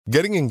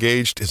Getting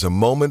engaged is a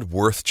moment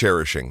worth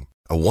cherishing.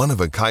 A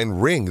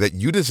one-of-a-kind ring that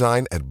you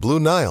design at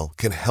Blue Nile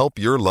can help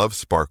your love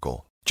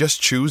sparkle.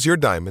 Just choose your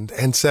diamond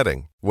and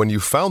setting. When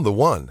you've found the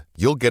one,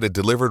 you'll get it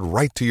delivered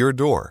right to your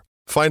door.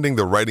 Finding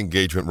the right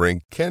engagement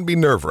ring can be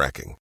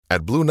nerve-wracking.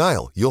 At Blue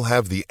Nile, you'll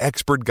have the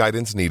expert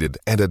guidance needed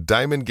and a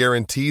diamond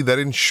guarantee that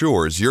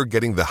ensures you're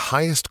getting the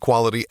highest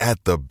quality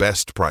at the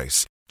best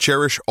price.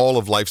 Cherish all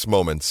of life's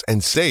moments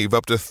and save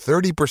up to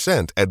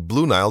 30% at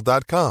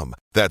BlueNile.com.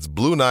 That's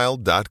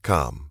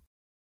BlueNile.com.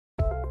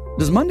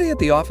 Does Monday at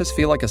the office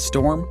feel like a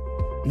storm?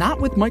 Not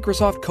with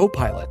Microsoft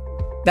Copilot.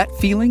 That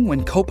feeling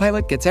when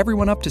Copilot gets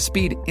everyone up to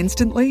speed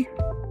instantly?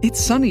 It's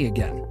sunny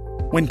again.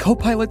 When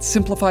Copilot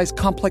simplifies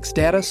complex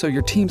data so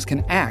your teams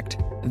can act,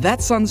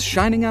 that sun's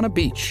shining on a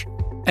beach.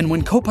 And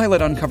when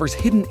Copilot uncovers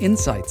hidden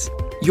insights,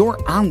 you're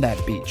on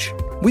that beach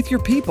with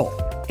your people,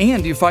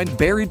 and you find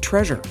buried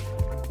treasure.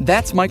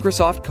 That's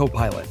Microsoft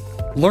Copilot.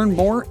 Learn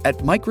more at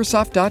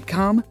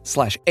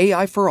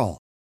Microsoft.com/AI for all.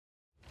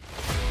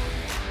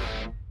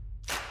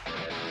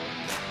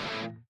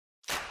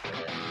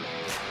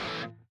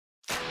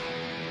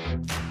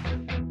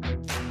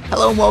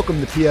 Hello and welcome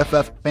to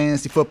PFF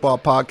Fantasy Football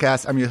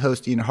Podcast. I'm your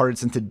host, Ian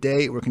Hardison.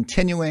 Today, we're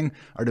continuing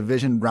our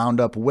division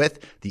roundup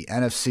with the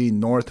NFC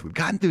North. We've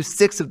gotten through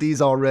 6 of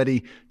these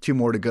already, 2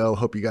 more to go.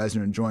 Hope you guys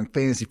are enjoying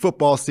fantasy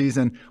football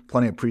season.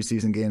 Plenty of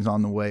preseason games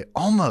on the way.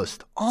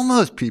 Almost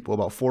people,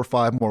 about 4 or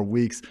 5 more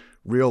weeks.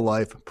 Real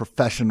life,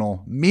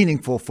 professional,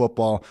 meaningful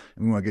football.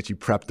 And we want to get you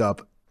prepped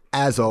up.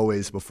 As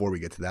always, before we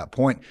get to that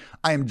point,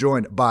 I am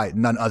joined by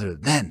none other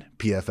than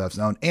PFF's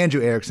own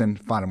Andrew Erickson.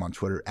 Find him on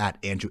Twitter at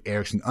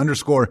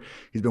 @AndrewErickson_.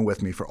 He's been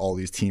with me for all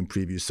these team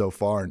previews so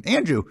far. And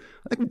Andrew,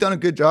 I think we've done a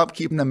good job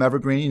keeping them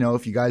evergreen. You know,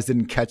 if you guys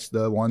didn't catch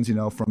the ones,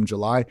 from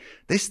July,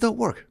 they still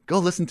work. Go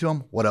listen to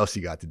them. What else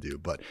you got to do?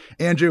 But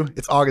Andrew,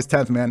 it's August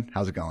 10th, man.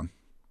 How's it going?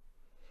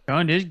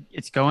 Dude.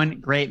 It's going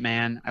great,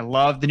 man. I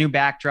love the new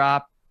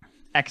backdrop.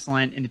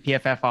 Excellent in the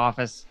PFF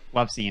office.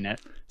 Love seeing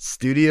it.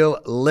 Studio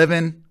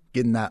living.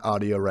 Getting that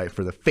audio right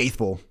for the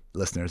faithful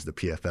listeners, the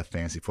PFF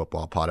Fantasy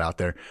Football Pod out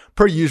there.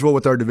 Per usual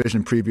with our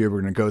division preview, we're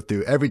going to go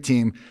through every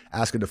team,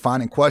 ask a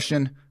defining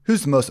question,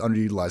 who's the most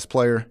underutilized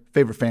player,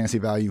 favorite fantasy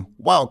value,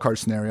 wild card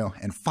scenario,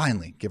 and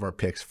finally give our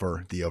picks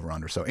for the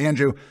over-under. So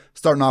Andrew,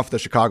 starting off with the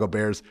Chicago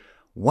Bears,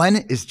 when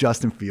is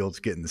Justin Fields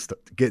getting this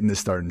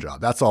starting job?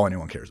 That's all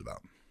anyone cares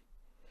about.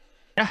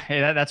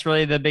 Yeah, that's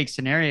really the big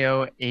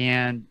scenario.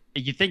 And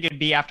you think it'd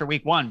be after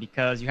week 1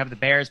 because you have the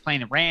Bears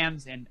playing the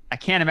Rams, and I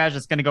can't imagine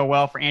it's going to go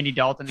well for Andy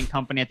Dalton and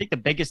company. I think the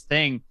biggest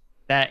thing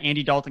that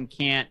Andy Dalton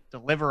can't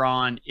deliver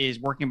on is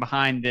working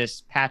behind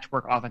this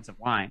patchwork offensive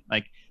line.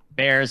 Like,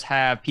 Bears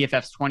have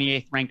PFF's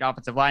 28th ranked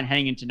offensive line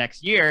heading into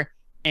next year,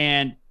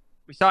 and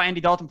we saw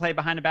Andy Dalton play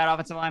behind a bad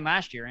offensive line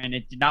last year, and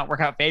it did not work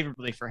out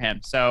favorably for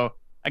him. So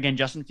again,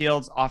 Justin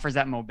Fields offers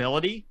that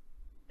mobility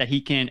that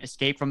he can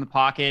escape from the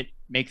pocket,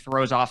 make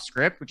throws off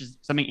script, which is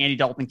something Andy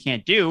Dalton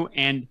can't do.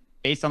 And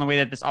based on the way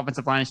that this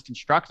offensive line is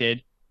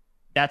constructed,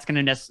 that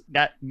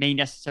may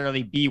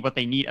necessarily be what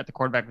they need at the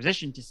quarterback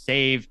position to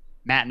save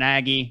Matt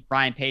Nagy,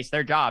 Ryan Pace,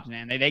 their jobs,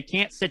 man. They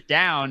can't sit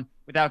down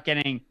without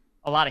getting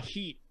a lot of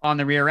heat on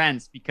the rear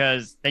ends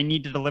because they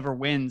need to deliver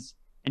wins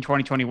in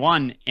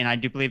 2021. And I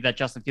do believe that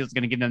Justin Fields is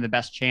going to give them the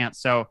best chance.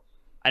 So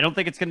I don't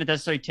think it's going to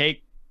necessarily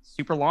take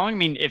super long. I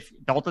mean, if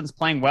Dalton's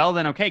playing well,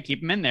 then okay,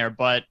 keep him in there.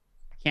 But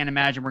I can't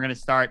imagine we're going to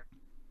start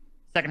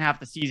second half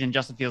of the season,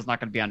 Justin Fields not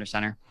going to be under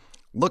center.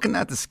 Looking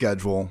at the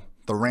schedule,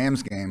 the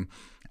Rams game,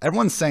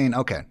 everyone's saying,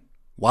 okay,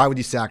 why would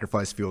you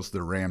sacrifice Fields to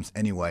the Rams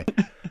anyway?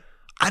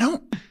 I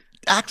don't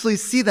actually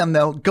see them,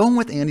 though, going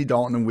with Andy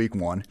Dalton in week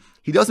 1.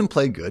 He doesn't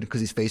play good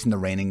because he's facing the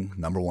reigning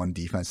 #1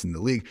 defense in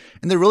the league.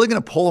 And they're really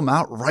going to pull him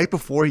out right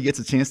before he gets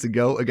a chance to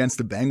go against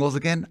the Bengals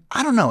again?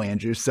 I don't know,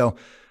 Andrew. So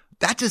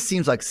that just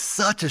seems like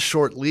such a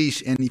short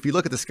leash. And if you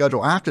look at the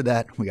schedule after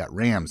that, we got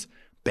Rams,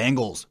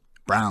 Bengals,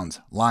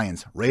 Browns,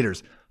 Lions,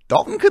 Raiders.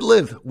 Dalton could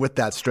live with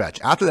that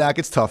stretch. After that, it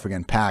gets tough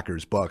again.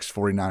 Packers, Bucks,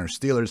 49ers,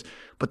 Steelers.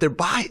 But their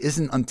bye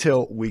isn't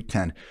until week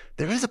 10.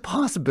 There is a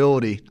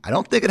possibility, I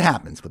don't think it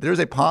happens, but there's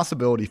a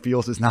possibility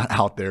Fields is not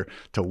out there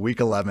till week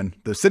 11.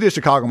 The city of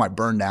Chicago might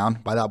burn down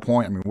by that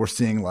point. I mean, we're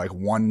seeing like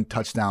 1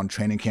 touchdown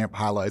training camp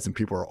highlights and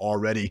people are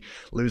already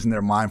losing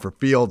their mind for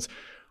Fields.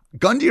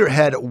 Gun to your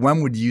head,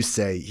 when would you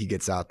say he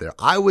gets out there?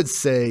 I would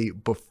say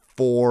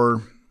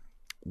before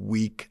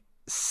week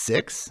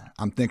 6.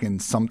 I'm thinking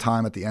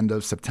sometime at the end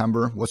of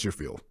September. What's your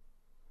feel?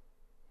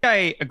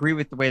 I agree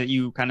with the way that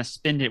you kind of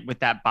spinned it with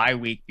that bye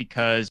week,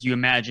 because you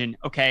imagine,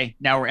 okay,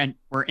 now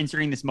we're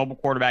inserting this mobile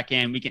quarterback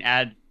in. We can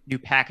add new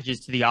packages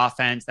to the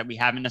offense that we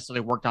haven't necessarily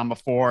worked on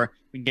before.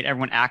 We can get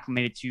everyone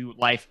acclimated to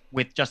life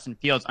with Justin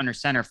Fields under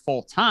center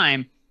full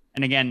time.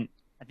 And again,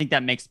 I think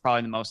that makes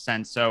probably the most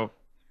sense. So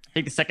I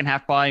think the second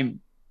half probably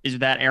is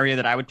that area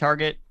that I would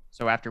target.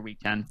 So after week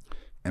 10.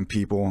 and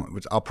people,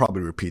 which I'll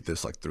probably repeat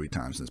this like 3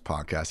 times in this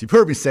podcast. You've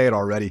heard me say it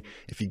already.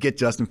 If you get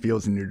Justin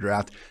Fields in your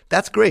draft,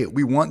 that's great.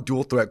 We want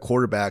dual threat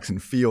quarterbacks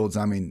and Fields.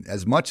 I mean,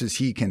 as much as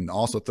he can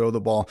also throw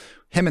the ball,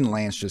 him and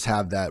Lance just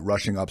have that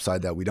rushing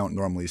upside that we don't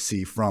normally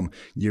see from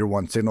year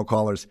one signal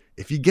callers.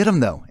 If you get him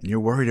though, and you're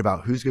worried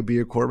about who's going to be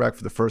your quarterback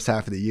for the first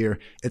half of the year,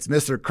 it's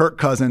Mr. Kirk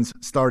Cousins,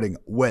 starting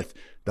with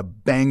the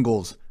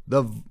Bengals,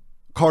 the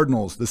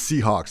Cardinals, the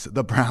Seahawks,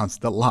 the Browns,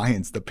 the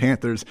Lions, the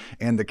Panthers,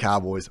 and the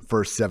Cowboys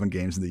first 7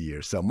 games of the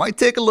year. So might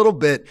take a little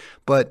bit,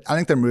 but I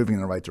think they're moving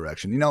in the right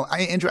direction. You know,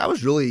 Andrew, I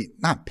was really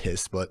not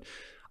pissed, but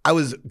I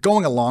was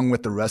going along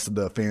with the rest of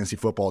the fantasy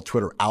football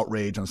Twitter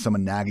outrage on some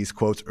of Nagy's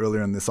quotes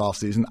earlier in this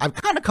offseason. I've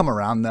kind of come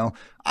around, though.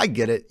 I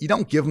get it. You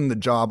don't give him the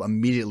job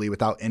immediately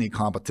without any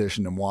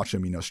competition and watch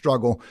him,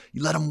 struggle.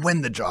 You let him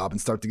win the job and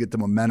start to get the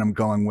momentum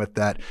going with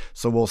that.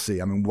 So we'll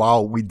see. I mean,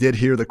 while we did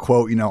hear the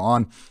quote,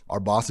 on our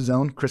boss's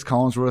own Chris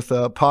Collinsworth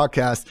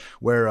podcast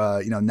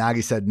where,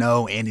 Nagy said,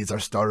 no, Andy's our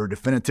starter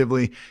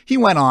definitively. He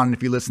went on,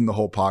 if you listen to the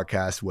whole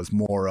podcast, was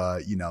more,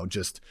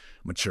 just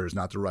mature is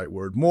not the right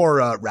word,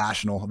 more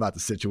rational about the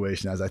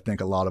situation, as I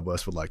think a lot of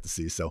us would like to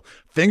see. So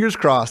fingers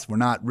crossed, we're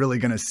not really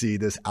going to see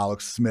this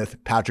Alex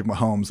Smith, Patrick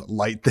Mahomes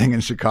light thing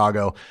in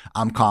Chicago.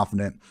 I'm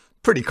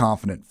pretty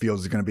confident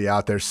Fields is going to be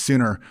out there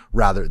sooner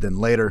rather than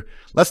later.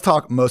 Let's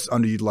talk most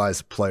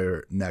underutilized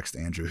player next,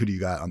 Andrew. Who do you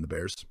got on the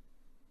Bears?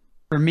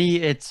 For me,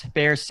 it's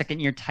Bears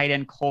second-year tight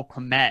end Cole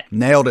Kmet.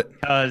 Nailed it.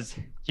 Because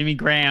Jimmy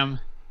Graham,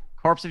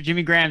 corpse of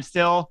Jimmy Graham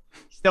still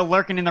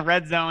lurking in the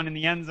red zone, in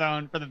the end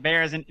zone for the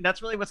Bears. And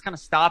that's really what's kind of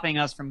stopping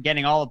us from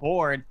getting all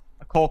aboard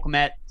a Cole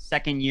Kmet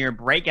second-year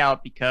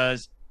breakout,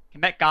 because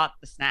Kmet got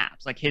the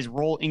snaps. Like, his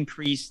role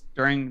increased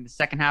during the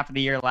second half of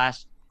the year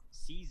last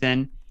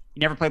season. He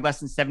never played less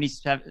than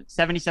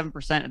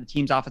 77% of the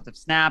team's offensive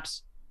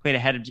snaps, played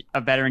ahead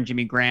of veteran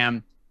Jimmy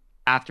Graham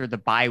after the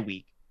bye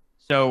week.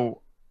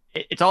 So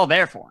it's all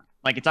there for him.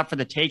 Like, it's up for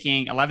the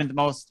taking. 11th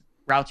most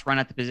routes run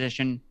at the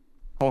position,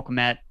 Cole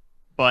Kmet.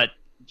 But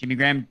Jimmy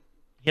Graham,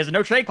 he has a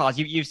no-trade clause.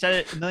 You've said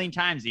it a million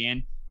times,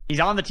 Ian. He's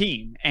on the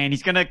team, and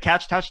he's going to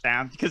catch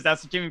touchdowns because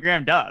that's what Jimmy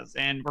Graham does.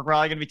 And we're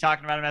probably going to be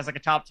talking about him as like a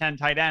top 10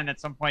 tight end at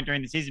some point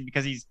during the season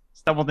because he's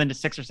stumbled into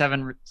 6 or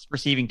 7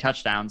 receiving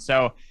touchdowns.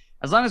 So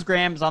as long as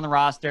Graham is on the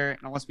roster, and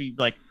unless we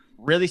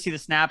really see the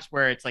snaps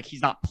where it's like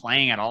he's not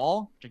playing at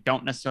all, which I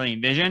don't necessarily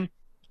envision,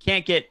 you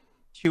can't get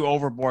too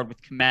overboard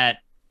with Kmet,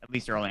 at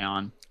least early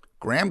on.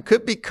 Graham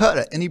could be cut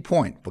at any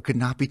point, but could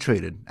not be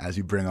traded, as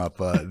you bring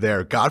up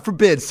there. God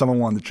forbid someone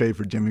wanted to trade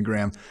for Jimmy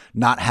Graham.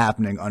 Not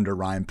happening under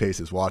Ryan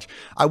Pace's watch.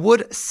 I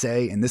would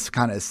say, and this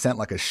kind of sent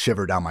like a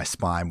shiver down my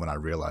spine when I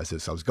realized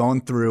this. I was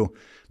going through,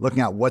 looking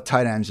at what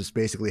tight ends just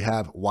basically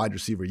have wide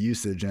receiver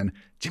usage, and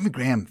Jimmy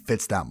Graham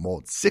fits that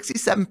mold.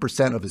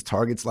 67% of his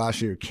targets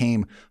last year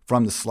came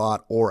from the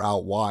slot or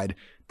out wide.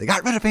 They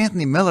got rid of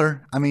Anthony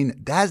Miller. I mean,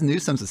 Daz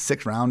Newsome's a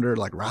 6th-rounder,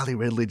 like Riley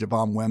Ridley,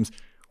 Javon Wims.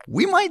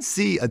 We might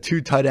see a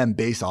 2 tight end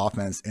base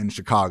offense in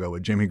Chicago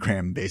with Jimmy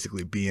Graham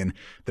basically being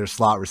their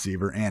slot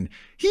receiver. And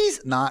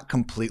he's not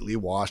completely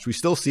washed. We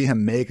still see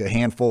him make a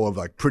handful of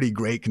like pretty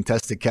great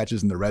contested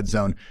catches in the red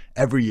zone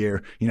every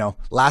year.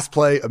 Last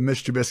play of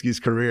Mitch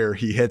Trubisky's career,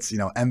 he hits,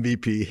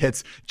 MVP,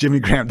 hits Jimmy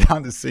Graham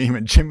down the seam,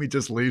 and Jimmy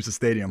just leaves the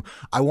stadium.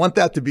 I want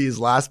that to be his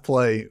last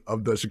play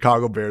of the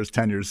Chicago Bears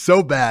tenure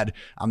so bad.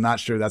 I'm not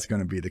sure that's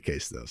going to be the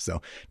case though.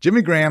 So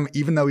Jimmy Graham,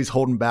 even though he's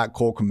holding back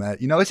Cole Kmet,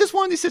 it's just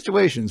one of these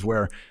situations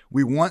where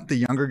we want the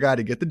younger guy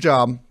to get the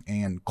job,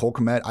 and Cole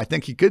Kmet, I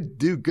think he could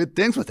do good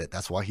things with it.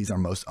 That's why he's our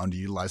most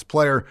underutilized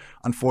player.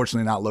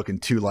 Unfortunately, not looking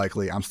too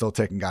likely. I'm still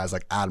taking guys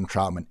like Adam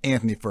Troutman,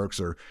 Anthony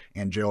Ferkser,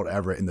 and Gerald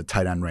Everett in the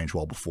tight end range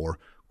well before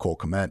Cole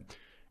Kmet.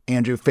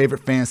 Andrew,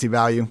 favorite fantasy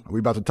value? Are we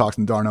about to talk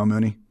some Darnell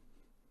Mooney?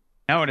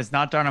 No, it is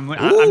not Darnell Mooney.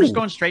 I'm just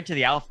going straight to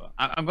the alpha.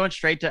 I'm going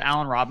straight to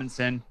Allen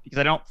Robinson because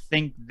I don't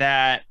think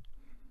that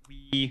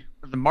the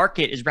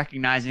market is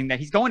recognizing that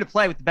he's going to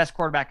play with the best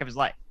quarterback of his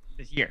life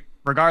this year,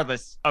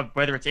 regardless of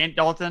whether it's Andy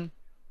Dalton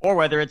or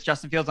whether it's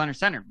Justin Fields under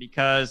center.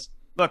 Because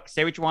look,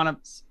 say what you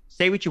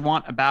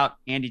want about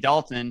Andy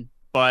Dalton,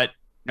 but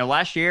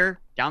last year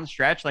down the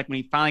stretch, like when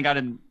he finally got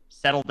him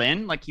settled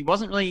in, like he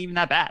wasn't really even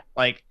that bad.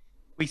 Like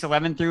weeks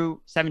 11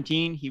 through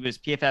 17, he was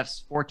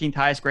PFF's 14th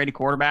highest graded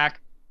quarterback,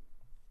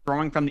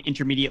 throwing from the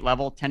intermediate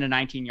level, 10 to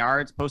 19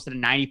 yards, posted a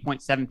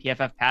 90.7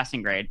 PFF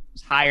passing grade. It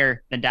was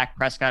higher than Dak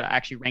Prescott,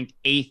 actually ranked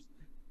 8th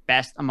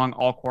best among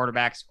all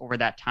quarterbacks over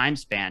that time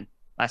span.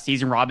 Last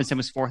season, Robinson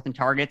was 4th in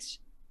targets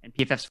and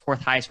PFF's 4th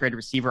highest graded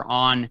receiver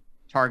on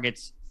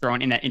targets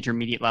thrown in that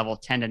intermediate level,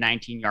 10 to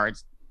 19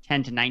 yards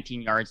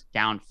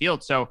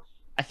downfield. So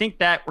I think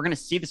that we're going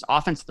to see this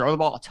offense throw the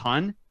ball a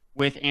ton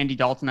with Andy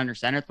Dalton under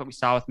center. That's what we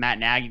saw with Matt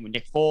Nagy when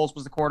Nick Foles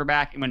was the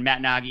quarterback and when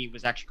Matt Nagy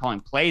was actually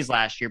calling plays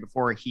last year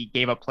before he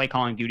gave up play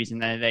calling duties,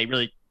 and then they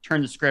really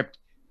turned the script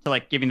to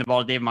like giving the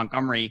ball to David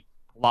Montgomery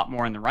a lot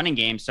more in the running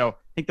game. So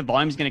I think the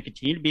volume is going to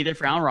continue to be there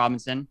for Allen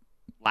Robinson.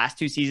 Last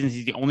 2 seasons,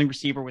 he's the only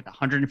receiver with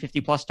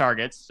 150 plus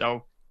targets.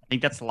 So I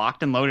think that's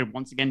locked and loaded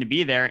once again to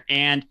be there.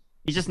 And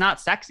he's just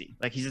not sexy.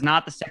 Like he's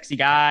not the sexy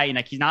guy. And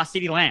like he's not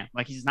CeeDee Lamb.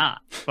 Like he's not.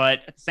 But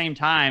at the same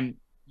time,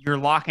 you're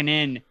locking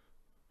in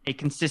a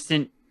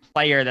consistent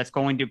player that's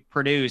going to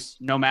produce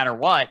no matter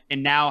what,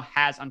 and now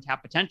has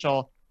untapped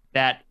potential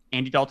that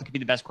Andy Dalton could be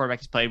the best quarterback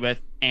he's played with,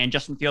 and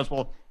Justin Fields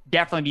will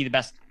definitely be the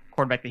best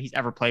quarterback that he's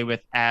ever played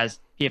with as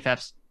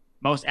PFF's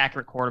most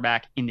accurate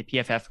quarterback in the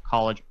PFF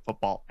college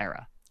football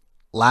era.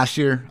 Last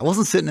year, I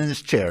wasn't sitting in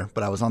this chair,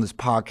 but I was on this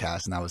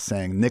podcast and I was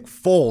saying Nick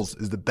Foles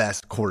is the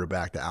best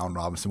quarterback that Allen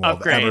Robinson will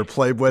have ever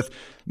played with.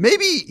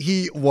 Maybe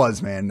he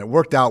was, man. It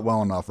worked out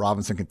well enough.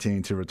 Robinson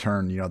continued to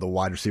return, the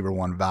wide receiver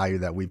one value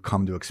that we've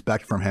come to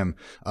expect from him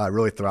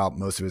really throughout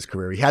most of his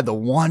career. He had the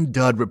one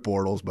dud with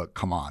Bortles, but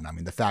come on. I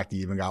mean, the fact he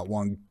even got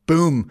one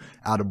boom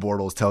out of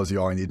Bortles tells you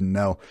all you need to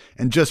know.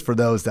 And just for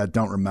those that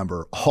don't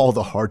remember all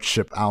the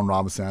hardship Allen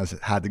Robinson has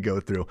had to go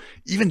through,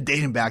 even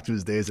dating back to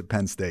his days at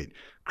Penn State,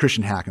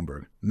 Christian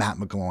Hackenberg, Matt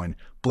McGloin,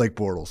 Blake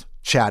Bortles,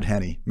 Chad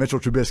Henne, Mitchell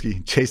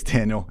Trubisky, Chase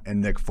Daniel, and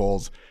Nick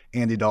Foles,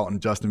 Andy Dalton,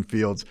 Justin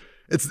Fields.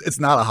 It's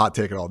not a hot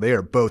take at all. They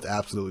are both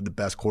absolutely the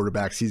best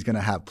quarterbacks he's going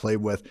to have played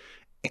with.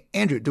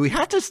 Andrew, do we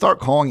have to start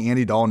calling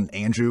Andy Dalton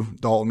Andrew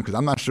Dalton? Because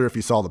I'm not sure if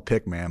you saw the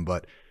pic, man,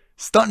 but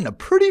stunting a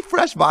pretty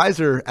fresh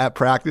visor at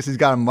practice. He's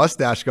got a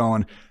mustache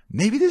going.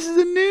 Maybe this is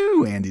a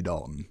new Andy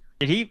Dalton.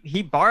 Did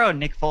he borrowed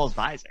Nick Foles'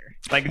 visor?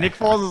 Like Nick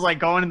Foles is like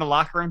going in the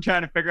locker room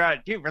trying to figure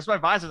out, dude, where's my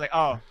visor? Like,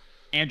 oh,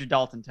 Andrew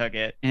Dalton took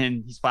it,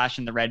 and he's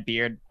flashing the red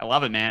beard. I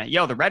love it, man.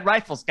 Yo, the Red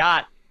Rifle's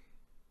got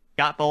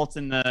bolts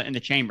in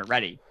the chamber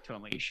ready to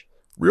unleash.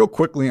 Real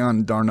quickly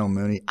on Darnell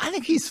Mooney, I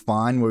think he's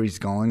fine where he's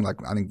going. Like,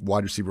 I think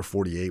wide receiver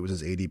 48 was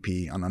his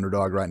ADP on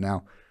Underdog right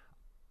now.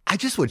 I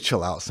just would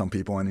chill out some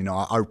people. And,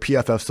 our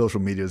PFF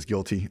social media is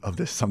guilty of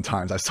this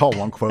sometimes. I saw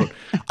one quote.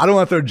 I don't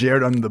want to throw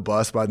Jared under the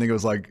bus, but I think it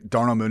was like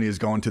Darnell Mooney is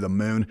going to the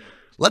moon.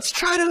 Let's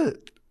try to,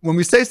 when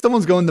we say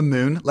someone's going to the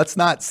moon, let's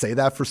not say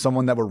that for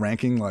someone that we're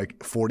ranking like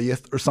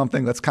 40th or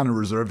something. Let's kind of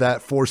reserve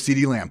that for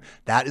CeeDee Lamb.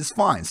 That is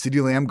fine.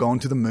 CeeDee Lamb going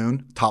to the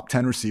moon, top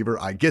 10 receiver.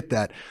 I get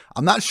that.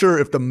 I'm not sure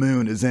if the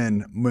moon is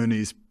in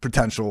Mooney's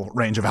potential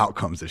range of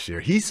outcomes this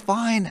year. He's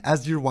fine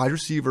as your wide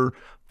receiver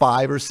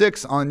 5 or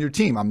 6 on your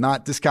team. I'm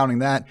not discounting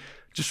that.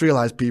 Just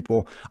realize,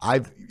 people, I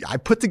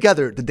put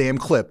together the damn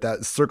clip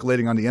that's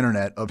circulating on the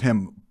internet of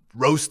him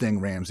roasting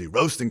Ramsey,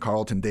 roasting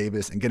Carlton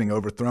Davis, and getting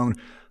overthrown.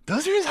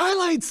 Those are his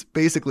highlights,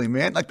 basically,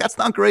 man. Like, that's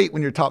not great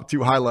when your top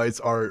 2 highlights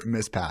are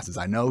missed passes.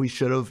 I know he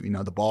should have,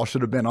 the ball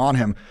should have been on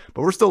him,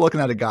 but we're still looking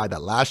at a guy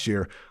that last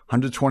year,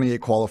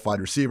 128 qualified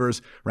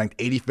receivers, ranked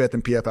 85th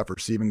in PFF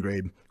receiving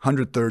grade,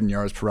 103rd in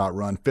yards per route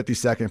run,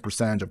 52nd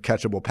percentage of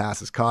catchable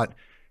passes caught.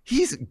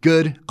 He's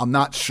good. I'm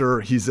not sure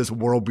he's this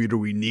world beater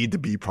we need to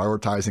be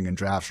prioritizing in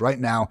drafts. Right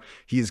now,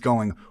 he is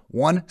going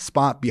one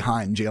spot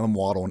behind Jalen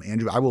Waddle. And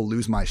Andrew, I will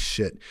lose my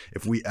shit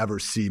if we ever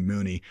see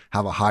Mooney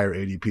have a higher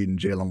ADP than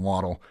Jalen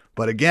Waddle.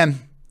 But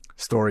again,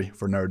 story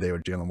for another day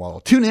with Jalen Waddle.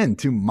 Tune in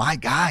to My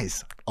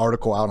Guys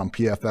article out on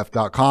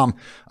PFF.com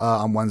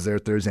on Wednesday or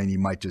Thursday, and you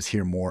might just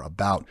hear more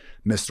about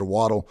Mr.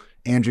 Waddle.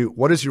 Andrew,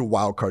 what is your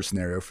wild card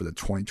scenario for the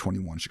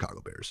 2021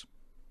 Chicago Bears?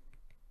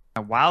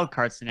 A wild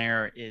card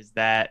scenario is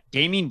that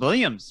Damian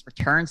Williams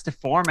returns to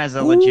form as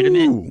a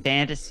legitimate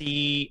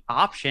fantasy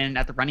option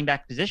at the running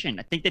back position.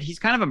 I think that he's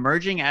kind of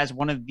emerging as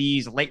one of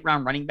these late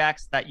round running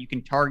backs that you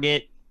can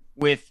target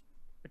with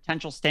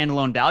potential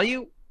standalone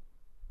value,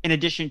 in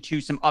addition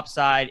to some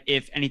upside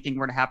if anything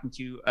were to happen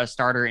to a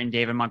starter in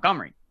David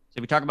Montgomery.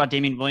 So we talk about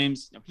Damian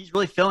Williams. He's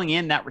really filling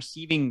in that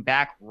receiving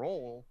back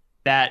role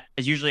that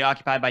is usually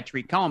occupied by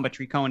Tariq Cohen, but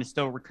Tariq Cohen is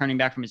still returning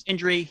back from his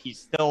injury. He's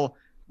still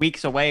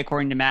weeks away,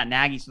 according to Matt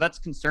Nagy. So that's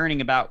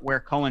concerning about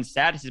where Cohen's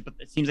status is, but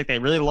it seems like they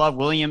really love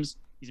Williams.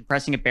 He's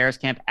impressing at Bears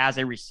camp as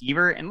a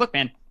receiver. And look,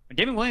 man, when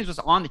David Williams was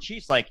on the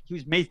Chiefs, like, he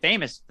was made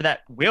famous for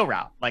that wheel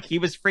route. Like, he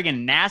was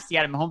friggin' nasty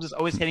at it. Mahomes was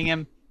always hitting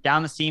him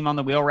down the seam on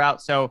the wheel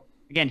route. So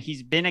again,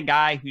 he's been a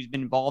guy who's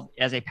been involved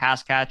as a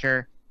pass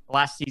catcher.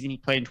 Last season he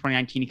played in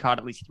 2019, he caught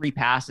at least 3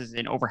 passes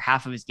in over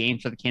half of his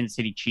games for the Kansas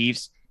City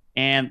Chiefs.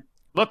 And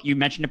look, you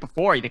mentioned it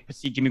before. You could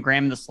see Jimmy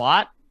Graham in the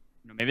slot.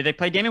 Maybe they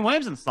play Damian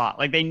Williams in the slot.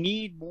 Like, they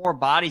need more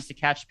bodies to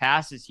catch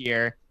passes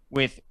here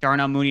with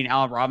Darnell Mooney and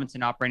Allen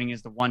Robinson operating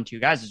as the 1-2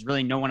 guys. There's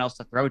really no one else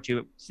to throw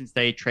to since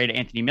they traded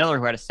Anthony Miller,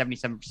 who had a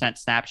 77%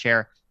 snap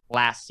share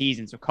last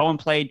season. So Cohen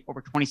played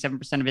over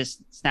 27% of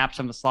his snaps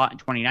from the slot in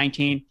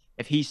 2019.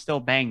 If he's still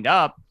banged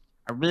up,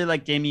 I really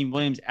like Damian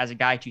Williams as a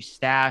guy to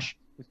stash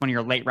with one of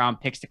your late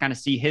round picks to kind of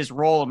see his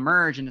role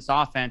emerge in this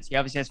offense. He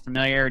obviously has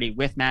familiarity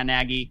with Matt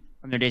Nagy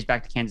from their days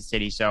back to Kansas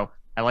City. So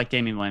I like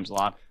Damian Williams a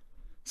lot.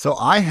 So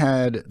I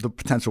had the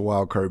potential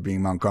wild card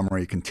being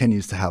Montgomery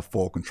continues to have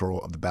full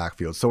control of the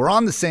backfield. So we're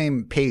on the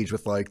same page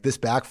with, like, this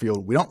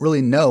backfield. We don't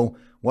really know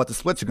what the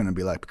splits are going to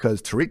be like because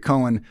Tariq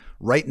Cohen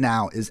right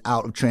now is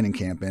out of training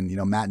camp. And,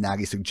 Matt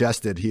Nagy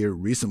suggested here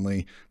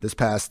recently, this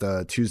past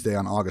Tuesday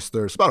on August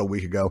 3rd, it's about a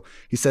week ago,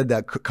 he said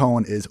that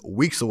Cohen is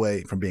weeks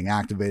away from being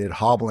activated,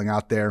 hobbling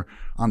out there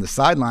on the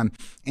sideline.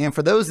 And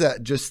for those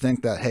that just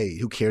think that, hey,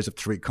 who cares if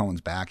Tariq Cohen's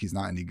back? He's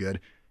not any good.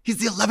 He's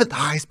the 11th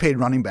highest paid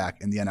running back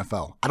in the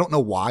NFL. I don't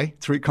know why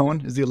Tariq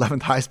Cohen is the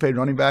 11th highest paid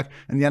running back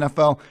in the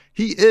NFL.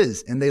 He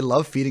is, and they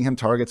love feeding him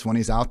targets when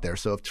he's out there.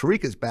 So if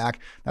Tariq is back,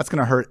 that's going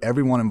to hurt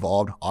everyone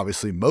involved,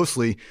 obviously,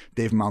 mostly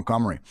David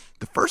Montgomery.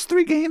 The first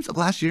 3 games of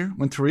last year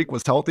when Tariq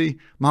was healthy,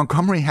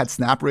 Montgomery had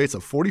snap rates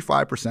of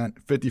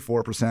 45%,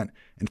 54%,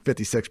 and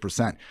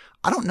 56%.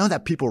 I don't know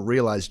that people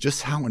realize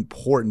just how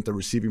important the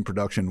receiving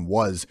production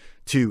was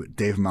to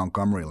David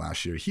Montgomery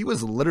last year. He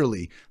was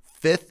literally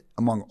 5th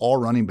among all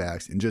running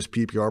backs in just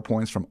PPR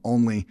points from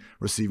only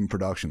receiving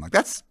production.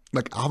 That's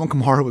Alvin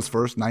Kamara was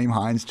first, Nyheim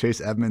Hines, Chase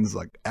Edmonds,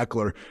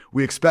 Eckler.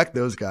 We expect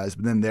those guys,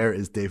 but then there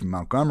is David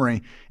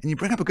Montgomery. And you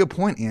bring up a good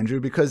point, Andrew,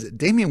 because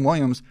Damian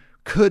Williams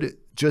could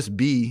just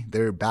be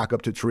their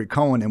backup to Tariq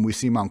Cohen, and we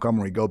see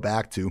Montgomery go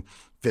back to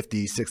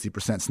 50,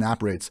 60%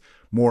 snap rates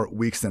more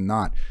weeks than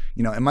not.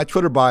 In my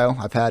Twitter bio,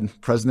 I've had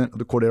president of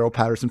the Cordero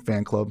Patterson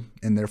fan club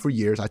in there for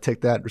years. I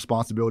take that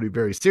responsibility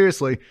very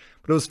seriously.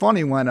 But it was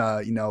funny when,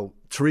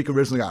 Tariq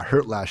originally got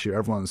hurt last year.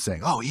 Everyone was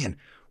saying, oh, Ian,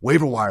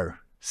 waiver wire,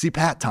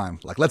 CPAT time.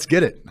 Let's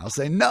get it. And I was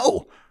saying,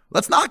 no,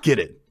 let's not get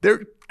it.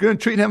 They're going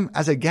to treat him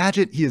as a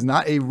gadget. He is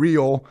not a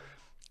real,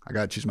 I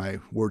got to choose my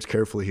words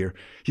carefully here.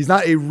 He's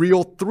not a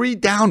real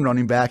 3-down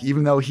running back,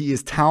 even though he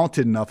is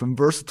talented enough and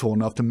versatile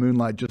enough to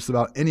moonlight just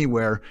about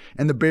anywhere,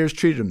 and the Bears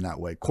treated him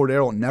that way.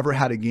 Cordero never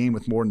had a game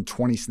with more than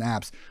 20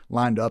 snaps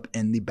lined up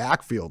in the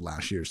backfield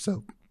last year.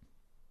 So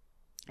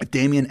if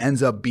Damian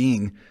ends up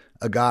being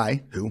a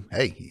guy who,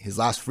 hey, his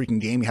last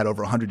freaking game, he had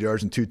over 100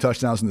 yards and 2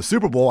 touchdowns in the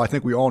Super Bowl. I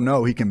think we all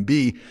know he can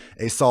be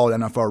a solid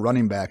NFL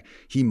running back.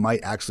 He might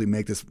actually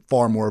make this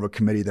far more of a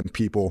committee than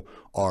people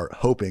are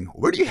hoping.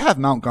 Where do you have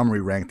Montgomery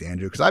ranked,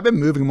 Andrew? Because I've been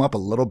moving him up a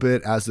little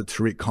bit as the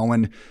Tariq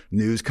Cohen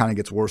news kind of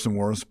gets worse and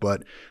worse,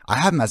 but I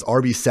have him as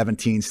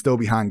RB17, still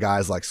behind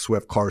guys like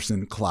Swift,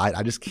 Carson, Clyde.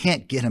 I just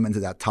can't get him into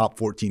that top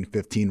 14,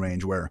 15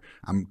 range where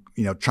I'm,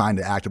 trying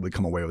to actively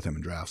come away with him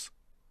in drafts.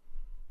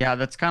 Yeah,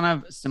 that's kind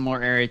of a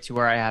similar area to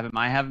where I have him.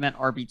 I have him at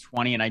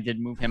RB20, and I did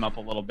move him up a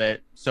little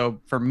bit.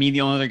 So for me, the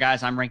only other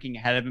guys I'm ranking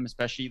ahead of him,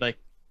 especially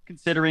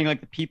considering the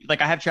people,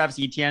 I have Travis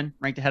Etienne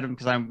ranked ahead of him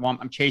because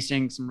I'm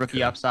chasing some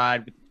rookie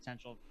upside with the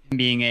potential of him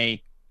being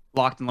a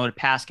locked and loaded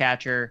pass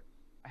catcher.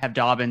 I have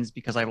Dobbins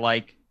because I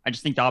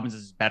just think Dobbins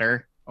is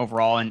better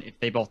overall, and if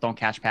they both don't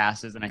catch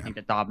passes, then I think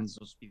that Dobbins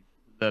will be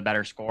the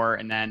better scorer.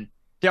 And then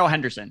Darrell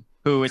Henderson,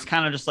 who is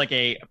kind of just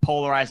a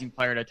polarizing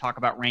player to talk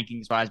about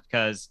rankings wise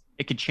because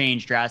it could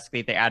change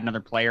drastically if they add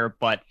another player,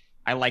 but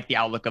I like the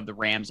outlook of the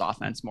Rams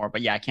offense more.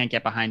 But yeah, I can't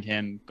get behind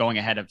him going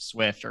ahead of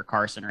Swift or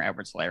Carson or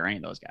Edwards-Helaire or any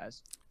of those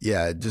guys.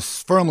 Yeah,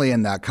 just firmly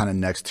in that kind of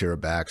next tier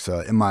of backs.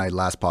 In my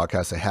last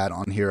podcast, I had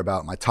on here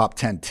about my top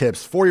 10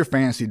 tips for your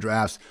fantasy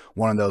drafts.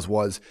 One of those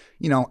was,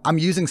 I'm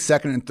using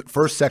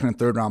first, second, and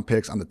third round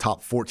picks on the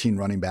top 14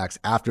 running backs.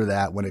 After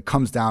that, when it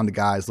comes down to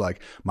guys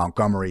like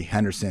Montgomery,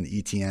 Henderson,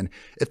 Etienne,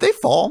 if they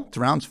fall to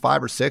rounds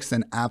 5 or 6,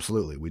 then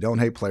absolutely. We don't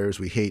hate players.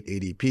 We hate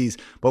ADPs.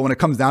 But when it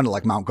comes down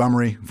to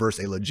Montgomery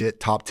versus a legit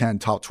top 10,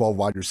 top 12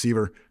 wide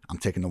receiver, I'm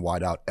taking the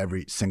wide out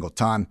every single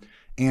time.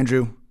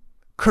 Andrew,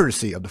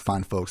 courtesy of the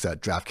fine folks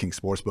at DraftKings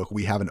Sportsbook,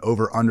 we have an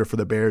over-under for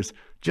the Bears.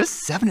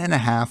 Just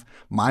 7.5,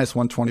 minus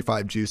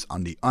 125 juice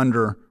on the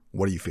under.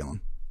 What are you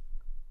feeling?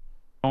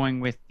 Going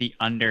with the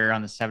under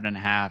on the 7.5.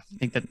 I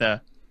think that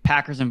the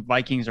Packers and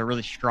Vikings are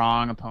really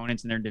strong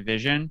opponents in their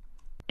division.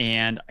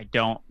 And I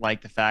don't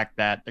like the fact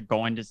that they're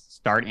going to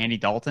start Andy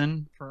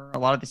Dalton for a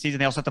lot of the season.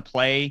 They also have to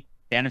play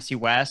the NFC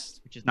West,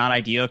 which is not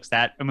ideal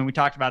because we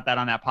talked about that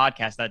on that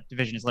podcast. That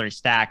division is literally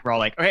stacked. We're all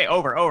like, okay,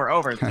 over.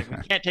 It's we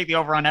can't take the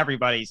over on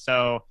everybody.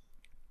 So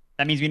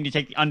that means we need to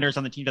take the unders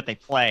on the team that they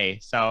play.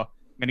 So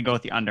I'm going to go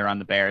with the under on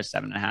the Bears,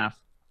 7.5.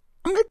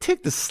 I'm going to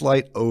take the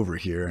slight over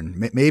here. And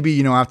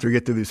maybe, after we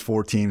get through these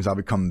 4 teams, I'll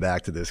be coming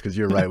back to this because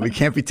you're right. We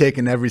can't be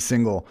taking every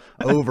single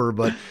over.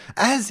 But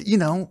as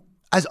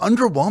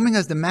underwhelming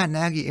as the Matt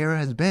Nagy era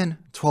has been,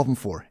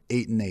 12-4,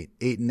 8-8,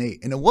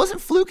 8-8, and it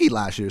wasn't fluky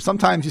last year.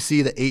 Sometimes you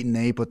see the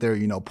 8-8, but their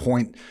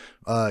point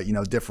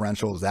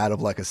differential is that of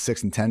a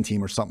 6-10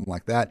 team or something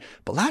like that.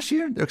 But last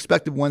year, their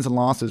expected wins and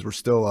losses were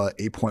still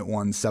 8.1,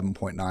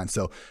 7.9.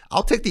 So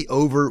I'll take the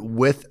over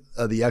with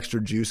the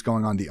extra juice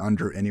going on the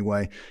under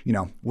anyway.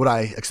 Would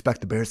I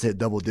expect the Bears to hit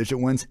double-digit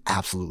wins?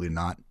 Absolutely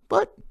not.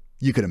 But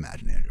you could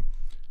imagine, Andrew.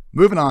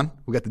 Moving on,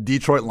 we got the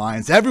Detroit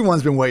Lions.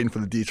 Everyone's been waiting for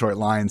the Detroit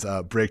Lions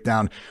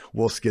breakdown.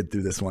 We'll skid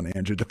through this one,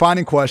 Andrew.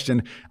 Defining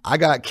question, I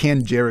got,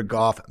 can Jared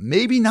Goff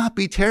maybe not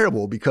be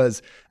terrible?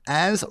 Because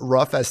as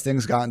rough as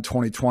things got in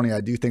 2020,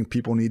 I do think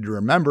people need to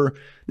remember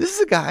this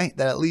is a guy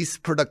that at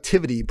least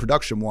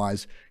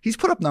production-wise, he's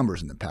put up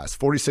numbers in the past.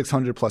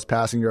 4,600 plus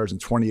passing yards in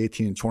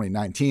 2018 and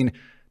 2019.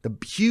 The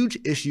huge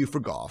issue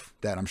for Goff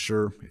that I'm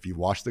sure if you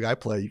watch the guy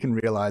play, you can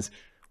realize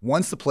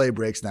once the play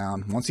breaks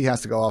down, once he has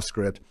to go off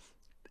script,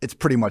 it's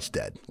pretty much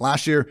dead.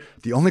 Last year,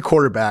 the only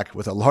quarterback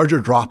with a larger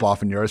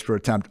drop-off in yards per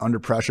attempt under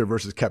pressure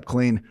versus kept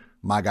clean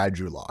my guy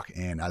Drew Lock.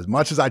 And as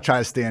much as I try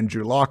to stand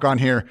Drew Lock on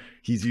here,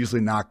 he's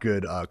usually not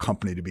good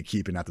company to be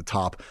keeping at the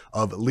top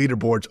of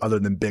leaderboards other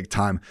than big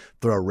time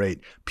throw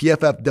rate.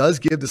 PFF does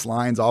give this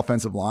Lions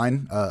offensive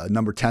line a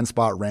number 10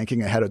 spot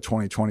ranking ahead of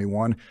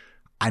 2021.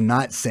 I'm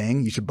not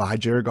saying you should buy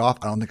Jared Goff.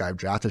 I don't think I've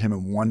drafted him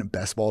in one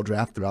best ball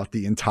draft throughout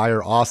the entire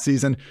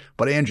offseason.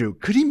 But Andrew,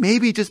 could he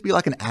maybe just be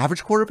like an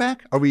average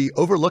quarterback? Are we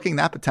overlooking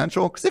that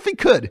potential? Because if he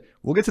could,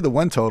 we'll get to the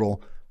win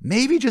total.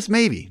 Maybe, just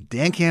maybe,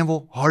 Dan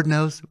Campbell,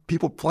 hard-nosed,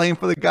 people playing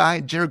for the guy.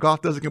 Jared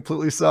Goff doesn't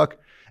completely suck.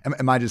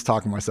 Am I just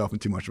talking myself in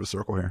too much of a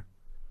circle here?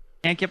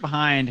 Can't get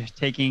behind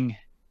taking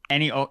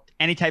any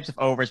types of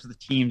overs for the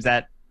teams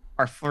that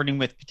are flirting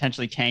with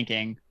potentially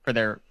tanking for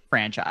their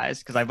franchise,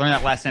 because I learned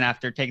that lesson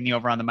after taking the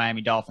over on the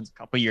Miami Dolphins a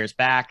couple years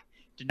back.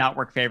 Did not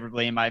work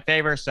favorably in my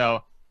favor,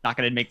 so not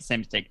going to make the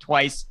same mistake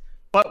twice.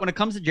 But when it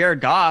comes to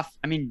Jared Goff,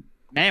 I mean,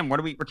 man,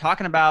 we're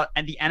talking about,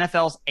 and the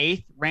NFL's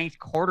 8th ranked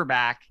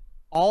quarterback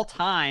all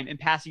time in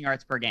passing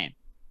yards per game.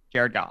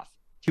 Jared Goff,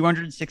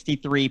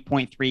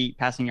 263.3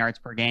 passing yards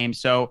per game.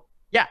 So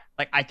yeah,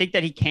 like I think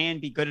that he can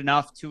be good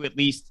enough to at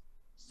least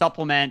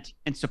supplement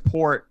and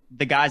support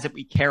the guys that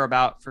we care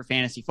about for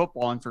fantasy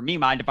football. And for me,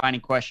 my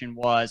defining question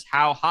was,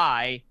 how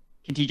high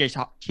can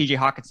TJ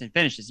Hawkinson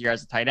finish this year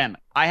as a tight end?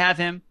 I have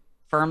him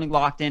firmly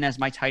locked in as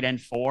my tight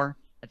end 4.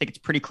 I think it's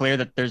pretty clear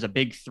that there's a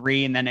big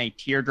 3 and then a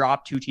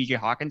teardrop to TJ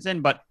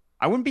Hawkinson, but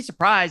I wouldn't be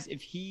surprised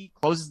if he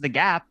closes the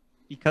gap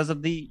because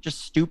of the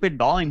just stupid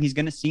volume he's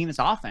going to see in this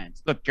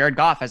offense. Look, Jared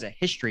Goff has a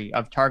history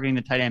of targeting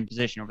the tight end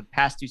position. Over the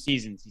past 2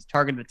 seasons, he's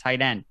targeted the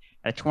tight end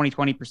at a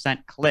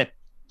 20% clip,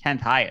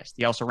 10th highest.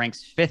 He also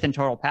ranks 5th in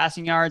total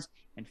passing yards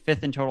and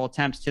 5th in total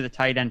attempts to the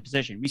tight end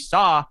position. We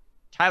saw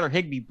Tyler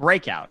Higbee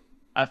breakout,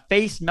 a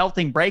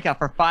face-melting breakout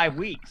for 5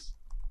 weeks.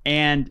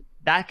 And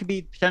that could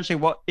be potentially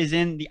what is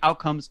in the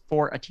outcomes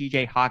for a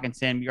TJ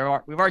Hawkinson. We've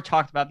already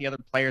talked about the other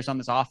players on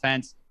this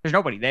offense. There's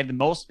nobody. They have the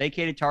most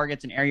vacated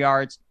targets and air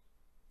yards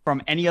from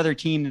any other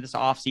team in this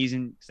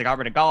offseason, because they got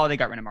rid of Galladay,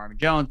 got rid of Marvin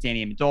Jones,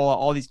 Danny Amendola.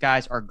 All these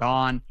guys are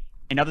gone.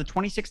 And of the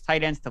 26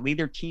 tight ends to lead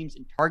their teams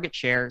in target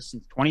share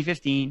since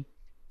 2015,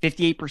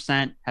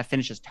 58% have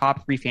finished as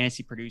top 3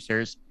 fantasy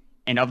producers.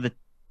 And of the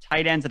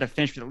tight ends that have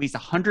finished with at least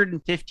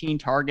 115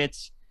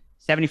 targets,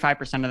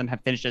 75% of them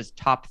have finished as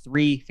top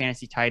 3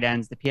 fantasy tight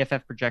ends. The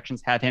PFF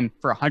projections have him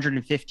for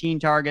 115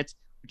 targets,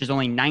 which is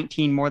only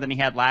 19 more than he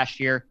had last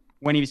year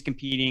when he was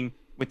competing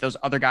with those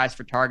other guys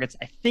for targets.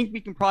 I think we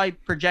can probably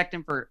project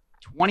him for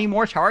 20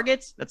 more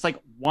targets. That's like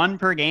 1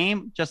 per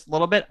game, just a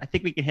little bit. I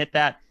think we can hit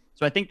that.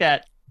 So I think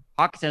that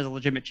Hawkinson has a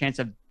legitimate chance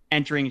of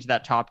entering into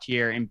that top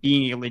tier and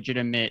being a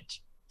legitimate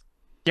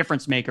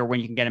difference maker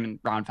when you can get him in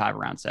round 5 or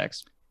round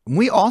 6.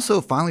 We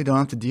also finally don't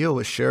have to deal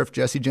with Sheriff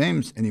Jesse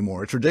James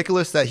anymore. It's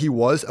ridiculous that he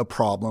was a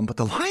problem, but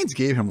the Lions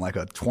gave him like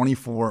a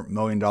 $24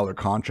 million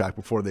contract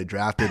before they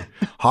drafted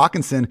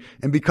Hawkinson.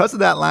 And because of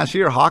that last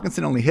year,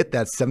 Hawkinson only hit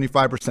that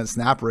 75%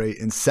 snap rate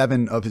in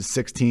 7 of his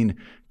 16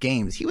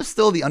 games. He was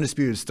still the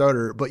undisputed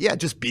starter, but yeah,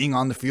 just being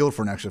on the field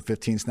for an extra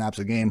 15 snaps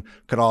a game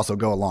could also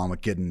go along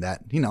with getting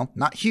that,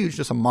 not huge,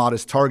 just a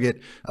modest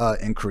target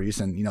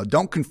increase. And,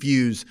 don't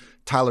confuse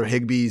Tyler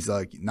Higbee's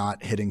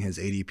not hitting his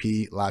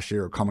ADP last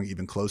year or coming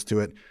even close to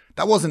it.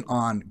 That wasn't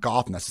on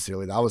Goff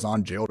necessarily. That was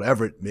on Gerald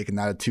Everett, making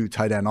that a 2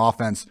 tight end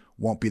offense.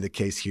 Won't be the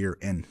case here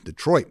in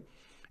Detroit.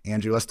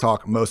 Andrew, let's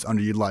talk most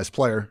underutilized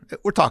player.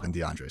 We're talking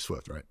DeAndre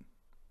Swift, right?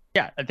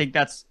 Yeah, I think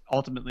that's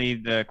ultimately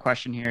the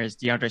question here is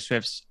DeAndre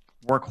Swift's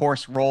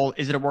workhorse role.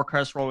 Is it a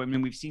workhorse role? I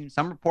mean, we've seen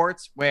some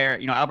reports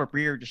where, Albert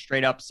Breer just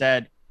straight up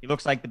said he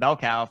looks like the bell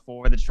cow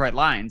for the Detroit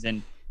Lions.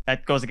 And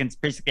that goes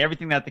against basically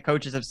everything that the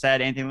coaches have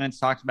said. Anthony Lynch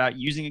talked about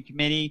using a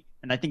committee.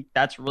 And I think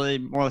that's really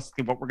more or less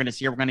what we're going to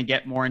see. We're going to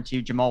get more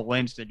into Jamal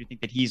Williams, because I do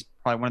think that he's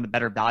probably one of the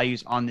better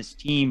values on this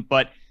team.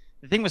 But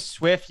the thing with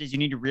Swift is you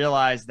need to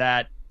realize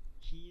that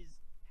his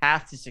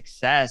path to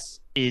success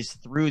is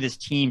through this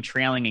team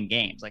trailing in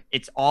games. Like,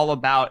 it's all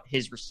about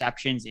his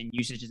receptions and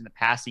usages in the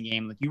passing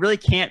game. Like, you really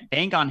can't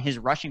bank on his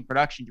rushing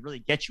production to really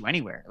get you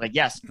anywhere. Like,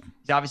 yes,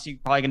 he's obviously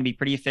probably going to be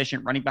pretty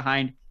efficient running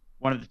behind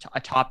one of a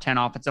top 10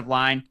 offensive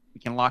line.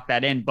 We can lock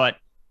that in, but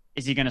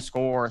is he going to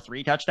score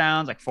 3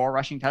 touchdowns, like 4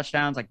 rushing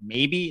touchdowns? Like,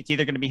 maybe it's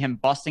either going to be him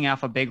busting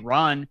off a big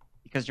run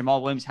because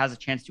Jamal Williams has a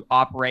chance to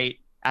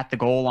operate at the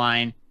goal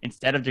line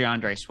instead of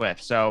DeAndre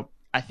Swift. So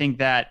I think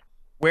that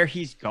where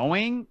he's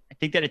going, I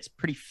think that it's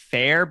pretty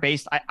fair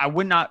based. I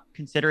would not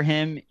consider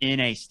him in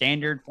a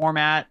standard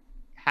format.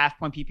 Half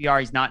point PPR,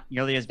 he's not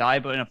nearly as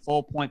valuable. In a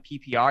full point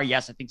PPR,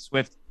 yes, I think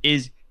Swift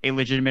is a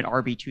legitimate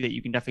RB2 that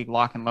you can definitely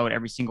lock and load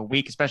every single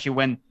week, especially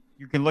when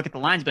you can look at the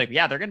lines and be like,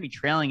 yeah, they're going to be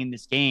trailing in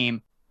this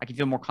game. I can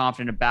feel more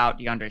confident about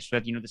DeAndre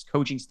Swift. This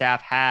coaching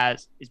staff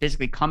is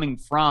basically coming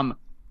from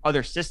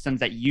other systems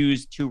that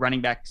use 2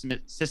 running back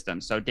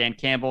systems. So Dan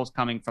Campbell's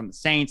coming from the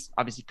Saints,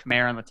 obviously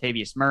Kamara and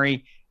Latavius Murray,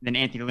 and then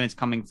Anthony Lynn's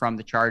coming from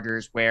the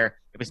Chargers, where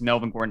it was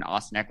Melvin Gordon and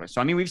Austin Eckler.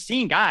 So, I mean, we've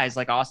seen guys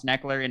like Austin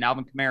Eckler and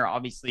Alvin Kamara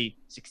obviously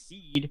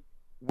succeed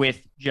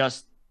with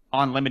just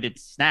unlimited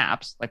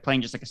snaps, like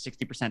playing just like a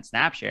 60%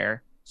 snap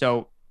share.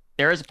 So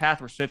there is a path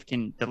where Swift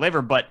can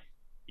deliver, but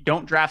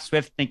don't draft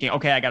Swift thinking,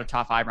 okay, I got a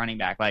top 5 running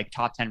back, like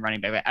top 10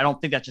 running back. I don't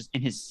think that's just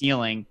in his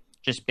ceiling,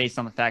 just based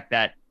on the fact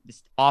that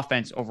this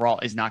offense overall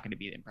is not going to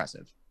be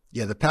impressive.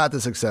 Yeah, the path to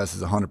success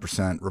is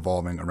 100%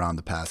 revolving around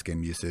the pass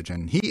game usage,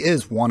 and he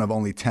is one of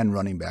only 10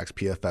 running backs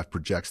PFF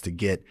projects to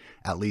get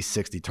at least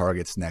 60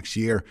 targets next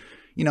year.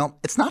 You know,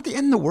 it's not the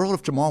end of the world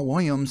if Jamal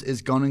Williams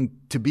is going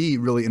to be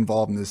really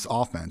involved in this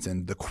offense.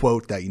 And the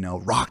quote that,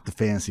 rocked the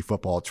fantasy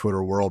football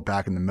Twitter world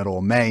back in the middle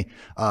of May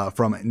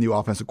from new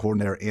offensive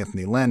coordinator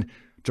Anthony Lynn,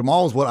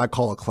 Jamal is what I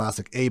call a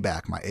classic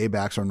A-back. My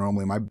A-backs are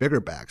normally my bigger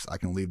backs. I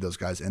can leave those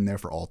guys in there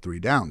for all 3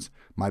 downs.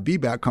 My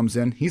B-back comes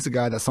in. He's a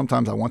guy that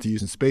sometimes I want to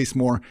use in space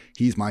more.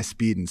 He's my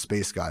speed and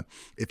space guy.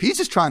 If he's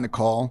just trying to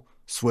call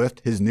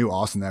Swift his new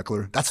Austin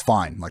Eckler, that's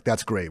fine. Like,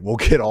 that's great. We'll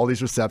get all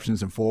these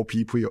receptions in full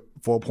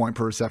point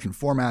per reception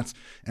formats,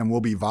 and we'll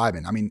be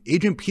vibing. I mean,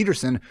 Adrian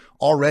Peterson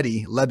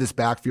already led this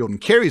backfield in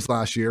carries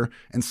last year,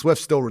 and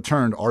Swift still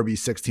returned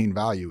RB16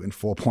 value in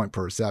full point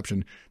per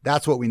reception.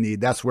 That's what we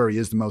need. That's where he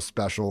is the most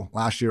special.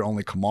 Last year,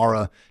 only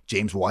Kamara,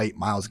 James White,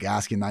 Myles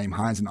Gaskin, Nyheim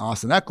Hines, and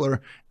Austin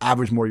Eckler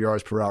averaged more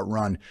yards per route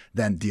run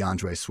than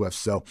DeAndre Swift.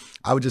 So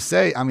I would just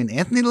say, I mean,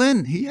 Anthony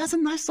Lynn, he has a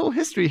nice little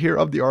history here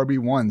of the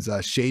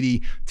RB1s.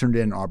 Shady turned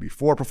in an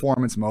RB4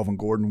 performance. Melvin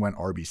Gordon went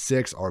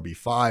RB6,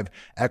 RB5,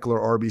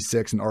 Eckler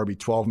RB6, and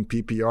RB12 in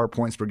PPR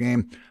points per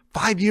game.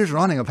 5 years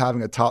running of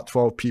having a top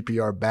 12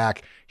 PPR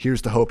back.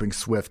 Here's to hoping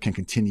Swift can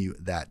continue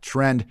that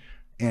trend.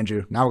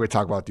 Andrew, now we're going to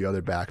talk about the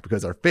other back,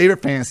 because our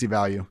favorite fantasy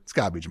value, it's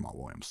got to be Jamal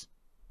Williams.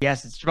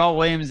 Yes, it's Jamal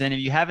Williams. And if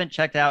you haven't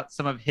checked out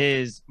some of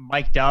his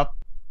mic'd up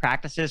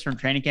practices from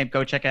training camp,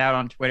 go check it out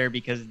on Twitter,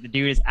 because the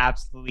dude is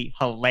absolutely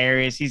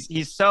hilarious.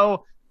 He's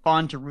so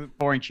fun to root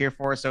for and cheer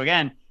for. So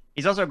again,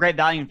 he's also a great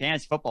value in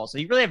fantasy football. So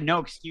you really have no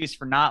excuse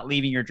for not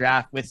leaving your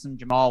draft with some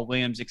Jamal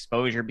Williams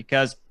exposure,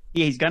 because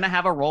he's going to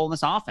have a role in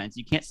this offense.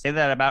 You can't say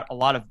that about a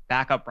lot of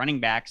backup running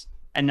backs.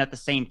 And at the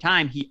same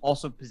time, he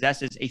also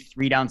possesses a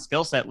 3-down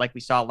skill set like we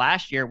saw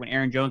last year when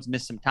Aaron Jones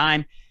missed some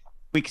time.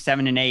 Week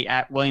 7 and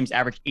 8, Williams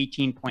averaged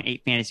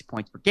 18.8 fantasy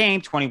points per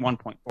game,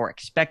 21.4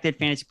 expected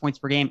fantasy points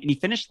per game. And he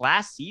finished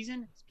last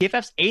season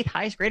PFF's 8th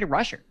highest graded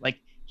rusher. Like,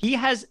 he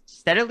has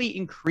steadily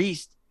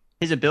increased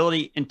his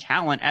ability and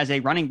talent as a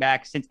running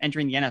back since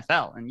entering the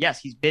NFL. And yes,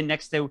 he's been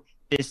next to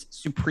this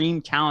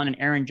supreme talent in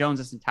Aaron Jones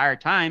this entire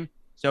time.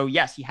 So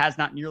yes, he has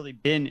not nearly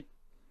been,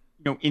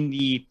 in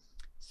the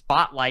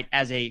spotlight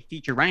as a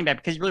feature running back,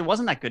 because he really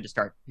wasn't that good to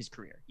start his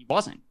career. He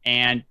wasn't.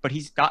 But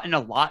he's gotten a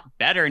lot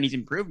better, and he's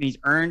improved, and he's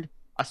earned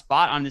a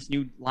spot on this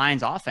new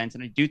Lions offense.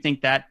 And I do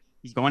think that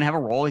he's going to have a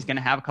role. He's going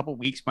to have a couple of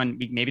weeks when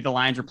maybe the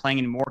Lions are playing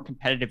in more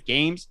competitive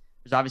games.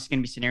 There's obviously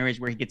going to be scenarios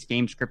where he gets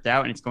game scripted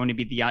out, and it's going to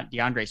be the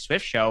DeAndre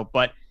Swift show.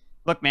 But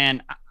look,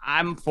 man,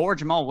 I'm for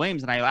Jamal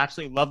Williams, and I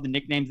absolutely love the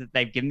nicknames that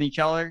they've given each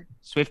other,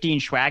 Swifty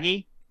and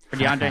Swaggy, for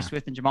DeAndre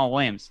Swift and Jamal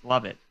Williams.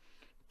 Love it.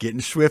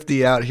 Getting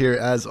Swifty out here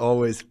as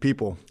always.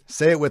 People,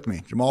 say it with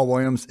me. Jamal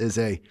Williams is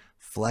a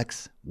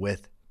flex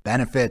with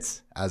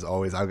benefits. As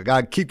always, I got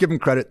to keep giving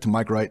credit to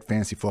Mike Wright,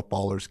 Fantasy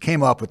Footballers.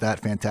 Came up with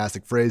that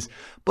fantastic phrase,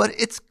 but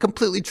it's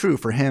completely true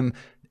for him.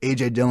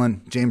 A.J.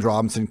 Dillon, James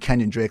Robinson,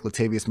 Kenyon Drake,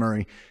 Latavius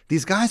Murray.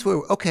 These guys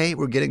were, okay,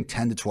 we're getting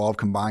 10 to 12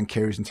 combined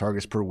carries and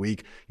targets per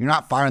week. You're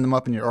not firing them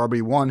up in your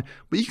RB1,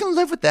 but you can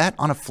live with that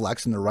on a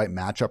flex in the right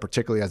matchup,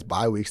 particularly as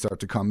bye weeks start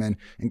to come in.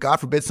 And God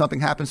forbid something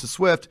happens to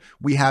Swift,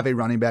 we have a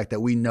running back that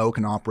we know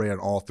can operate on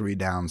all 3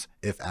 downs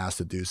if asked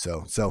to do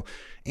so. So,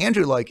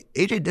 Andrew, like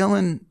A.J.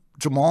 Dillon,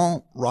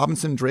 Jamal,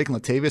 Robinson, Drake, and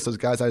Latavius, those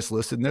guys I just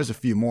listed, and there's a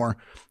few more.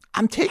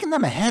 I'm taking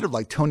them ahead of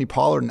like Tony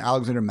Pollard and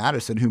Alexander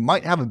Mattison, who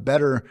might have a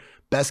better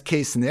best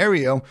case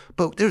scenario,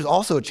 but there's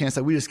also a chance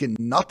that we just get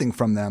nothing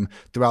from them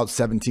throughout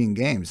 17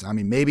 games. I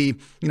mean, maybe,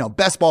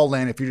 best ball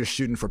land if you're just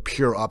shooting for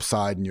pure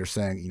upside and you're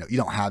saying, you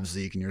don't have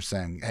Zeke and you're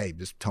saying, hey,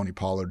 just Tony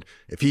Pollard,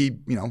 if he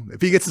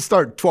gets to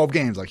start 12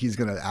 games, like he's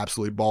going to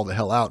absolutely ball the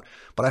hell out.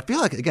 But I feel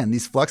like, again,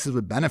 these flexes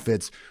with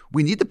benefits,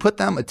 we need to put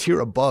them a tier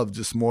above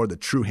just more the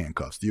true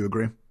handcuffs. Do you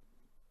agree?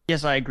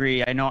 Yes, I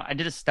agree. I know I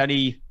did a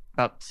study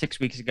about 6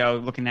 weeks ago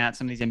looking at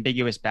some of these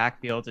ambiguous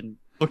backfields and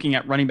looking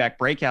at running back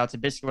breakouts,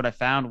 and basically what I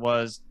found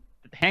was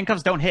that the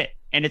handcuffs don't hit.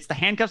 And it's the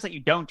handcuffs that you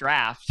don't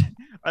draft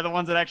are the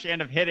ones that actually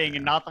end up hitting,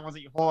 and not the ones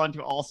that you hold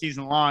onto all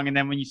season long. And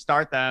then when you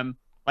start them,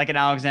 like an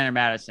Alexander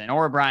Mattison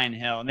or a Brian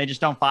Hill, and they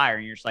just don't fire,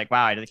 and you're just like,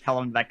 wow, I just held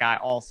on to that guy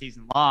all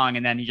season long,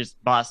 and then he just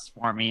busts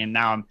for me, and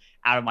now I'm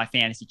out of my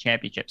fantasy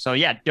championship. So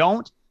yeah,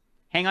 don't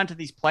hang on to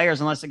these players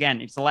unless, again,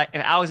 if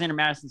Alexander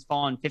Madison's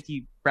fallen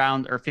 50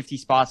 rounds or 50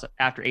 spots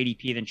after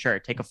ADP, then sure,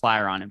 take a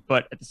flyer on him.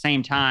 But at the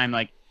same time,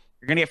 like,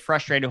 you're going to get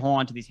frustrated to hold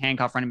on to these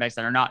handcuff running backs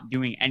that are not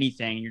doing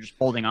anything. You're just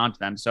holding on to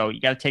them. So you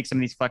got to take some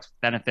of these flex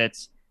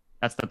benefits.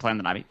 That's the plan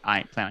that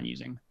I plan on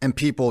using. And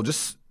people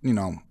just,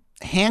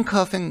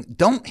 handcuffing,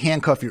 don't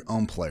handcuff your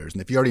own players.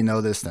 And if you already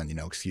know this, then,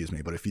 excuse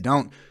me. But if you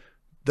don't,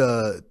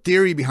 the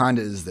theory behind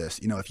it is this.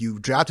 If you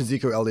draft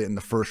Ezekiel Elliott in the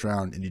first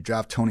round and you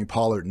draft Tony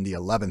Pollard in the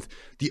 11th,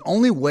 the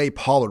only way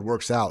Pollard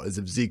works out is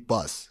if Zeke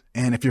busts.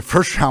 And if your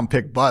first round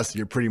pick busts,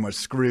 you're pretty much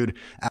screwed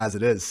as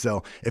it is.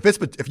 So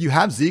if you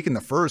have Zeke in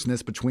the first and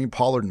it's between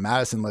Pollard and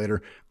Madison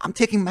later, I'm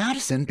taking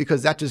Madison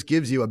because that just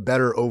gives you a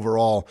better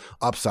overall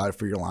upside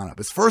for your lineup.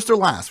 It's first or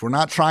last. We're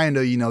not trying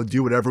to,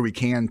 do whatever we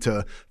can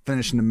to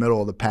finish in the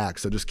middle of the pack.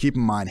 So just keep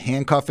in mind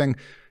handcuffing.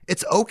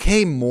 It's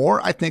okay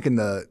more, I think,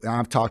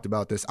 I've talked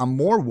about this, I'm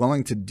more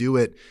willing to do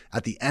it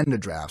at the end of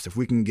drafts. If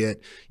we can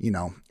get,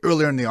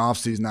 earlier in the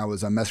offseason, I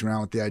was messing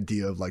around with the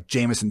idea of like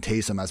Jameson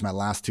Taysom as my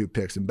last 2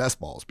 picks in best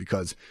balls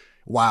because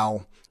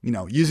while,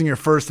 using your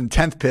first and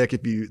 10th pick,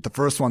 if the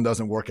first one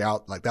doesn't work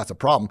out, like that's a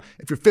problem.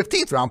 If your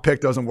 15th round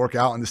pick doesn't work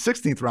out and the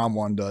 16th round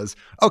one does,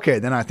 okay,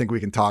 then I think we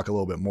can talk a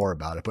little bit more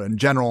about it. But in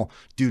general,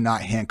 do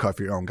not handcuff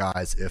your own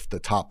guys if the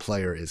top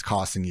player is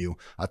costing you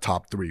a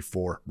top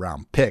 3-4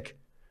 round pick.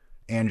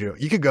 Andrew,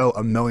 you could go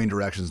a million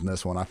directions in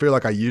this one. I feel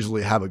like I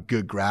usually have a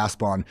good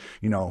grasp on,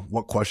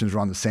 what questions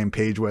we're on the same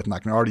page with, and I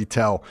can already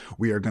tell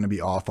we are going to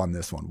be off on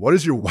this one. What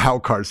is your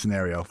wild card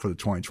scenario for the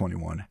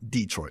 2021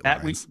 Detroit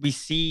Lions? We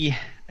see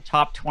a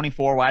top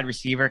 24 wide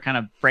receiver kind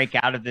of break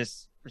out of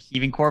this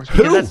receiving corps.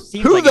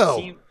 Who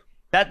though?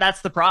 That's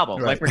the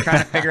problem. Right. Like we're trying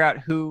to figure out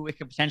who it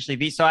could potentially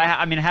be. So I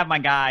have my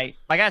guy's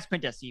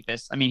Quintez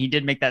Cephas. I mean, he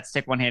did make that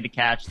sick one-handed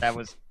catch that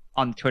was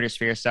on the Twitter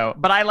sphere. So,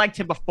 but I liked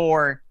him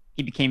before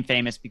he became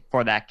famous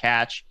before that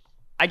catch.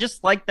 I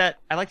just like that.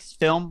 I like his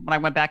film when I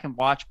went back and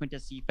watched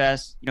Quintez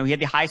Cephas. He had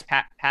the highest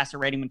passer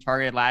rating when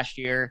targeted last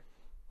year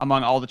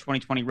among all the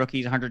 2020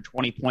 rookies,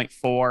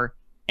 120.4.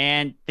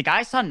 And the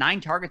guy saw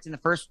 9 targets in the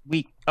first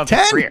week of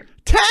his career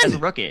 10 as a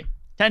rookie.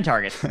 10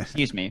 targets.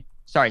 Excuse me.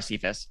 Sorry,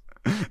 Cephas.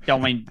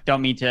 Don't mean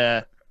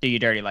to do you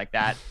dirty like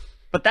that.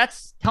 But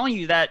that's telling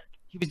you that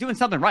he was doing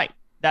something right.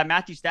 That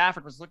Matthew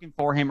Stafford was looking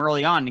for him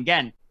early on. And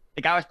again,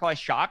 the guy was probably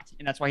shocked,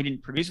 and that's why he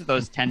didn't produce with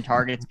those 10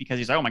 targets because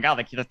he's like, oh my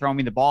God, they're throwing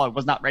me the ball. I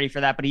was not ready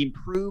for that, but he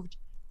improved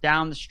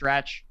down the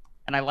stretch,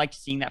 and I liked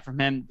seeing that from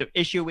him. The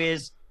issue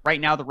is right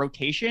now the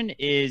rotation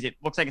is it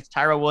looks like it's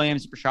Tyrell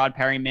Williams, Rashad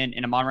Perryman,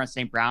 and Amon-Ra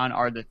St. Brown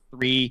are the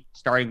 3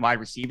 starting wide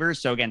receivers.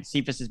 So again,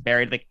 Cephas is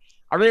buried. Like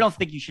I really don't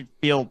think you should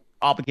feel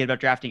obligated about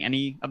drafting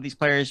any of these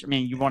players. I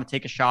mean, you want to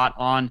take a shot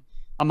on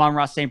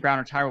Amon-Ra St. Brown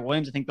or Tyrell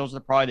Williams. I think those are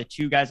probably the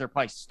 2 guys that are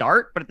probably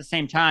start. But at the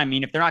same time, I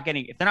mean, if they're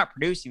not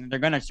producing, they're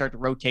going to start to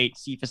rotate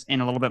Cephas in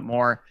a little bit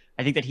more.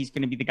 I think that he's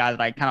going to be the guy that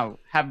I kind of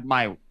have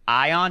my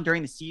eye on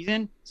during the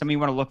season. Somebody you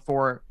want to look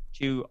for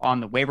to on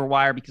the waiver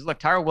wire because look,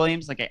 Tyrell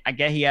Williams, like I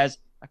get he has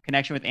a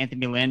connection with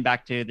Anthony Lynn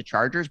back to the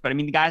Chargers, but I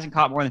mean, the guy hasn't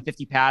caught more than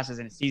 50 passes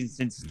in a season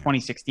since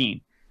 2016.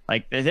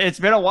 Like it's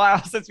been a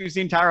while since we've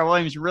seen Tyrell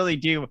Williams really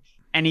do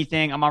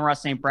anything. Amon-Ra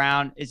St.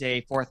 Brown is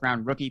a 4th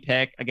round rookie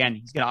pick. Again,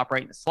 he's going to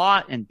operate in the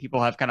slot, and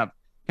people have kind of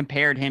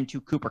compared him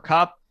to Cooper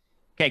Kupp.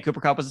 Okay,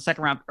 Cooper Kupp was a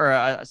second or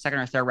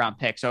 3rd round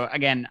pick. So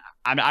again,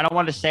 I don't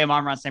want to say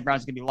Amon-Ra St. Brown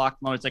is going to be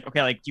locked mode. It's like,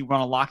 okay, like do you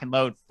want to lock and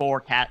load 4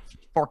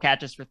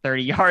 catches for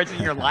 30 yards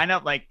in your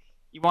lineup? Like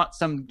you want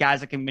some guys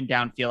that can win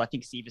downfield. I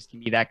think Cephas can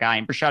be that guy,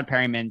 and Rashad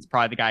Perryman's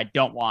probably the guy I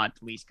don't want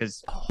at least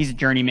because he's a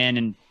journeyman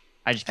and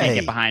I just can't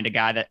get behind a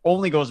guy that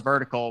only goes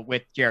vertical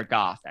with Jared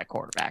Goff at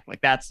quarterback.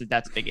 Like that's a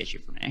big issue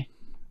for me.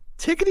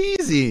 Take it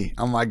easy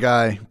on my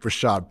guy,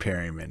 Rashad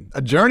Perryman.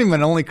 A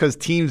journeyman only because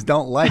teams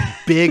don't like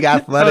big,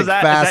 athletic,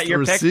 fast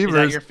receivers. Is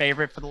that your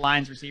favorite for the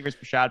Lions receivers,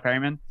 Rashad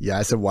Perryman? Yeah,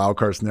 I said wild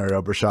card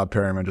scenario. Rashad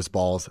Perryman just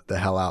balls the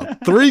hell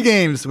out. 3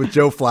 games with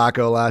Joe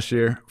Flacco last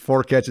year.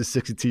 4 catches,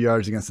 62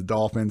 yards against the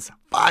Dolphins.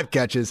 5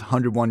 catches,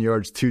 101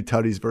 yards, 2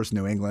 tutties versus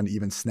New England.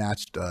 Even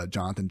snatched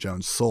Jonathan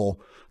Jones'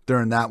 soul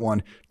during that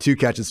one. 2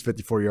 catches,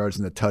 54 yards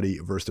in the tutty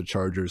versus the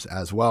Chargers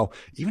as well.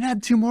 Even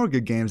had 2 more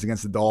good games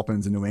against the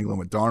Dolphins in New England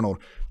with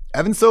Darnold.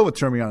 Evan Silva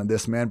turned me on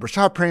this, man.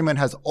 Rashad Perryman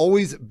has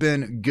always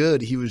been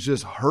good. He was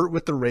just hurt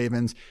with the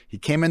Ravens. He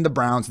came in the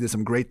Browns. He did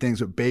some great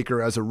things with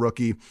Baker as a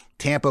rookie.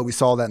 Tampa, we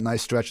saw that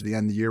nice stretch at the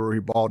end of the year where he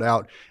balled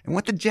out. And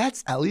with the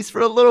Jets, at least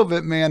for a little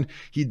bit, man,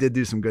 he did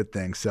do some good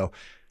things. So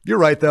you're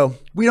right, though.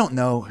 We don't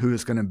know who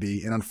it's going to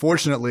be. And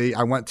unfortunately,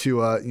 I went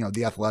to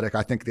The Athletic.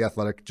 I think The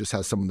Athletic just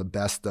has some of the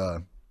best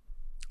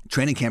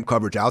training camp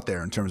coverage out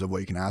there in terms of what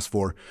you can ask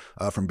for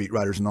from beat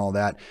writers and all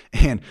that.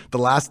 And the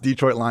last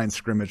Detroit Lions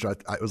scrimmage,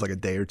 it was like a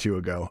day or 2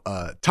 ago,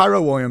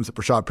 Tyrell Williams,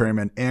 Rashad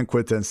Perryman, and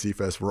Quintez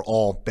Cephas were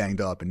all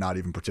banged up and not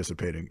even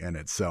participating in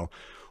it. So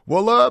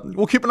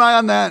we'll keep an eye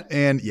on that.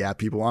 And yeah,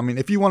 people, I mean,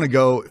 if you want to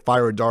go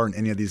fire a dart in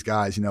any of these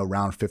guys,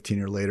 round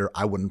 15 or later,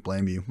 I wouldn't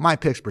blame you. My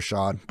pick's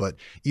Rashad, but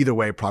either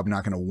way, probably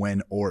not going to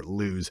win or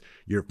lose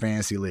your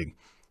fantasy league.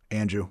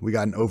 Andrew, we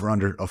got an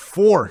over-under of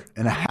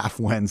 4.5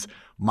 wins,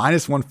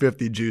 minus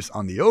 150 juice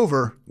on the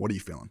over. What are you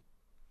feeling?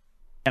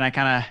 And I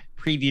kind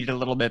of previewed it a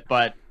little bit,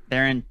 but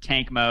they're in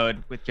tank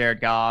mode with Jared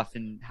Goff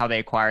and how they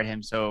acquired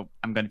him, so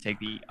I'm going to take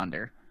the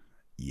under.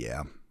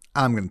 Yeah,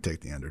 I'm going to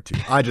take the under too.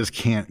 I just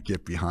can't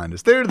get behind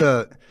this. Other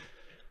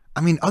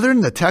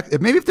than the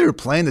maybe if they were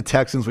playing the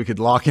Texans, we could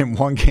lock in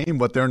one game,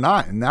 but they're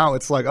not. And now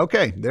it's like,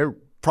 okay, they're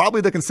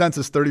probably the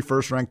consensus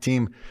 31st ranked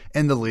team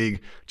in the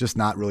league. Just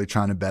not really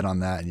trying to bet on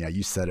that. And yeah,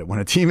 you said it. When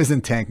a team is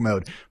in tank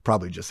mode,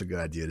 probably just a good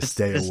idea to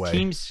stay away. This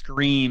team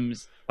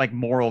screams like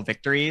moral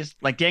victories.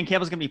 Like Dan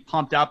Campbell's going to be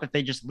pumped up if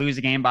they just lose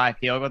a game by a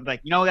field goal.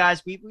 Like,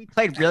 guys, we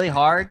played really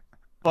hard,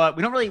 but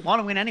we don't really want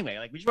to win anyway.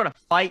 Like, we just want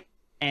to fight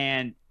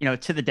and,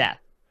 to the death.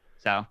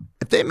 So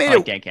if they made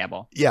it, Dan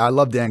Campbell. Yeah, I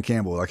love Dan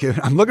Campbell. Like,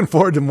 I'm looking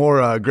forward to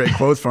more great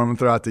quotes from him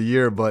throughout the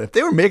year. But if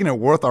they were making it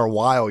worth our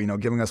while,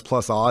 giving us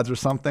plus odds or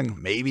something,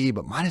 maybe.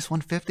 But minus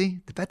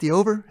 150 to bet the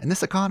over in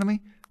this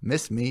economy,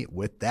 miss me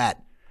with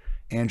that.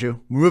 Andrew,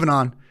 moving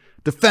on.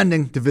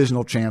 Defending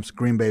divisional champs,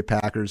 Green Bay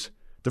Packers.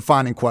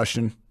 Defining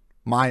question,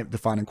 my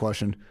defining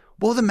question.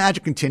 Will the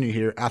magic continue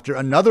here after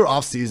another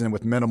offseason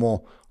with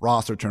minimal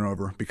roster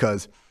turnover?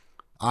 Because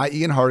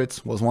Ian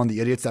Hartitz was one of the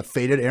idiots that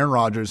faded Aaron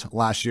Rodgers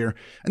last year.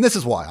 And this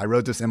is why I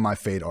wrote this in my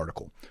fade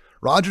article.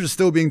 Rodgers is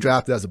still being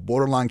drafted as a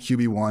borderline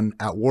QB1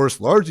 at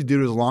worst, largely due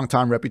to his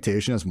longtime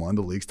reputation as one of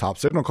the league's top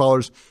signal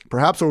callers.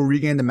 Perhaps he'll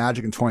regain the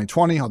magic in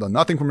 2020, although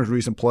nothing from his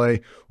recent play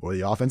or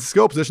the offensive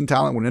skill position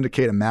talent would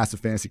indicate a massive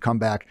fantasy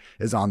comeback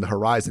is on the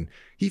horizon.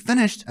 He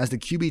finished as the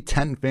QB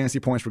 10 fantasy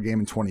points per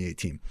game in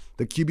 2018,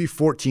 the QB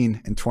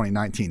 14 in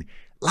 2019.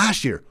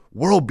 Last year,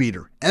 world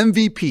beater,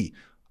 MVP.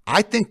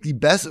 I think the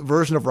best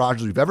version of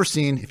Rodgers we've ever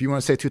seen. If you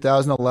want to say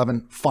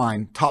 2011,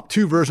 fine. Top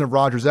 2 version of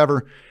Rodgers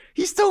ever.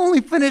 He still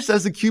only finished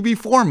as a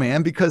QB4,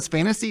 man, because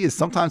fantasy is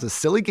sometimes a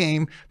silly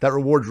game that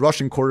rewards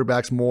rushing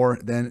quarterbacks more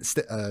than,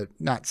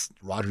 not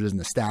Rodgers isn't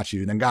a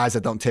statue, than guys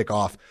that don't take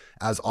off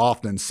as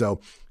often.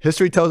 So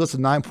history tells us a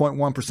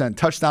 9.1%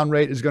 touchdown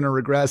rate is going to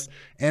regress.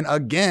 And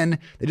again,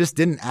 they just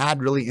didn't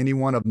add really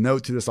anyone of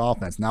note to this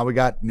offense. Now we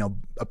got,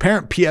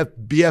 apparent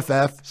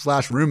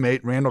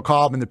BFF/roommate Randall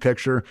Cobb in the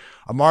picture.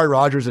 Amari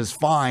Rodgers is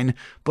fine,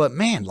 but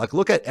man,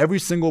 look at every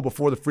single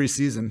before the free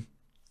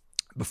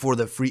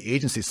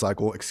agency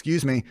cycle,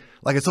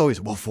 it's always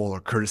Will Fuller,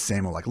 Curtis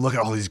Samuel. Look at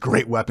all these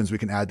great weapons we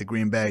can add to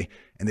Green Bay,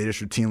 and they just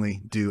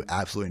routinely do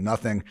absolutely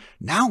nothing.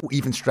 Now,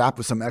 even strapped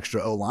with some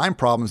extra O-line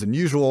problems than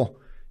usual.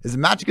 Is the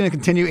magic going to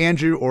continue,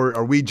 Andrew, or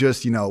are we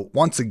just,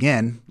 once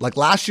again, like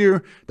last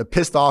year, the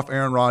pissed off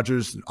Aaron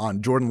Rodgers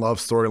on Jordan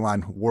Love's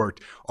storyline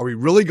worked? Are we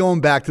really going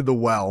back to the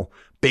well,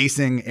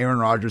 basing Aaron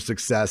Rodgers'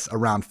 success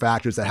around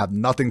factors that have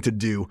nothing to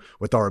do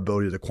with our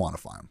ability to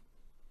quantify them?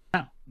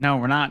 No,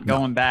 we're not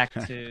going back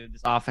to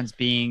this offense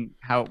being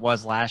how it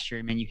was last year.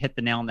 I mean, you hit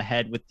the nail on the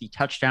head with the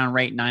touchdown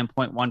rate.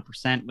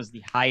 9.1% was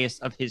the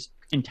highest of his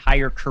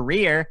entire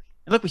career.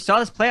 And look, we saw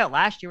this play out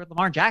last year with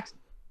Lamar Jackson.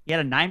 He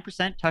had a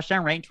 9%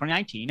 touchdown rate in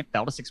 2019. It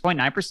fell to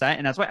 6.9%,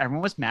 and that's why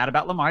everyone was mad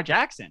about Lamar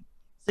Jackson.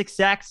 It's the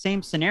exact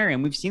same scenario,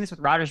 and we've seen this with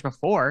Rodgers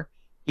before.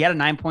 He had a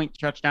 9-point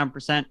touchdown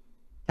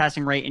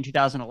passing rate in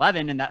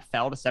 2011, and that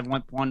fell to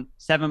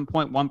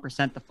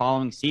 7.1% the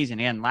following season.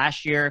 And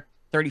last year,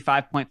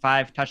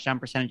 35.5 touchdown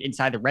percentage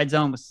inside the red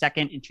zone was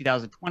second in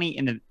 2020,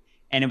 and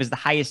it was the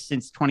highest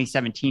since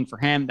 2017 for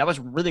him. That was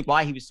really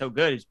why he was so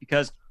good, is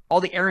because all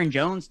the Aaron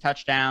Jones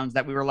touchdowns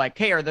that we were like,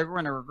 hey, are they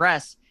going to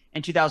regress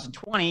in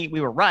 2020?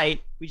 We were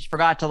right. We just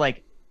forgot to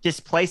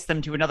displace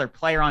them to another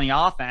player on the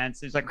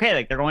offense. It's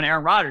okay, they're going to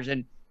Aaron Rodgers,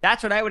 and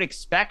that's what I would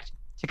expect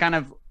to kind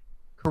of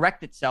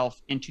correct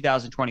itself in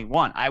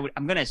 2021. I'm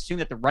going to assume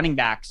that the running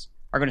backs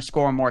are going to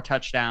score more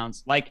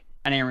touchdowns, like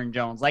an Aaron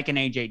Jones, like an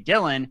AJ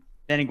Dillon,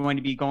 than going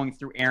to be going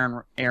through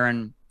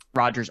Aaron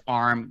Rodgers'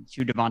 arm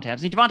to Devontae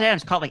Adams. Devontae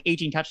Adams caught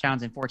 18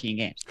 touchdowns in 14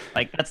 games.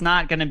 That's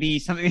not going to be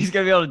something he's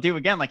going to be able to do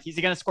again. He's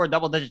going to score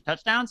double-digit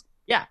touchdowns?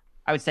 Yeah,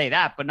 I would say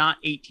that, but not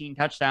 18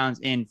 touchdowns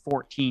in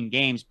 14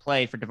 games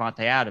played for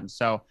Devontae Adams.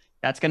 So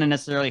that's going to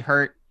necessarily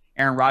hurt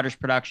Aaron Rodgers'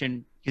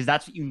 production, because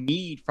that's what you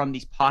need from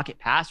these pocket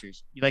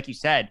passers. Like you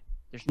said,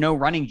 there's no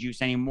running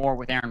juice anymore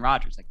with Aaron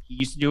Rodgers. He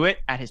used to do it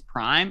at his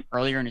prime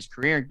earlier in his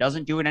career,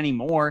 doesn't do it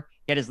anymore.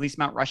 He had his least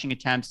amount rushing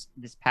attempts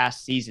this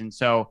past season.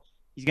 So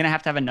he's going to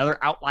have another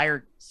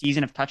outlier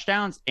season of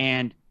touchdowns.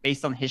 And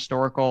based on the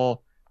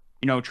historical,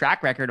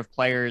 track record of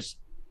players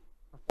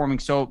performing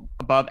so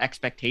above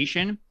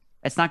expectation,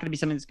 it's not going to be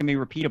something that's going to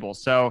be repeatable.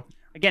 So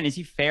again, is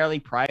he fairly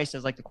priced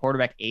as the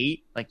quarterback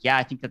 8? Yeah,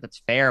 I think that's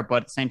fair. But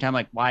at the same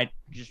time, why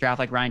just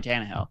draft Ryan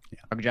Tannehill? Yeah.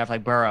 Or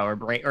draft Burrow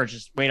or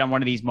just wait on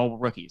one of these mobile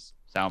rookies?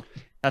 So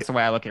that's the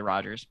way I look at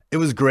Rodgers. It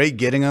was great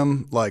getting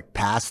him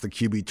past the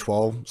QB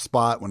 12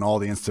 spot when all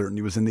the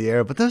uncertainty was in the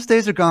air, but those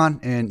days are gone.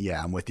 And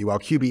yeah, I'm with you. While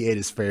QB 8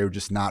 is fair,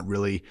 just not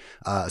really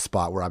a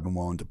spot where I've been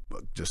willing to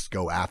just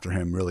go after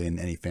him really in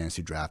any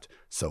fantasy draft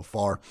so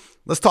far.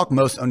 Let's talk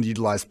most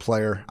underutilized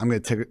player. I'm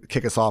going to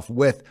kick us off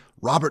with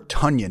Robert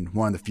Tonyan,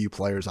 one of the few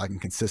players I can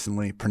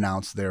consistently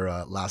pronounce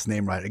their last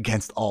name right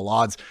against all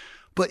odds.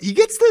 But he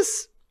gets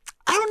this,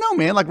 I don't know,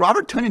 man.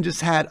 Robert Tonyan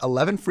just had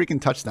 11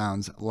 freaking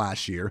touchdowns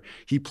last year.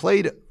 He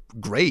played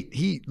great.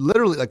 He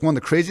literally, one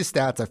of the craziest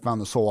stats I found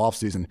this whole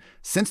offseason,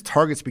 since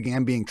targets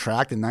began being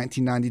tracked in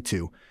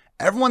 1992,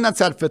 everyone that's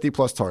had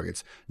 50-plus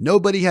targets,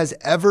 nobody has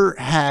ever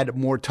had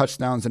more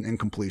touchdowns than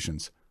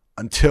incompletions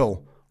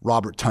until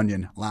Robert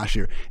Tonyan last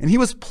year. And he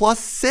was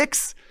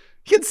 +6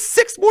 He had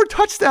 6 more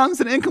touchdowns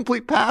than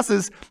incomplete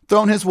passes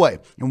thrown his way.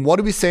 And what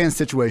do we say in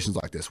situations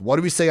like this? What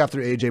do we say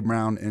after A.J.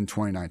 Brown in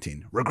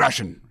 2019?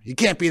 Regression. He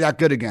can't be that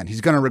good again.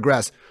 He's going to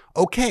regress.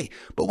 Okay,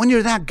 but when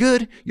you're that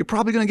good, you're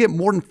probably going to get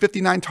more than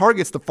 59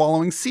 targets the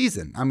following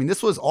season. I mean,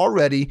 this was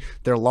already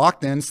their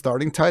locked-in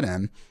starting tight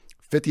end,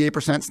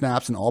 58%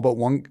 snaps in all but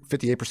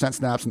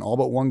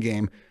one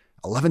game.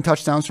 11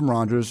 touchdowns from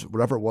Rodgers,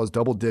 whatever it was,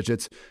 double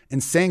digits,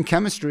 insane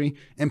chemistry,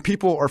 and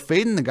people are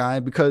fading the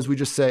guy because we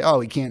just say, oh,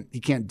 he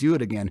can't do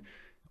it again.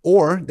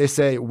 Or they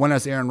say, when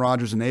has Aaron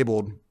Rodgers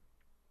enabled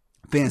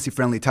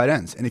fantasy-friendly tight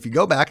ends? And if you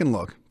go back and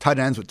look, tight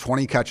ends with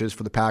 20 catches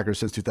for the Packers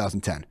since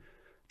 2010.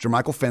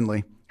 Jermichael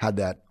Finley had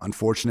that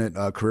unfortunate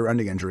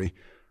career-ending injury.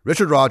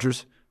 Richard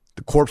Rodgers,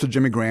 the corpse of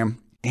Jimmy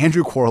Graham,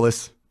 Andrew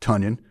Corliss,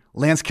 Tunyon,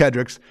 Lance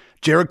Kedricks,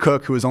 Jared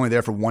Cook, who was only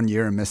there for 1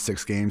 year and missed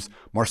 6 games,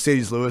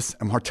 Mercedes Lewis,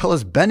 and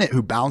Martellus Bennett,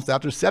 who bounced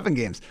after 7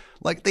 games.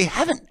 Like, they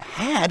haven't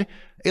had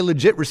a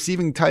legit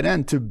receiving tight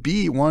end to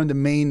be one of the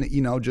main,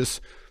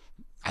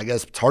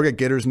 target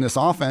getters in this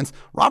offense.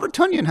 Robert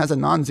Tunyon has a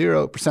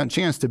non-0%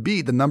 chance to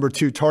be the number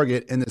 2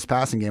 target in this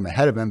passing game,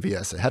 ahead of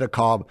MVS, ahead of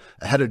Cobb,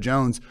 ahead of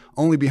Jones,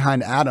 only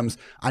behind Adams.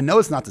 I know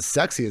it's not the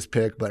sexiest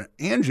pick, but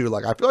Andrew,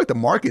 I feel like the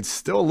market's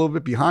still a little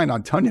bit behind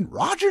on Tunyon.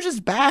 Rodgers is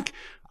back.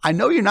 I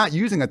know you're not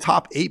using a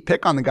top 8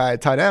 pick on the guy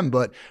at tight end,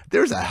 but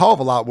there's a hell of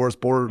a lot worse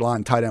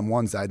borderline tight end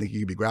ones that I think you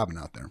could be grabbing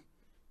out there.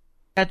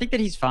 I think that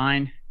he's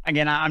fine.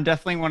 Again, I'm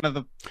definitely one of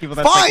the people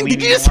that's fine.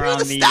 Did you just hear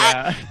the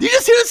stat? Did you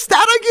just hear the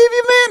stat I gave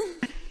you,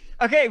 man?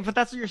 Okay, but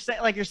that's what you're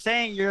saying. Like, you're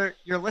saying you're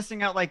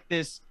listing out like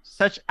this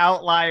such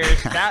outlier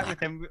stat with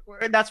him.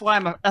 That's why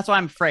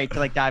I'm afraid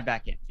to dive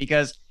back in,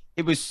 because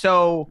it was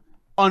so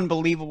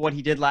unbelievable what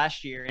he did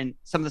last year, and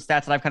some of the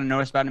stats that I've kind of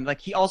noticed about him.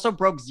 He also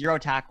broke 0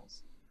 tackles.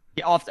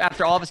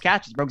 After all of his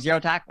catches, broke 0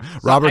 tackles. So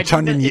Robert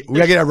Tunyon, we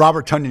gotta get a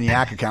Robert Tunyon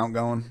Yak account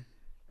going.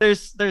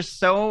 There's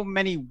so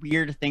many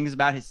weird things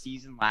about his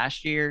season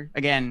last year.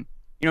 Again,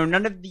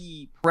 none of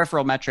the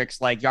peripheral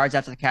metrics like yards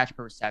after the catch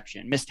per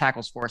reception, missed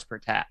tackles forced per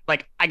attack.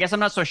 I guess I'm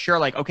not so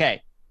sure.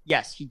 Okay,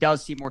 yes, he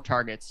does see more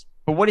targets,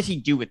 but what does he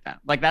do with them?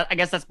 That, I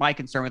guess that's my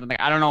concern with him.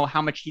 I don't know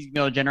how much he's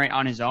going to generate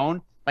on his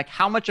own.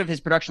 How much of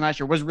his production last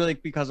year was really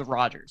because of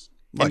Rodgers?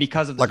 And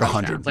because of the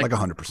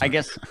 100%. I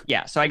guess,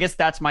 yeah. So I guess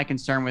that's my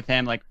concern with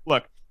him.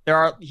 Look,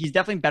 he's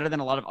definitely better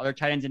than a lot of other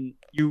tight ends, and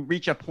you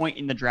reach a point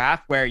in the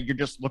draft where you're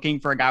just looking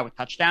for a guy with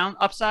touchdown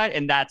upside,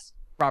 and that's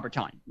Robert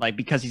Tunyon,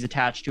 because he's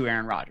attached to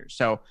Aaron Rodgers.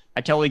 So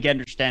I totally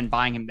understand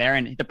buying him there,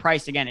 and the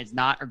price again is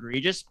not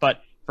egregious,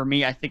 but for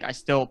me, I think I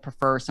still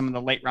prefer some of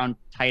the late round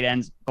tight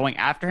ends going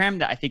after him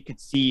that I think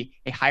could see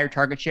a higher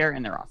target share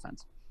in their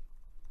offense.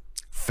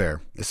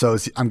 Fair. So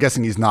I'm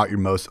guessing he's not your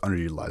most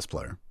underutilized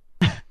player.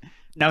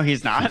 No,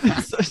 he's not.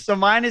 So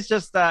mine is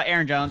just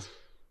Aaron Jones.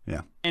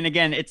 Yeah. And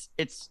again,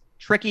 it's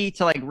tricky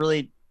to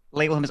really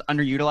label him as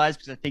underutilized,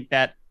 because I think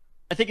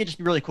it'd just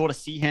be really cool to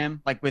see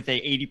him with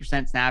a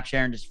 80% snap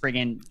share and just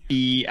friggin'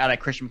 be at a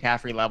Christian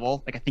McCaffrey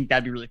level. I think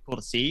that'd be really cool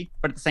to see.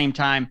 But at the same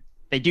time,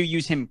 they do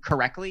use him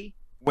correctly,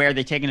 where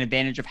they take an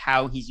advantage of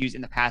how he's used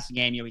in the passing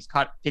game. He's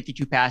caught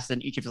 52 passes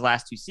in each of his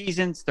last 2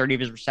 seasons. 30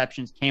 of his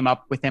receptions came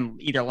up with him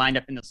either lined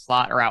up in the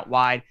slot or out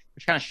wide,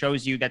 which kind of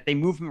shows you that they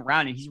move him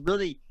around, and he's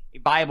really a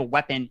viable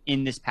weapon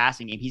in this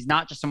passing game. He's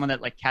not just someone that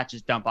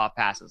catches dump off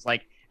passes.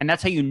 And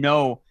that's how you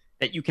know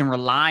that you can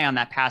rely on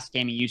that pass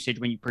gaming usage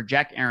when you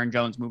project Aaron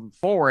Jones moving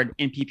forward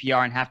in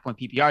PPR and half point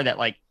PPR, that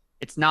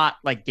it's not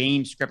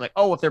game script,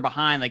 if they're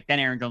behind, then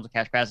Aaron Jones will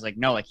catch passes.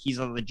 No, he's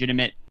a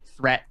legitimate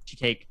threat to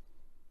take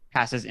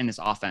passes in this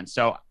offense.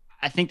 So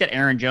I think that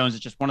Aaron Jones is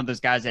just one of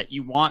those guys that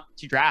you want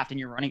to draft and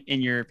you're running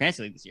in your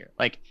fantasy league this year.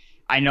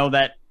 I know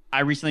that I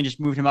recently just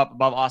moved him up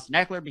above Austin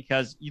Eckler,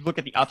 because you look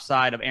at the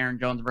upside of Aaron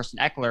Jones versus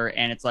Eckler,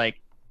 and it's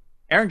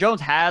Aaron Jones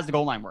has the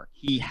goal line work.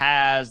 He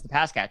has the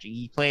pass catching.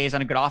 He plays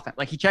on a good offense.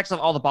 He checks off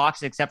all the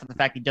boxes except for the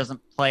fact he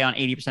doesn't play on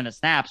 80% of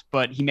snaps,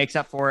 but he makes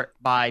up for it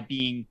by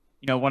being,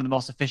 one of the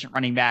most efficient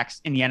running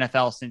backs in the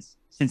NFL since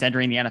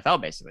entering the NFL,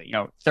 basically.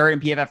 3rd in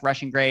PFF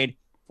rushing grade,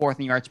 4th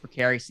in yards per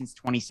carry since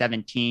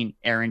 2017,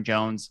 Aaron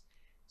Jones.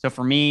 So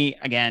for me,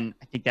 again,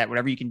 I think that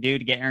whatever you can do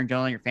to get Aaron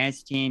Jones on your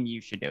fantasy team, you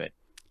should do it.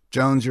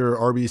 Jones, your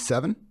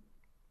RB7?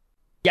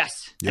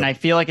 Yes. Yep. And I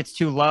feel it's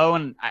too low.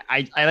 And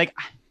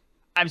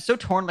I'm so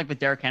torn with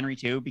Derrick Henry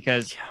too,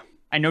 because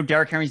I know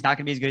Derrick Henry's not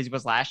going to be as good as he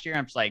was last year.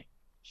 I'm just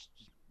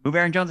move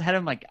Aaron Jones ahead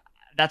of him.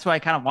 That's what I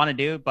kind of want to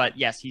do. But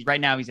yes, he's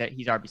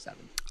RB7.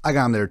 I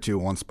got him there too,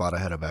 1 spot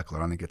ahead of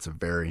Eckler. I think it's a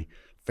very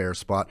fair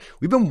spot.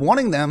 We've been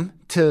wanting them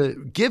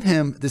to give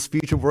him this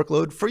future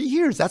workload for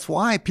years. That's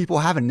why people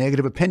have a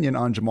negative opinion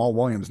on Jamal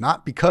Williams,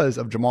 not because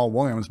of Jamal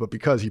Williams, but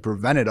because he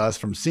prevented us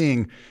from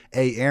seeing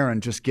Aaron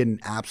just getting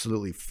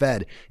absolutely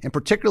fed. And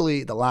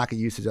particularly the lack of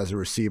usage as a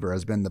receiver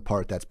has been the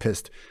part that's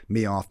pissed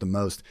me off the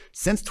most.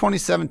 Since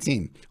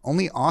 2017,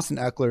 only Austin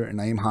Eckler and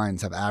Nyheim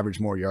Hines have averaged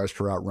more yards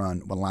per route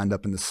run when lined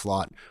up in the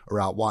slot or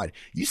out wide.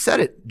 You said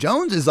it.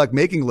 Jones is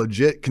making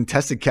legit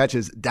contested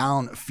catches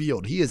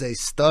downfield. He is a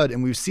stud,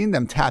 and we've seen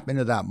them tap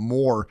into that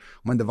more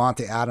when Devontae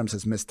Davante Adams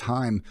has missed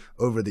time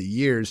over the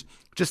years,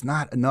 just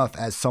not enough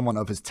as someone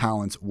of his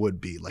talents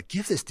would be. Like,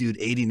 give this dude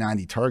 80,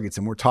 90 targets,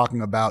 and we're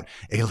talking about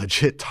a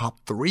legit top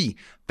 3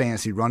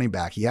 fantasy running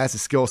back. He has the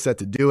skill set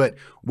to do it.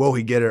 Will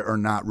he get it or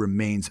not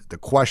remains the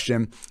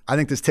question. I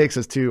think this takes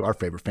us to our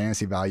favorite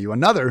fantasy value,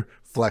 another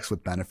flex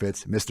with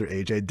benefits, Mr.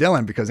 A.J.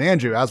 Dillon, because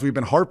Andrew, as we've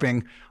been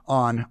harping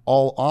on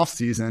all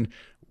offseason,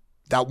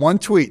 that one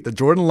tweet, the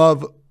Jordan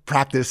Love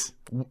practice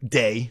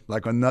day,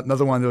 like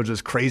another one of those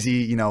just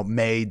crazy,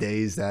 May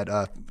days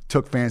that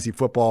took fantasy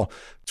football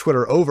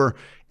Twitter over,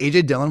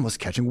 A.J. Dillon was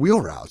catching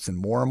wheel routes, and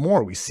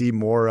more we see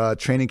more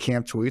training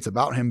camp tweets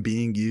about him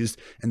being used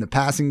in the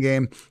passing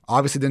game.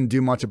 Obviously didn't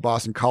do much at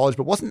Boston College,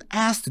 but wasn't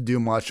asked to do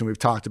much, and we've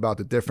talked about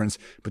the difference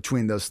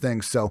between those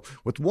things. So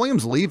with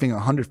Williams leaving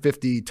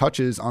 150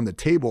 touches on the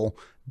table,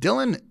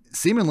 Dillon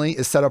seemingly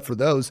is set up for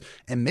those,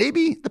 and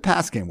maybe the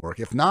pass game work.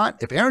 If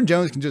not, if Aaron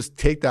Jones can just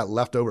take that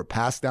leftover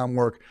pass down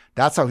work,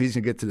 that's how he's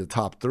going to get to the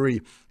top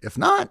 3. If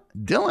not,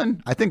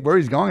 Dillon, I think where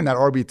he's going in that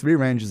RB3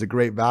 range is a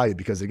great value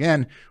because,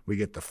 again, we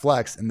get the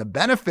flex, and the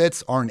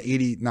benefits are an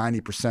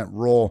 80-90%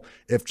 roll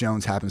if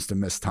Jones happens to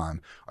miss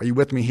time. Are you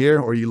with me here,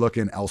 or are you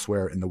looking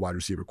elsewhere in the wide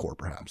receiver core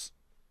perhaps?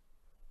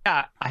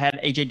 Yeah, I had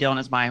A.J. Dillon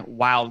as my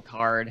wild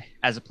card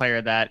as a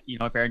player that,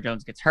 if Aaron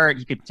Jones gets hurt,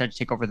 he could potentially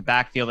take over the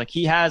backfield. Like,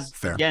 he has,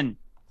 again,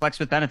 flex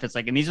with benefits.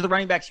 Like, and these are the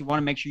running backs you want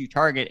to make sure you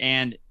target,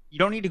 and you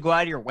don't need to go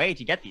out of your way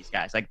to get these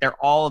guys. Like, they're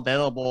all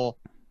available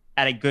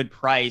at a good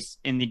price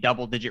in the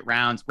double-digit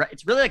rounds.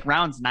 It's really like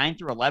rounds 9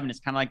 through 11 is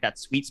kind of like that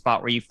sweet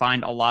spot where you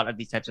find a lot of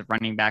these types of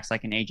running backs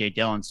like an A.J.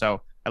 Dillon.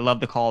 So I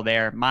love the call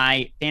there.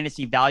 My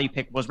fantasy value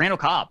pick was Randall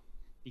Cobb,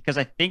 because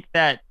I think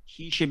that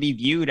he should be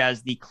viewed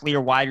as the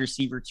clear wide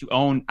receiver to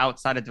own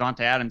outside of Davante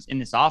Adams in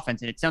this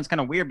offense. And it sounds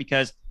kind of weird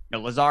because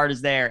Lazard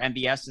is there,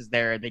 MVS is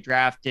there. They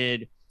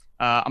drafted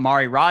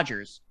Amari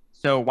Rodgers.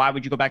 So why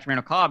would you go back to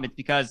Randall Cobb? It's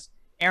because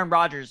Aaron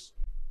Rodgers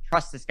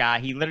trusts this guy.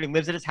 He literally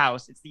lives at his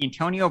house. It's the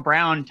Antonio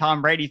Brown,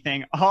 Tom Brady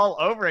thing all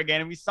over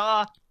again. And we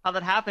saw how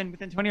that happened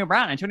with Antonio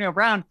Brown. Antonio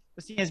Brown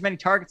was seeing as many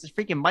targets as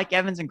freaking Mike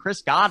Evans and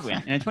Chris Godwin.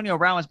 And Antonio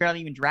Brown was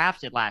barely even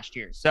drafted last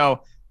year.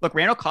 So look,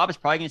 Randall Cobb is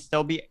probably going to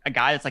still be a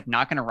guy that's like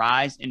not going to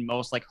rise in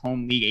most like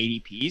home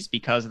league ADPs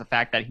because of the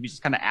fact that he was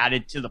just kind of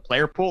added to the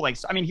player pool. Like,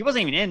 so, I mean, he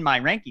wasn't even in my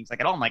rankings like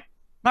at all. I'm like,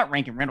 I'm not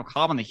ranking Randall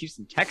Cobb on the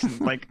Houston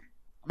Texans. Like,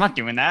 I'm not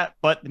doing that.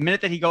 But the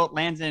minute that he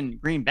lands in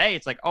Green Bay,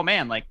 it's like, oh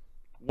man, like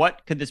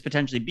what could this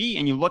potentially be?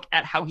 And you look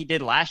at how he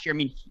did last year. I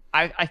mean,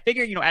 I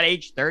figure, at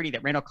age 30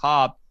 that Randall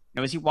Cobb,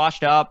 as he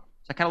washed up,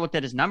 so I kind of looked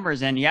at his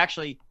numbers and he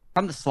actually,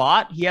 from the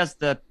slot, he has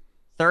the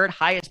 3rd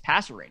highest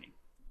passer rating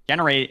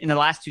generated in the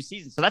last 2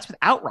 seasons. So that's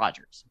without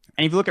Rodgers.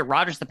 And if you look at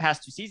Rodgers the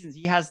past 2 seasons,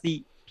 he has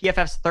the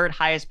PFF's 3rd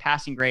highest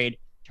passing grade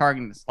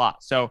targeting the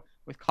slot. So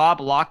with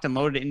Cobb locked and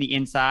loaded in the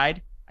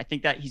inside, I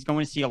think that he's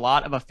going to see a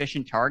lot of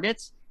efficient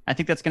targets. I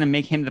think that's going to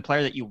make him the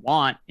player that you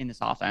want in this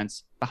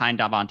offense behind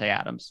Davante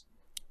Adams.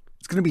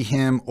 It's going to be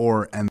him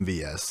or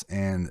MVS.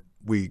 And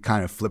we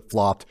kind of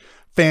flip-flopped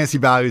fantasy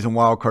values and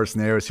wildcard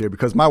scenarios here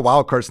because my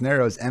wildcard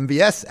scenario is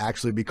MVS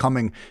actually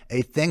becoming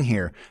a thing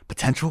here.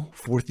 Potential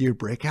 4th-year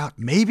breakout.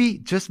 Maybe,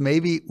 just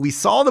maybe. We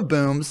saw the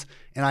booms,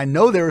 and I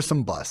know there were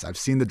some busts. I've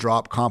seen the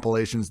drop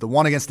compilations. The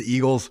one against the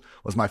Eagles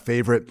was my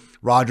favorite.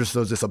 Rodgers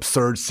throws this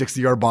absurd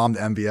 60-yard bomb to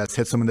MVS,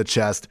 hits him in the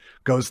chest,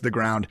 goes to the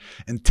ground.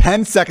 And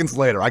 10 seconds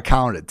later, I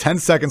counted it, 10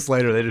 seconds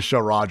later, they just show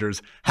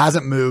Rodgers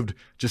hasn't moved,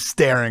 just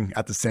staring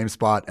at the same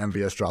spot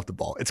MVS dropped the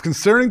ball. It's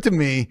concerning to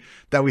me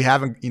that we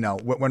haven't,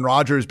 when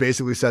Rodgers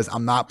basically says,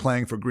 I'm not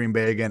playing for Green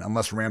Bay again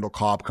unless Randall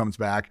Cobb comes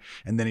back.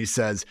 And then he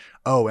says,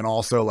 oh, and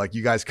also like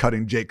you guys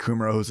cutting Jake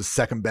Kumaro, who's the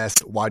 2nd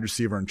best wide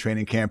receiver in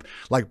training camp,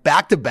 like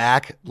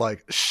back-to-back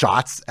like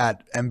shots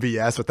at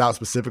MVS without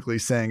specifically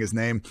saying his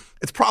name.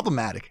 It's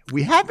problematic.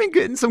 We have been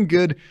getting some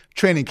good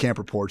training camp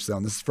reports though.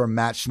 And this is from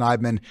Matt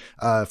Schneidman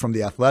from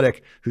The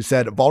Athletic, who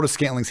said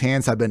Valdes-Scantling's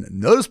hands have been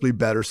noticeably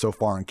better so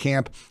far in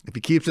camp. If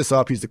he keeps this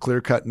up, he's the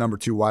clear-cut number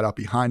 2 wideout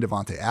behind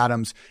Davante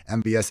Adams.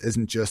 MVS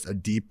isn't just a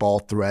deep ball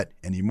threat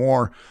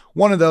anymore.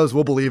 One of those,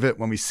 we'll believe it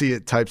when we see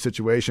it type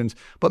situations.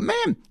 But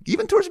man,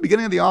 even towards the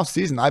beginning of the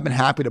offseason, I've been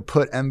happy to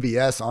put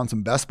MVS on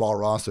some best ball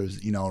rosters,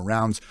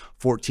 rounds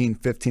 14,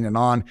 15 and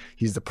on.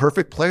 He's the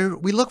perfect player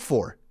we look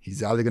for.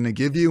 He's either going to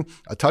give you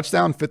a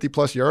touchdown,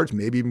 50-plus yards,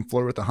 maybe even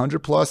flirt with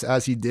 100-plus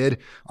as he did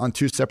on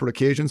 2 separate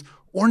occasions,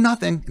 or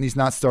nothing, and he's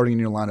not starting in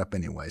your lineup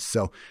anyway.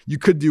 So you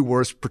could do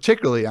worse,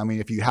 particularly,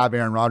 if you have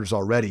Aaron Rodgers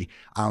already,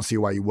 I don't see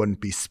why you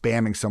wouldn't be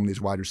spamming some of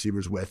these wide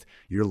receivers with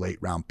your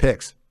late-round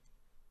picks.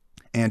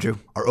 Andrew,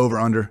 our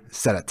over-under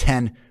set at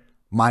 10,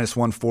 minus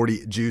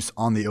 140 juice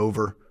on the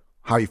over.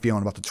 How are you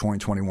feeling about the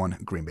 2021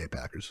 Green Bay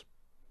Packers?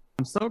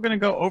 I'm still going to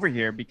go over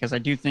here because I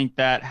do think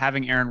that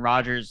having Aaron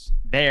Rodgers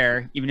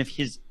there, even if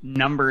his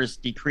numbers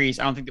decrease,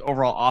 I don't think the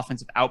overall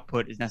offensive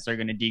output is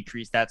necessarily going to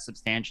decrease that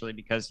substantially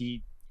because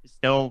he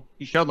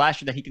showed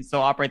last year that he can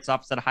still operate this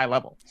offense at a high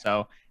level.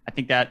 So I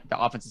think that the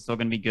offense is still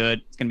going to be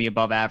good. It's going to be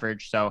above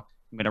average. So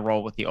I'm going to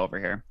roll with the over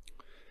here.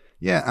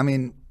 Yeah,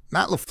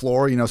 Matt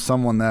LaFleur,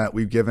 someone that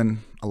we've given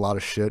a lot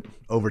of shit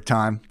over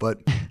time,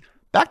 but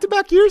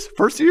back-to-back years,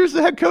 first year as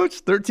the head coach,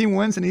 13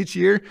 wins in each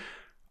year.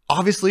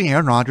 Obviously,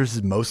 Aaron Rodgers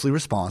is mostly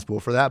responsible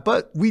for that,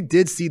 but we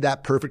did see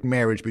that perfect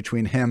marriage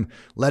between him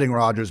letting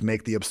Rodgers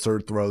make the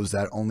absurd throws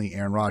that only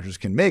Aaron Rodgers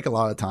can make a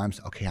lot of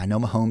times. Okay, I know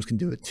Mahomes can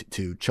do it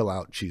too. Chill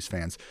out, Chiefs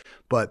fans.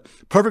 But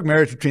perfect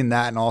marriage between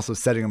that and also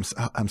setting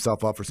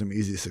himself up for some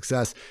easy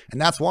success.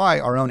 And that's why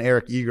our own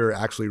Eric Eager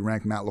actually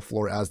ranked Matt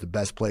LaFleur as the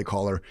best play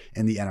caller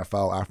in the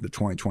NFL after the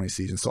 2020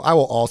 season. So I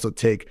will also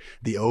take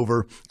the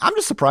over. I'm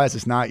just surprised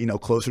it's not,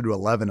 closer to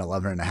 11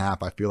 and a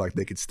half. I feel like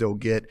they could still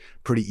get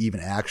pretty even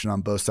action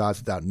on both sides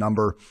with that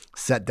number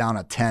set down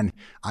at 10.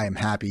 I am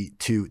happy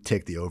to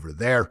take the over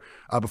there.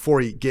 Before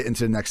we get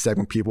into the next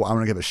segment, people, I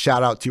want to give a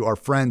shout out to our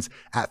friends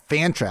at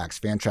Fantrax.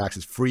 Fantrax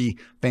is free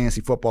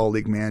fantasy football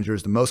league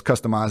managers, the most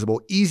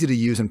customizable, easy to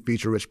use, and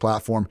feature-rich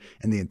platform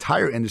in the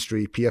entire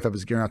industry. PFF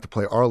is gearing up to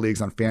play our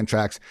leagues on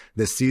Fantrax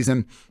this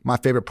season. My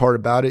favorite part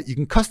about it, you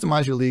can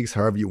customize your leagues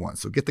however you want.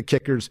 So get the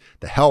kickers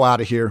the hell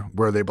out of here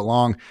where they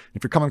belong.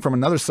 If you're coming from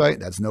another site,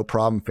 that's no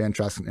problem.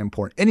 Fantrax can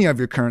import any of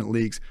your current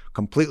leagues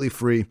completely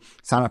free.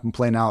 Sign up and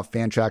play now at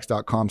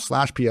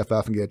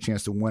fantrax.com/PFF and get a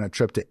chance to win a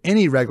trip to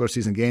any regular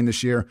season game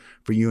this year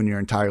for you and your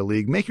entire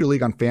league. Make your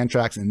league on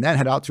Fantrax and then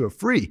head out to a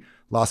free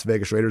Las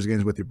Vegas Raiders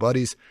games with your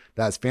buddies.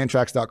 That's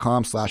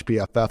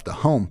fantrax.com/PFF, the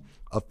home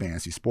of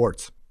fantasy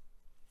sports.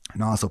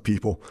 And also,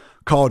 people,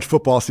 college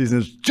football season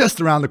is just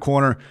around the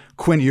corner.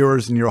 Quinn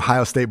Ewers and your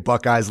Ohio State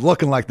Buckeyes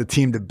looking like the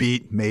team to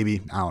beat,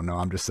 maybe. I don't know.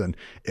 I'm just an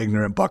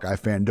ignorant Buckeye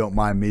fan. Don't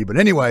mind me. But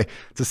anyway,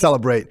 to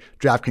celebrate,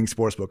 DraftKings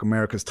Sportsbook,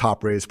 America's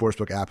top-rated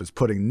sportsbook app, is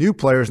putting new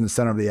players in the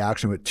center of the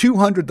action with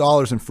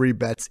 $200 in free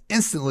bets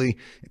instantly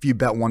if you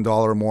bet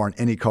 $1 or more on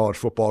any college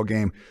football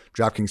game.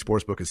 DraftKings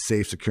Sportsbook is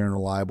safe, secure, and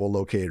reliable,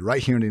 located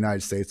right here in the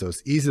United States, so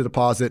it's easy to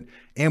deposit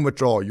and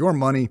withdraw your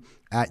money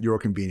at your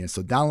convenience.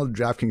 So download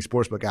the DraftKings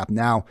Sportsbook app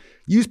now.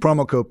 Use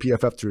promo code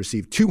PFF to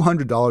receive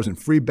 $200 in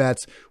free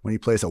bets when you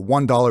place a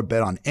 $1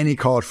 bet on any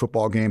college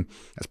football game.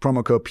 That's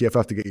promo code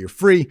PFF to get your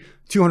free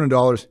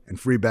 $200 in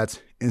free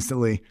bets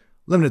instantly.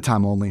 Limited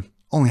time only.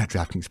 Only at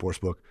DraftKings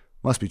Sportsbook.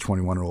 Must be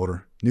 21 or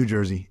older. New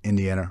Jersey,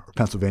 Indiana, or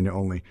Pennsylvania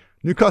only.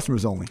 New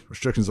customers only.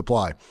 Restrictions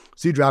apply.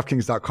 See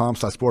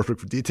DraftKings.com/sportsbook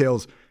for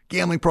details.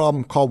 Gambling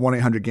problem? Call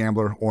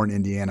 1-800-GAMBLER or in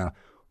Indiana,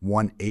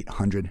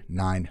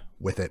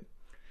 1-800-9-WITH-IT.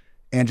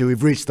 Andrew,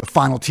 we've reached the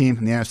final team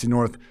in the NFC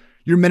North.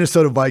 Your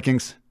Minnesota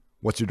Vikings.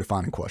 What's your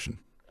defining question?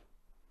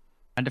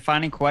 My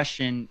defining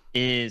question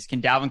is,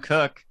 can Dalvin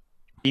Cook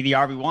be the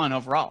RB1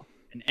 overall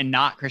and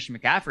not Christian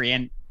McCaffrey?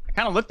 And I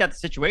kind of looked at the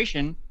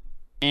situation.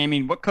 And I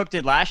mean, what Cook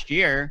did last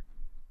year,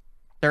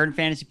 third in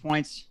fantasy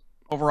points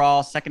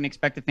overall, second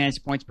expected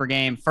fantasy points per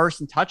game,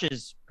 first in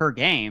touches per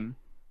game.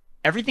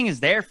 Everything is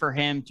there for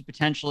him to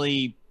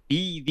potentially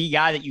be the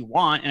guy that you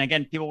want. And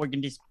again, people were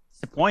getting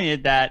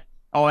disappointed that,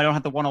 oh, I don't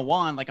have the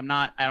 101. Like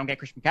I don't get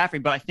Christian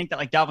McCaffrey, but I think that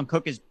like Dalvin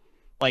Cook is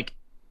like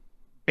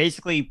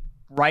basically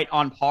right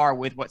on par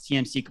with what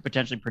CMC could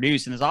potentially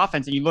produce in his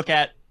offense. And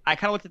I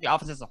kind of looked at the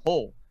offense as a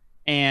whole.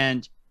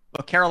 And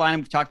look, Carolina,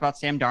 we've talked about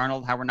Sam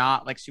Darnold, how we're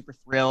not like super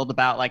thrilled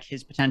about like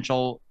his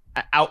potential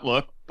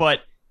outlook. But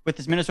with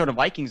this Minnesota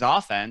Vikings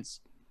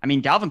offense, I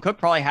mean, Dalvin Cook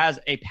probably has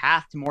a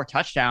path to more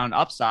touchdown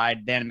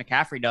upside than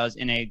McCaffrey does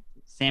in a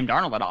Sam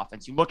Darnold-led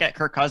offense. You look at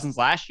Kirk Cousins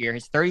last year,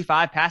 his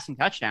 35 passing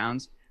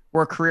touchdowns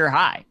were a career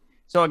high.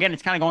 So again,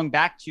 it's kind of going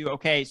back to,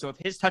 okay, so if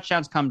his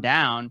touchdowns come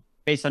down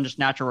based on just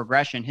natural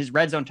regression, his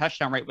red zone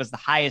touchdown rate was the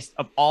highest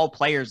of all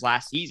players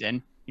last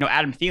season.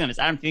 Adam Thielen, is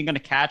Adam Thielen going to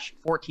catch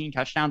 14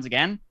 touchdowns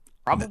again?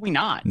 Probably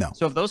not. No.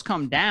 So if those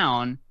come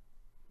down,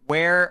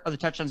 where are the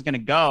touchdowns going to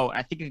go?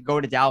 I think it could go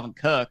to Dalvin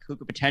Cook, who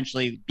could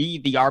potentially be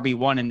the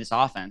RB1 in this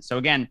offense. So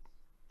again,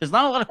 there's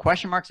not a lot of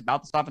question marks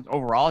about this offense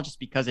overall, just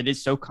because it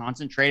is so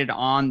concentrated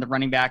on the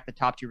running back, the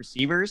top two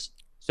receivers.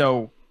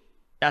 So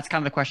that's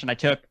kind of the question I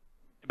took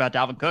about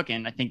Dalvin Cook.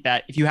 And I think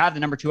that if you have the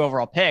number 2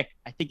 overall pick,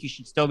 I think you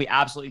should still be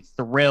absolutely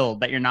thrilled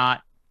that you're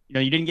not,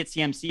 you didn't get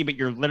CMC, but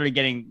you're literally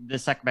getting the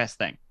second best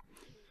thing.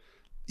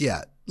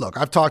 Yeah. Look,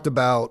 I've talked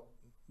about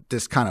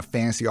this kind of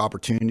fantasy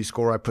opportunity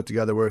score I put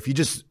together where if you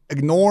just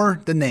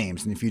ignore the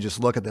names and if you just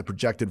look at the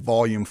projected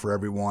volume for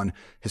everyone,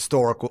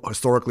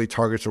 historically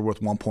targets are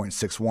worth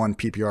 1.61,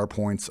 PPR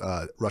points,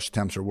 rush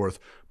attempts are worth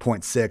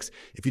 0.6.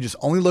 If you just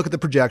only look at the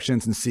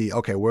projections and see,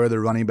 okay, where the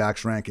running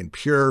backs rank in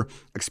pure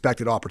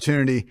expected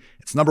opportunity,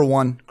 it's number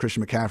 1,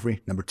 Christian McCaffrey,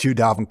 number 2,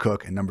 Dalvin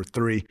Cook, and number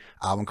 3,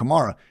 Alvin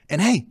Kamara.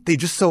 And hey, they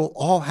just so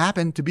all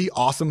happen to be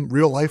awesome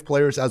real life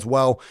players as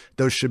well.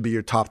 Those should be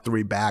your top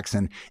 3 backs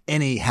in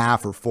any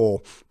half or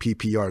full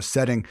PPR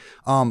setting.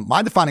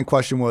 My defining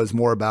question was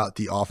more about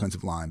the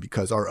offensive line,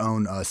 because our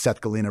own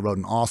Seth Galina wrote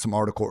an awesome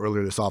article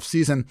earlier this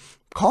offseason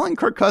calling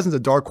Kirk Cousins a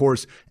dark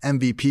horse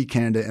MVP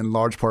candidate in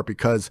large part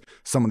because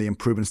some of the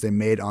improvements they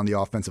made on the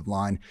offensive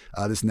line.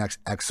 This next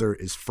excerpt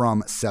is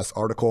from Seth's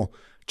article.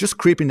 Just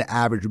creeping to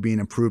average would be an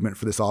improvement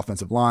for this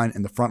offensive line,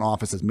 and the front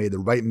office has made the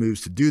right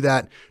moves to do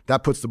that.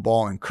 That puts the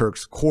ball in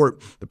Kirk's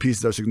court. The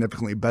pieces are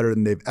significantly better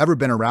than they've ever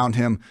been around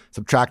him,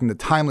 subtracting the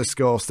timeless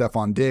skill of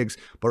Stephon Diggs,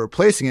 but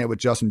replacing it with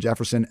Justin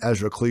Jefferson,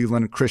 Ezra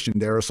Cleveland, Christian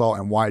Darrisaw,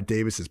 and Wyatt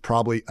Davis is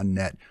probably a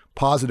net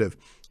positive.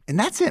 And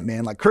that's it,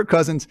 man. Like Kirk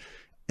Cousins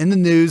in the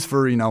news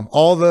for,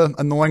 all the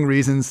annoying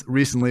reasons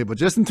recently, but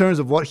just in terms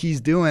of what he's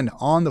doing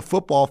on the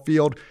football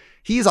field,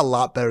 he's a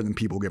lot better than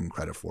people give him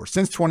credit for.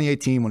 Since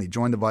 2018, when he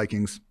joined the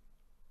Vikings,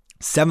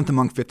 7th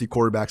among 50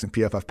 quarterbacks in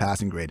PFF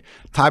passing grade,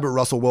 tied with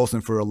Russell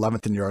Wilson for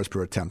 11th in yards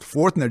per attempt,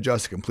 4th in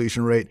adjusted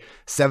completion rate,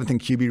 7th in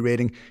QB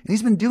rating, and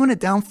he's been doing it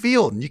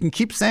downfield. And you can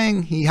keep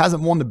saying he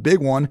hasn't won the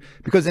big one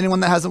because anyone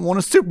that hasn't won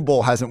a Super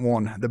Bowl hasn't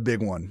won the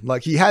big one.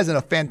 Like, he has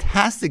a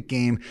fantastic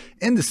game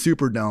in the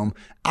Superdome,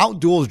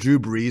 outduels Drew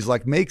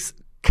Brees, makes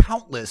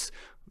countless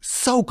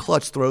so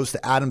clutch throws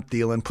to Adam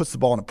Thielen, puts the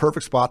ball in a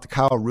perfect spot to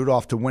Kyle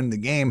Rudolph to win the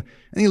game,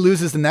 and he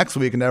loses the next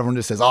week, and everyone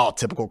just says, oh,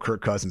 typical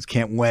Kirk Cousins,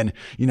 can't win,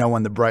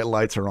 when the bright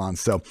lights are on.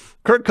 So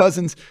Kirk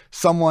Cousins,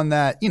 someone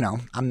that,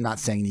 I'm not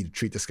saying you need to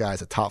treat this guy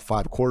as a top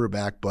 5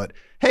 quarterback, but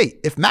hey,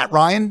 if Matt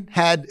Ryan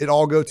had it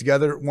all go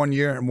together one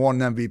year and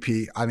won an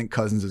MVP, I think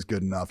Cousins is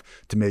good enough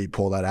to maybe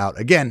pull that out.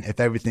 Again, if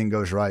everything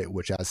goes right,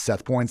 which as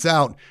Seth points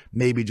out,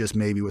 maybe just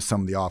maybe with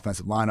some of the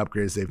offensive line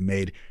upgrades they've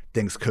made,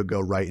 things could go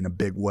right in a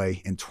big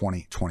way in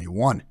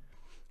 2021.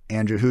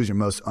 Andrew, who's your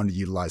most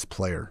underutilized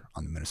player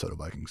on the Minnesota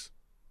Vikings?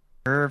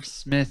 Irv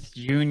Smith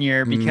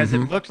Jr., because it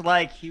looked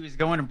like he was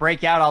going to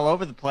break out all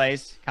over the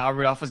place. Kyle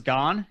Rudolph was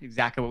gone.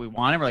 Exactly what we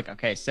wanted. We're like,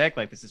 okay, sick.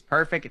 This is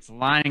perfect. It's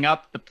lining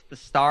up. The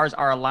stars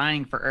are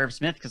aligning for Irv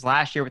Smith, because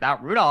last year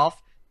without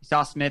Rudolph, we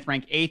saw Smith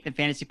rank 8th in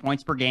fantasy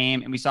points per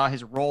game, and we saw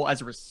his role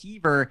as a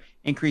receiver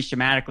increase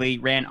dramatically.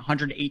 Ran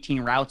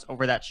 118 routes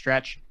over that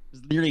stretch. It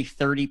was nearly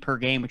 30 per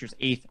game, which was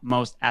 8th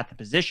most at the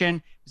position.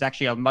 It was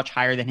actually much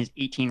higher than his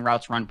 18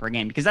 routes run per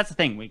game, because that's the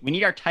thing. We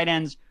need our tight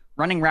ends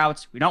running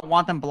routes. We don't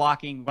want them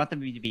blocking. We want them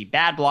to be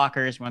bad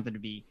blockers. We want them to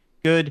be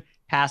good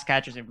pass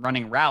catchers and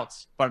running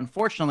routes. But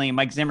unfortunately,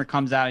 Mike Zimmer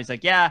comes out. He's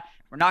like, yeah,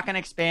 we're not going to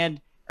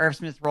expand Irv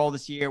Smith's role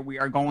this year. We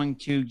are going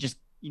to just,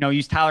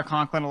 use Tyler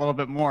Conklin a little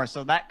bit more.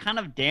 So that kind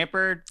of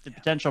dampened the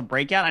potential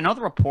breakout. I know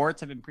the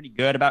reports have been pretty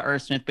good about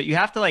Irv Smith, but you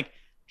have to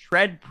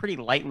tread pretty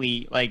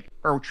lightly,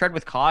 or tread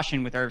with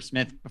caution with Irv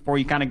Smith before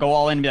you kind of go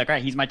all in and be like, all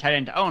right, he's my tight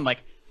end to own.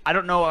 I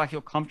don't know if I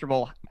feel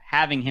comfortable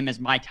having him as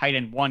my tight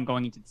end 1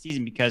 going into the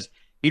season, because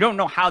you don't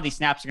know how these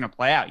snaps are going to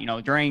play out.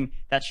 During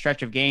that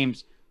stretch of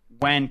games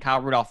when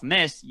Kyle Rudolph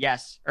missed,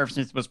 yes, Irv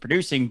Smith was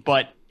producing,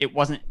 but it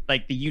wasn't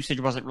the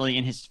usage wasn't really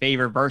in his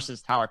favor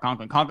versus Tyler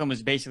Conklin. Conklin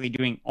was basically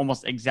doing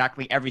almost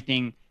exactly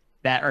everything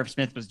that Irv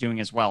Smith was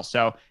doing as well.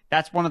 So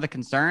that's one of the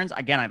concerns.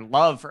 Again, I'd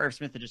love for Irv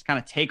Smith to just kind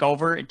of take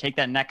over and take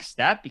that next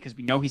step, because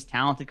we know he's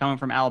talented coming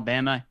from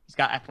Alabama. He's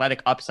got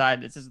athletic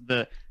upside. This is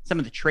some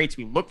of the traits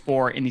we look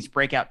for in these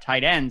breakout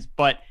tight ends.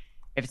 But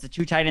if it's a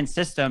 2 tight end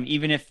system,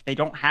 even if they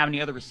don't have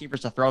any other receivers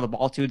to throw the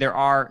ball to, there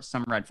are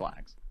some red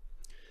flags.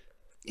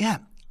 Yeah,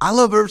 I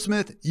love Irv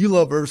Smith. You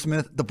love Irv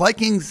Smith. The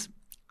Vikings,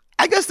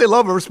 I guess they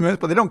love Irv Smith,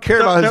 but they don't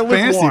care about his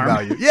fantasy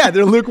value. Yeah,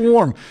 they're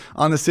lukewarm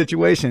on the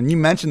situation. You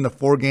mentioned the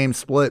 4-game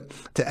split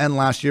to end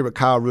last year with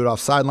Kyle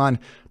Rudolph sideline.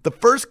 The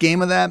first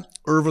game of that,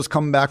 Irv was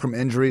coming back from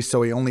injury,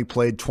 so he only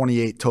played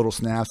 28 total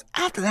snaps.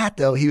 After that,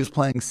 though, he was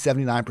playing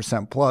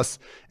 79% plus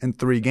in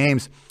 3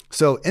 games.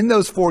 So in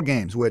those 4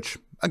 games, which,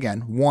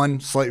 again, 1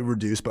 slightly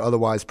reduced, but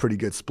otherwise pretty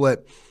good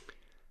split,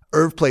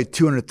 Irv played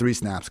 203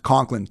 snaps,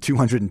 Conklin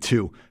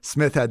 202.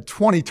 Smith had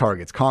 20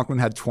 targets, Conklin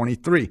had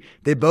 23.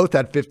 They both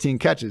had 15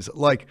 catches.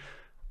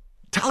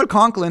 Tyler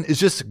Conklin is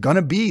just going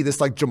to be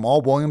this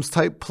Jamal Williams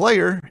type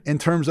player in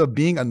terms of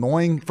being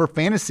annoying for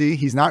fantasy.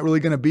 He's not really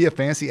going to be a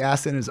fantasy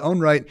asset in his own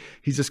right.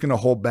 He's just going to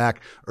hold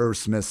back Irv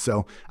Smith.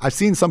 So I've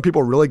seen some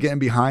people really getting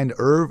behind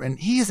Irv, and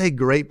he is a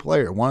great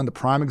player. One of the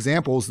prime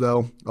examples,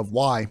 though, of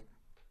why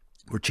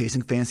we're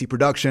chasing fancy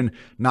production,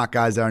 not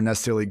guys that are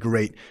necessarily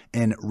great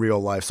in real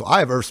life. So I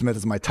have Irv Smith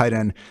as my tight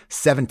end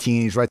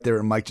 17. He's right there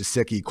with Mike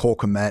Gesicki, Cole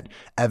Kmet,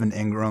 Evan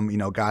Ingram,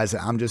 guys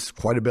that I'm just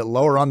quite a bit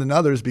lower on than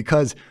others,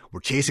 because we're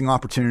chasing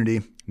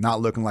opportunity,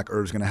 not looking like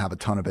Irv's going to have a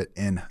ton of it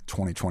in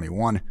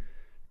 2021.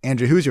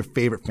 Andrew, who's your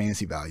favorite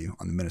fantasy value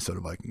on the Minnesota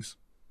Vikings?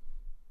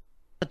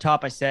 At the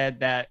top, I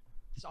said that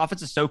this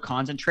offense is so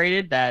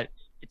concentrated that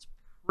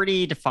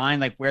pretty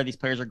defined where these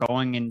players are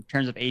going in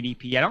terms of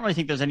ADP. I don't really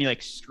think there's any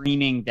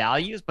screaming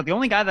values, but the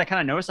only guy that I kind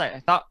of noticed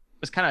I thought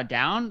was kind of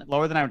down,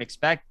 lower than I would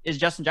expect, is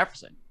Justin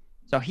Jefferson.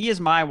 So he is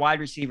my wide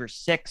receiver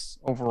 6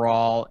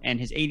 overall, and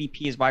his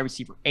ADP is wide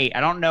receiver 8.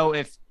 I don't know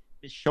if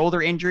the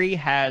shoulder injury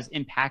has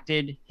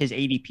impacted his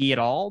ADP at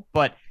all,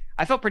 but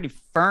I felt pretty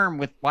firm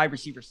with wide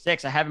receiver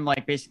 6. I have him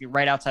basically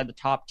right outside the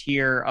top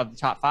tier of the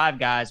top 5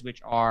 guys,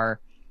 which are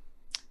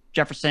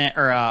Jefferson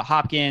or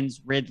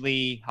Hopkins,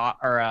 Ridley,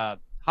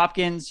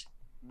 Hopkins,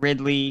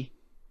 Ridley.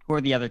 Who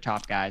are the other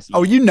top guys?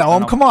 Oh, you know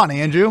them. Come on,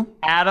 Andrew.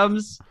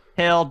 Adams,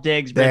 Hill,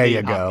 Diggs, Ridley, there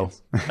you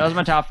Hopkins. go. Those are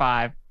my top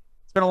 5.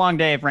 It's been a long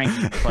day of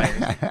ranking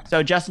players.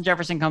 So Justin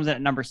Jefferson comes in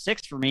at number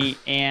 6 for me,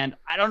 and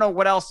I don't know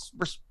what else.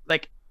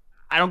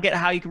 I don't get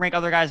how you can rank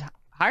other guys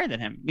higher than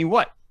him. I mean,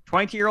 what?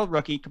 22-year-old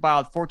rookie,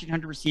 compiled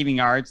 1,400 receiving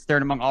yards,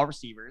 3rd among all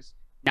receivers,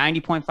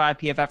 90.5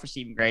 PFF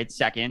receiving grade,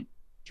 2nd,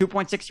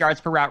 2.6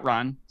 yards per route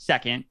run,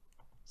 2nd,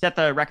 set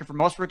the record for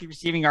most rookie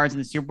receiving yards in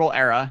the Super Bowl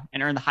era,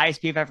 and earned the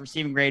highest PFF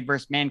receiving grade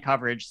versus man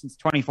coverage since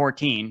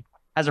 2014.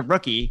 as a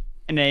rookie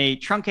in a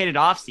truncated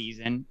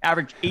offseason,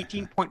 averaged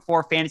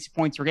 18.4 fantasy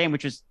points per game,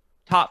 which was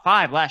top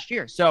 5 last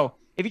year. So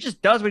if he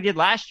just does what he did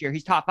last year,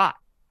 he's top 5.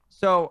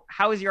 So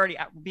how is he already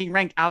being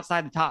ranked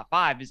outside the top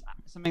 5 is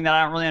something that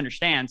I don't really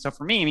understand. So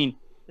for me, I mean,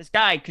 this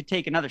guy could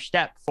take another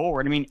step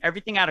forward. I mean,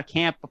 everything out of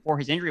camp before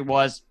his injury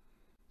was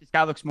this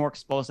guy looks more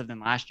explosive than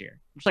last year.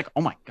 I'm just like,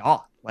 oh my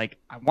God, like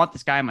I want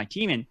this guy on my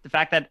team. And the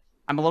fact that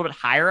I'm a little bit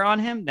higher on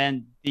him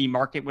than the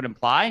market would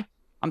imply,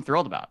 I'm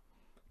thrilled about.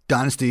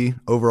 Dynasty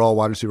overall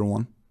wide receiver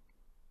 1.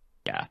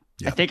 Yeah.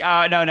 I think,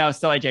 no,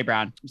 still AJ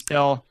Brown.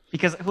 Still,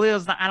 because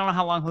Julio's not, I don't know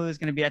how long Julio's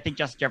going to be. I think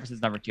Justin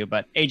Jefferson's number 2,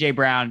 but AJ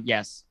Brown,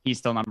 yes, he's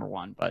still number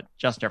 1, but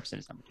Justin Jefferson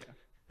is number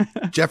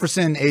 2.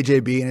 Jefferson,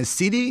 AJB, and is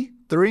CD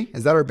 3?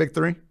 Is that our big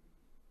 3?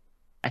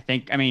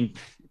 I mean,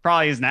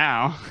 probably is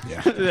now.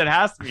 Yeah. It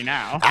has to be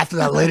now. After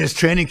that latest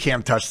training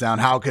camp touchdown,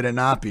 how could it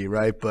not be,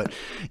 right? But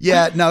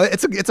yeah, no,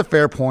 it's a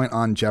fair point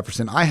on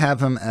Jefferson. I have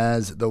him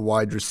as the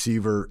wide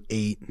receiver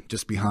 8,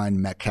 just behind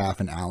Metcalf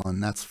and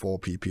Allen. That's full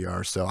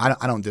PPR. So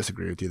I don't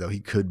disagree with you, though.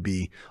 He could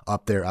be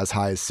up there as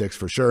high as 6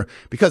 for sure.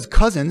 Because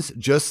Cousins,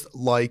 just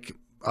like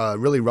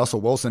really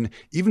Russell Wilson,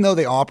 even though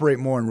they operate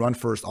more in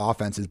run-first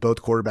offenses,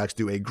 both quarterbacks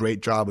do a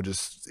great job of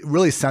just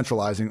really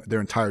centralizing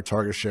their entire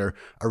target share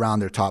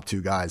around their top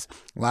 2 guys.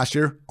 Last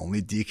year,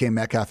 only DK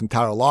Metcalf and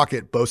Tyler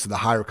Lockett boasted the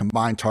higher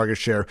combined target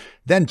share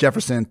than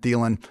Jefferson,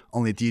 Thielen.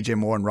 Only DJ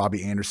Moore and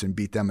Robbie Anderson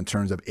beat them in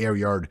terms of air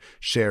yard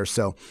share.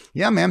 So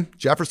yeah, man,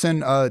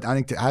 Jefferson, I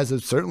think has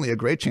certainly a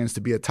great chance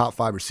to be a top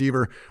 5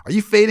 receiver. Are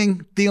you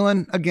fading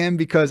Thielen again?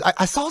 Because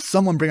I saw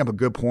someone bring up a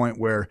good point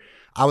where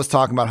I was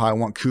talking about how I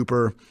want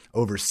Cooper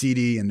over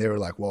CD, and they were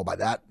like, well, by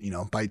that,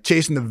 by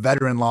chasing the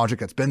veteran logic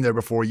that's been there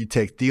before, you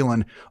take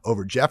Thielen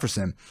over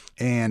Jefferson.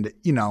 And,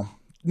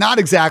 not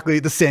exactly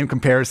the same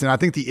comparison. I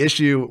think the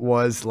issue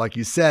was, like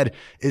you said,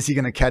 is he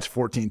going to catch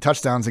 14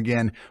 touchdowns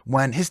again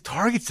when his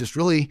targets just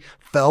really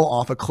fell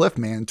off a cliff,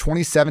 man.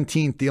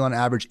 2017, Thielen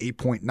averaged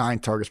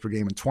 8.9 targets per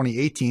game. In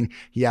 2018,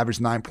 he averaged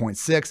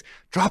 9.6,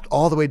 dropped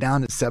all the way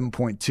down to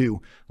 7.2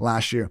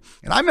 last year.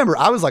 And I remember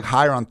I was like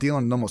higher on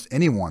Thielen than almost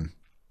anyone.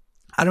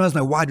 I don't know, as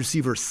my wide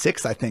receiver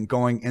 6, I think,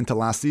 going into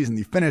last season.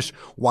 He finished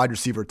wide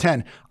receiver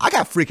 10. I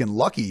got freaking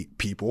lucky,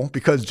 people,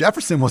 because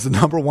Jefferson was the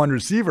number 1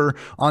 receiver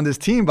on this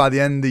team by the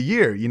end of the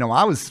year.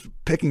 I was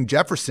picking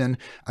I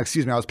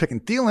was picking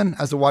Thielen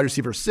as the wide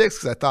receiver 6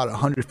 because I thought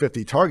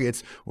 150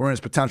 targets were in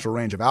his potential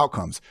range of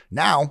outcomes.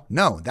 Now,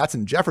 no, that's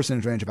in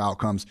Jefferson's range of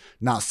outcomes,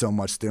 not so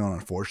much Thielen,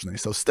 unfortunately.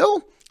 So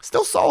still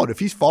solid. If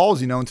he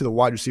falls, into the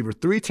wide receiver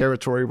 3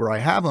 territory where I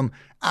have him,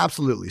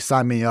 absolutely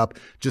sign me up.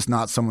 Just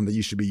not someone that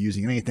you should be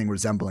using anything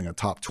resembling a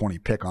top 20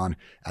 pick on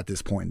at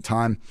this point in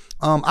time.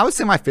 I would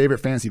say my favorite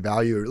fantasy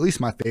value, or at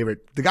least my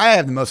favorite, the guy I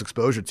have the most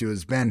exposure to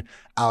has been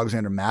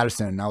Alexander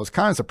Mattison. And I was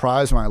kind of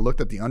surprised when I looked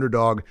at the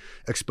underdog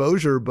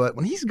exposure, but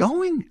when he's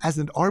going as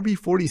an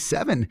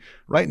RB47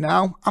 right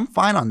now, I'm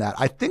fine on that.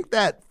 I think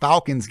that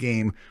Falcons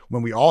game,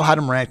 when we all had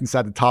him ranked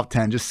inside the top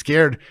 10, just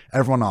scared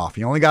everyone off.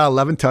 He only got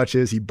 11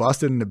 touches. He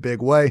busted in a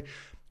big way.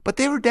 But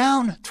they were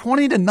down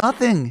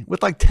 20-0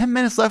 with like 10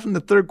 minutes left in the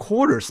third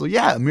quarter. So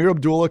yeah, Amir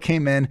Abdullah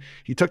came in.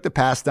 He took the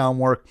pass down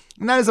work.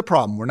 And that is a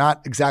problem. We're not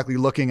exactly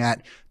looking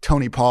at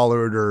Tony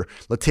Pollard or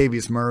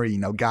Latavius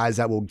Murray, guys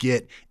that will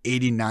get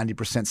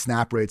 80-90%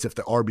 snap rates if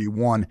the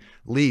RB1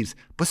 leaves.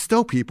 But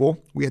still,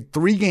 people, we had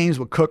 3 games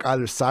with Cook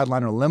either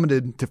sidelined or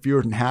limited to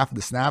fewer than half of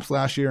the snaps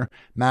last year.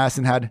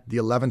 Madison had the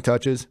 11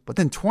 touches, but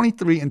then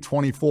 23 and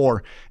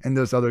 24 in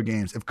those other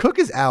games. If Cook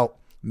is out,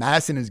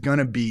 Madison is going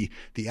to be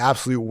the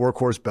absolute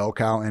workhorse bell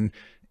cow. And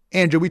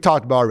Andrew, we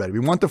talked about already. We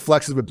want the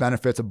flexes with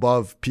benefits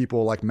above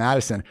people like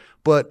Madison.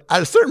 But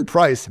at a certain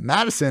price,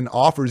 Madison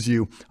offers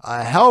you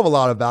a hell of a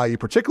lot of value,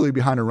 particularly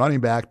behind a running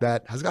back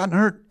that has gotten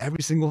hurt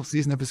every single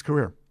season of his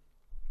career.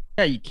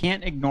 Yeah, you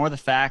can't ignore the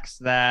facts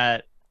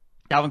that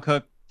Dalvin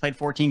Cook played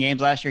 14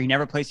 games last year. He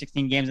never played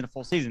 16 games in a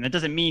full season. That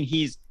doesn't mean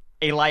he's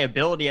a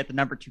liability at the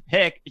number 2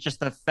 pick. It's just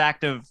the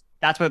fact of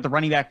that's what the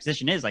running back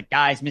position is. Like,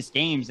 guys miss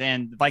games,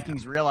 and the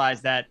Vikings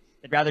realize that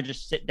they'd rather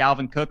just sit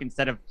Dalvin Cook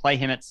instead of play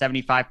him at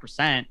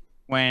 75%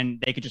 when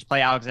they could just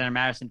play Alexander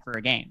Mattison for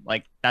a game.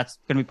 Like, that's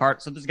going to be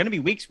part. So there's going to be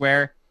weeks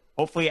where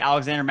hopefully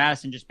Alexander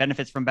Mattison just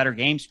benefits from better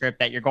game script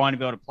that you're going to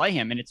be able to play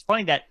him. And it's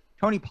funny that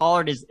Tony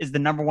Pollard is the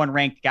number 1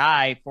 ranked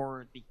guy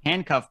for the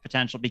handcuff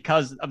potential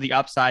because of the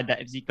upside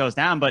that if Zeke goes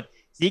down. But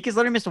Zeke has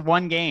literally missed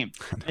 1 game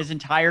his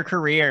entire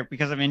career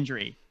because of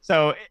injury.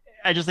 So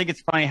I just think it's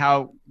funny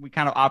how we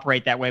kind of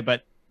operate that way,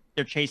 but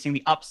they're chasing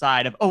the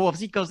upside of, well, if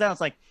Zeke goes down, it's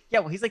like, yeah,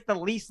 well, he's like the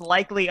least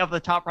likely of the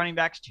top running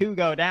backs to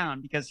go down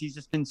because he's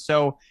just been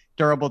so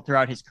durable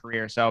throughout his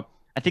career. So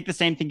I think the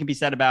same thing can be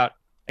said about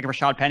like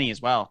Rashad Penny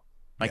as well.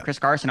 Like Chris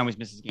Carson always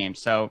misses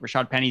games. So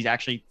Rashad Penny's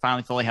actually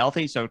finally fully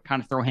healthy. So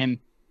kind of throw him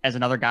as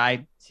another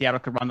guy. Seattle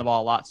could run the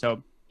ball a lot.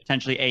 So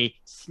potentially a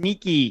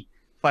sneaky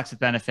flex with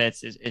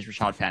benefits is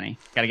Rashad Penny.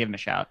 Got to give him a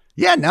shout.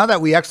 Yeah, now that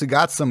we actually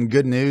got some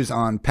good news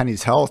on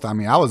Penny's health, I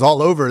mean, I was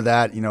all over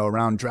that,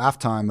 around draft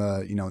time,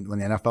 when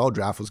the NFL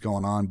draft was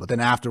going on. But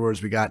then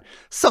afterwards, we got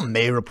some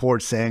May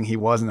reports saying he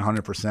wasn't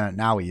 100%.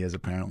 Now he is,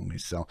 apparently.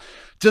 So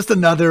just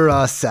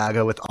another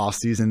saga with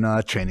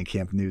offseason training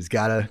camp news.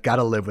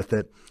 Gotta live with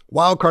it.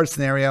 Wild card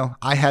scenario,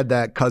 I had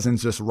that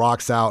Cousins just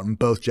rocks out and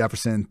both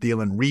Jefferson and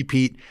Thielen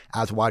repeat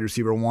as wide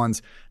receiver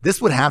ones. This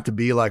would have to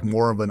be like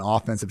more of an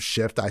offensive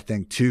shift, I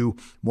think, to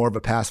more of a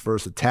pass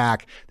first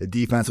attack. The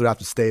defense would have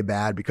to stay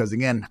bad because,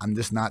 again, I'm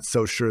just not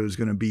so sure there's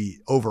going to be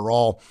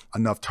overall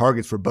enough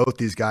targets for both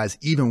these guys,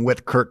 even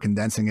with Kirk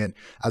condensing it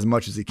as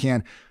much as he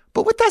can.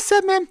 But with that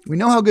said, man, we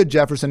know how good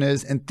Jefferson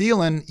is. And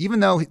Thielen,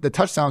 even though the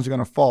touchdowns are going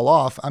to fall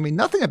off, I mean,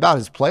 nothing about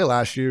his play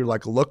last year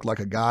looked like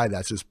a guy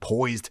that's just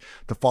poised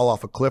to fall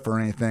off a cliff or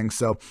anything.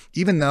 So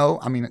even though,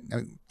 I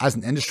mean, as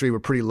an industry, we're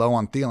pretty low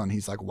on Thielen.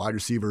 He's like wide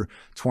receiver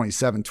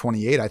 27,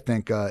 28, I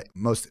think,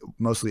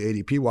 mostly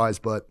ADP-wise.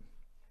 But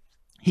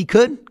he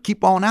could keep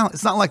balling out.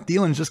 It's not like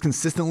Thielen's just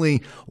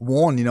consistently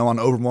won, on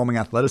overwhelming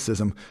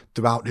athleticism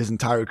throughout his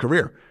entire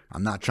career.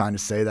 I'm not trying to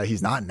say that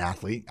he's not an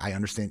athlete. I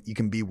understand you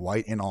can be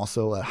white and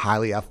also a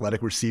highly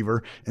athletic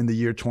receiver in the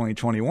year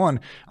 2021.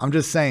 I'm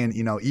just saying,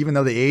 even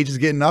though the age is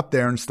getting up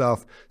there and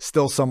stuff,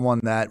 still someone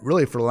that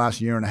really for the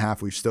last year and a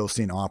half, we've still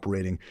seen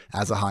operating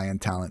as a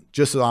high-end talent.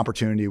 Just an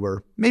opportunity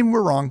where maybe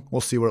we're wrong.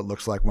 We'll see what it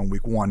looks like when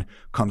week one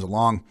comes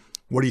along.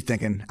 What are you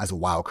thinking as a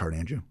wild card,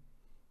 Andrew?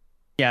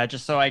 Yeah,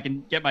 just so I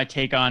can get my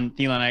take on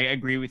Thielen, I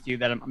agree with you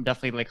that I'm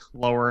definitely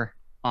lower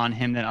on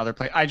him than other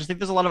players. I just think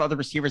there's a lot of other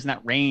receivers in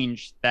that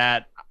range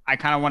that I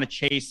kind of want to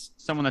chase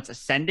someone that's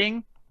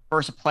ascending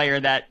versus a player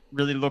that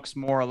really looks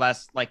more or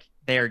less like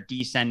they're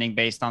descending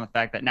based on the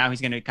fact that now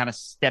he's going to kind of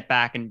step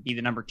back and be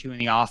the number 2 in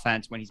the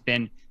offense when he's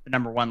been the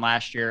number 1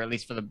 last year, at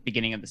least for the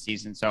beginning of the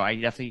season. So I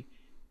definitely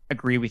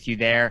agree with you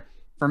there.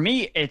 For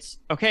me, it's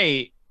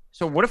okay.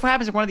 So what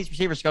happens if one of these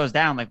receivers goes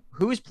down? Like,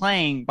 who's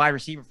playing wide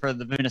receiver for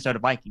the Minnesota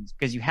Vikings?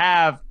 Because you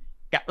have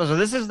so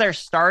this is their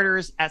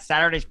starters at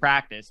Saturday's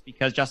practice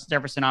because Justin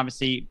Jefferson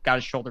obviously got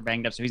his shoulder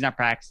banged up, so he's not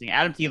practicing.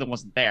 Adam Thielen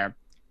wasn't there.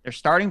 They're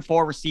starting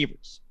 4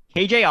 receivers.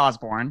 KJ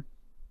Osborne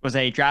was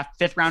a draft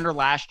 5th rounder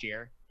last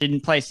year,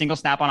 didn't play a single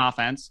snap on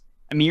offense.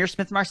 Amir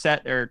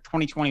Smith-Marset, their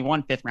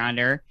 2021 5th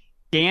rounder.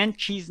 Dan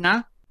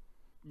Chisna,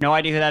 no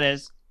idea who that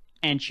is.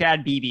 And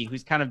Chad Beebe,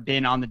 who's kind of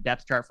been on the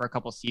depth chart for a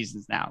couple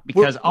seasons now.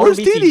 Because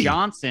OBC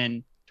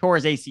Johnson tore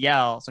his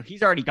ACL, so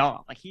he's already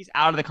gone. He's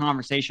out of the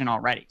conversation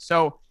already.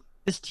 So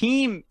this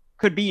team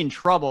could be in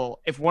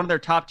trouble if one of their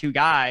top 2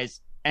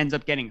 guys ends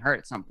up getting hurt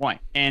at some point.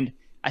 And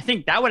I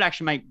think that would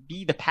actually might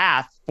be the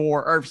path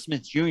for Irv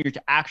Smith Jr.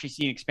 to actually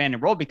see an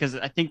expanded role because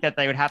I think that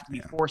they would have to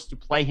be forced to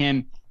play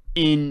him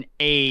in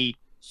a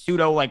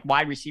pseudo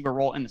wide receiver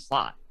role in the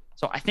slot.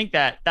 So I think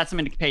that that's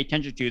something to pay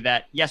attention to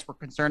that. Yes, we're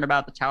concerned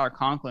about the Tyler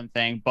Conklin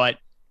thing, but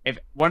if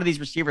one of these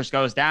receivers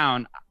goes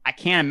down, I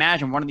can't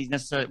imagine one of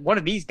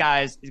these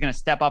guys is going to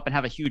step up and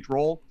have a huge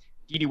role.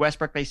 D.D.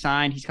 Westbrook they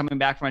signed. He's coming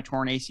back from a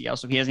torn ACL,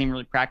 so he hasn't even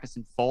really practiced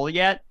in full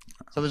yet.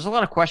 So there's a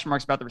lot of question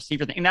marks about the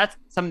receiver thing. And that's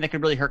something that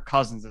could really hurt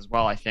Cousins as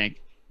well, I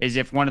think, is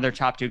if one of their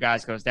top 2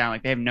 guys goes down.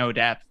 They have no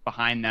depth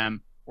behind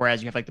them,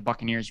 whereas you have the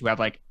Buccaneers who have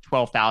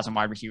 12,000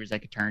 wide receivers they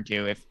could turn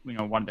to if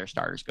one of their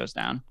starters goes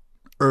down.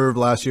 Irv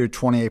last year,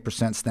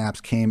 28% snaps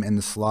came in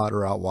the slot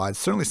or out wide.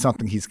 Certainly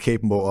something he's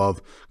capable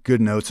of. Good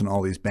notes on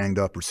all these banged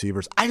up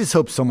receivers. I just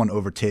hope someone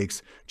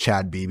overtakes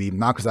Chad Beebe,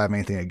 not because I have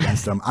anything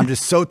against him. I'm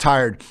just so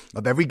tired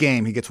of every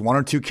game he gets 1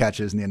 or 2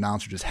 catches and the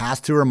announcer just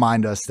has to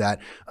remind us that,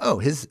 oh,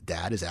 his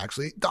dad is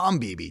actually Don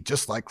Beebe,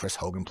 just like Chris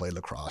Hogan played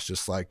lacrosse,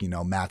 just like,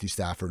 Matthew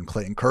Stafford and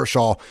Clayton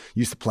Kershaw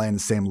used to play in the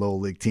same little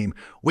league team.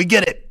 We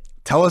get it.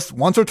 Tell us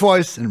once or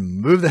twice and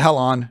move the hell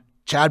on.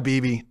 Chad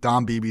Beebe,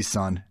 Don Beebe's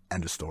son.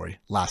 End of story.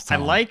 Last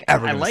time I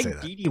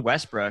like D.D.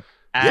 Westbrook.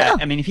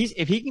 I mean,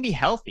 if he can be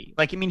healthy,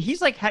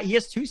 he's he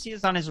has 2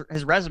 seasons on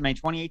his resume,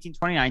 2018,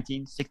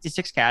 2019,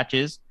 66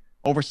 catches,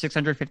 over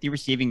 650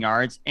 receiving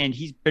yards, and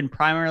he's been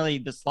primarily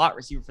the slot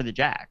receiver for the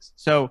Jags.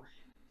 So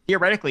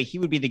theoretically, he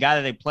would be the guy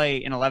that they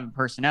play in 11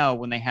 personnel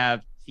when they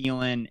have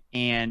Thielen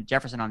and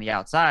Jefferson on the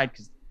outside,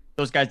 because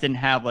those guys didn't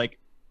have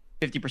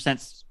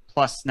 50%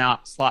 plus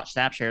slot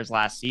snap shares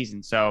last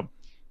season. So,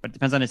 but it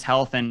depends on his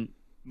health, and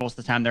most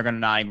of the time they're going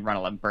to not even run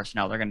 11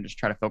 personnel. They're going to just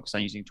try to focus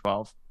on using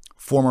 12.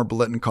 Former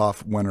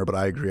Blitnikoff winner, but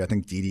I agree. I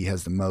think Dede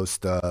has the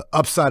most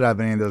upside out of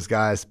any of those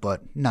guys,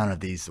 but none of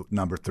these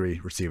number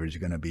 3 receivers are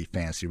going to be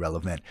fantasy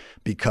relevant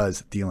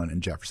because Thielen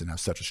and Jefferson have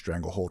such a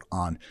stranglehold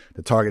on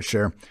the target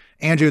share.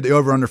 Andrew, the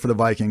over-under for the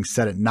Vikings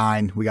set at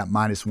 9. We got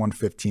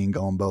 -115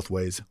 going both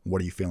ways.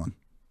 What are you feeling?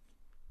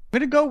 I'm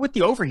going to go with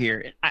the over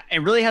here. It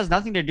really has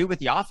nothing to do with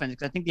the offense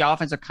because I think the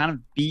offense will kind of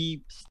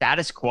be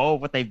status quo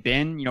of what they've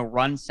been,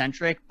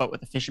 run-centric, but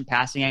with efficient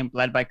passing game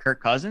led by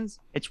Kirk Cousins.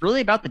 It's really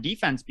about the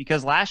defense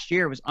because last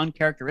year was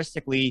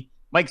uncharacteristically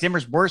Mike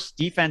Zimmer's worst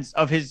defense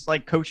of his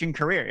coaching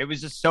career. It was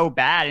just so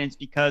bad, and it's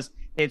because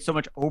they had so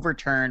much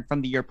overturn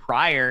from the year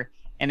prior,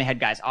 and they had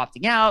guys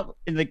opting out.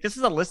 And this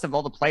is a list of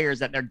all the players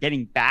that they're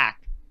getting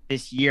back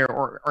this year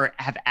or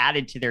have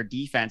added to their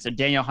defense. So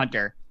Daniel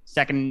Hunter,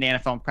 second in the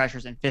NFL in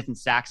pressures and fifth in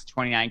sacks in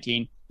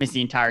 2019, missed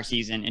the entire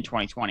season in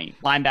 2020.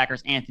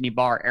 Linebackers Anthony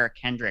Barr, Eric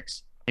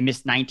Kendricks, they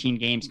missed 19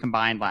 games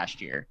combined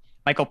last year.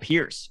 Michael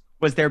Pierce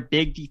was their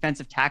big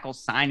defensive tackle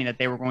signing that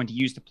they were going to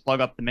use to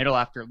plug up the middle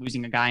after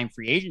losing a guy in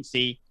free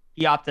agency.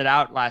 He opted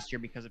out last year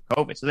because of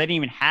COVID. So they didn't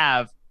even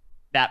have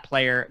that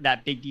player,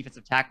 that big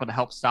defensive tackle to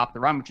help stop the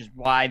run, which is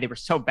why they were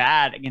so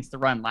bad against the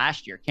run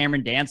last year.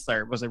 Cameron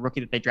Dantzler was a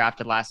rookie that they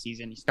drafted last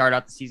season. He started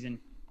out the season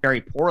very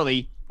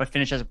poorly, but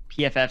finished as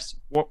PFF's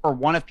or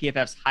one of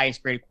PFF's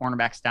highest graded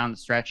cornerbacks down the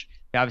stretch.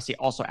 They obviously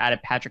also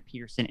added Patrick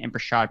Peterson and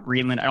Brashad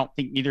Breeland. I don't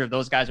think either of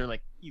those guys are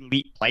like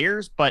elite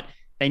players, but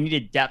they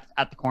needed depth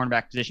at the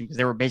cornerback position because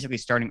they were basically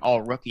starting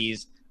all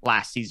rookies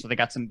last season. So they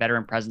got some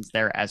veteran presence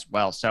there as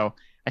well. So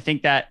I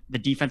think that the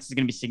defense is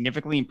going to be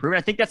significantly improved.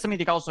 I think that's something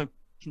to also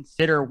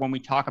consider when we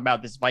talk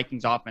about this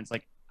Vikings offense.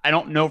 Like, I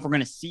don't know if we're going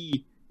to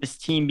see this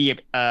team be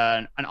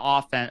an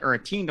offense or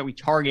a team that we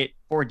target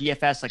for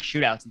DFS, like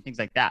shootouts and things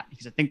like that,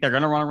 because I think they're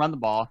going to run the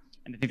ball,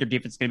 and I think their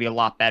defense is going to be a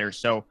lot better.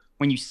 So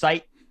when you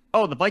cite,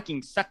 oh, the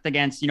Vikings sucked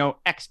against,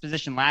 X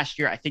position last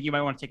year, I think you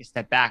might want to take a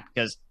step back,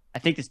 because I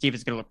think this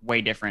defense is going to look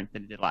way different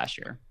than it did last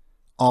year.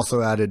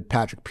 Also added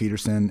Patrick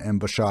Peterson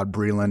and Brashad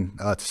Breeland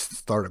to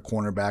start at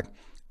cornerback.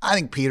 I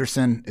think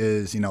Peterson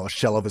is, a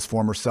shell of his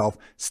former self,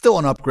 still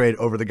an upgrade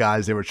over the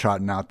guys they were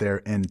trotting out there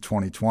in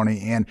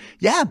 2020. And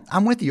yeah,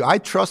 I'm with you. I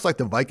trust like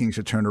the Vikings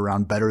should turn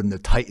around better than the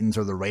Titans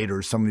or the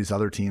Raiders, some of these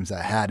other teams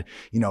that had,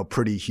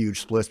 pretty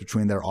huge splits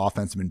between their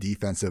offensive and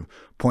defensive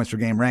points per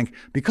game rank,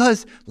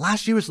 because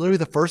last year was literally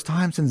the first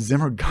time since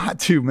Zimmer got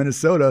to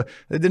Minnesota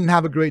that didn't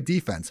have a great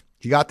defense.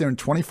 He got there in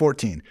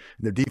 2014.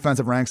 Their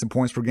defensive ranks and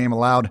points per game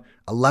allowed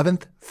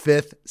 11th,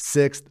 5th,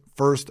 6th,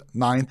 1st,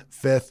 9th,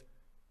 5th,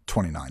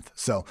 29th.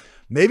 So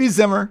maybe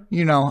Zimmer,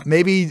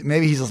 maybe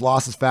he just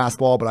lost his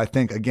fastball. But I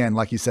think, again,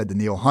 like you said,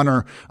 Danielle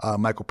Hunter,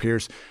 Michael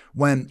Pierce,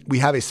 when we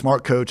have a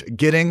smart coach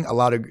getting a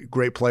lot of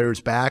great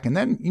players back, and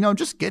then,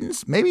 just getting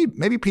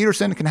maybe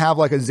Peterson can have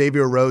like a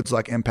Xavier Rhodes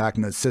like impact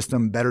in the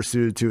system, better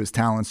suited to his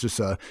talents.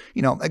 Just,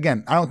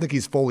 again, I don't think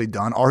he's fully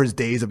done. Are his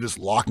days of just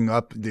locking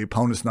up the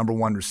opponent's number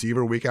one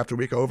receiver week after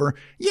week over?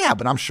 Yeah,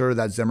 but I'm sure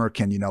that Zimmer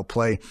can,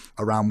 play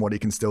around what he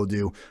can still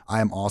do.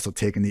 I am also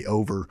taking the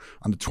over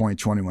on the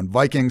 2021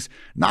 Vikings.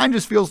 9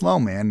 just feels low,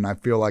 man. And I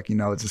feel like,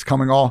 it's just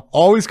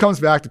always comes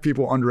back to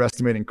people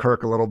underestimating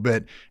Kirk a little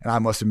bit. And I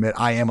must admit,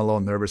 I am a little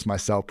nervous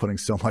myself putting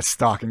so much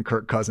stock in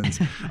Kirk Cousins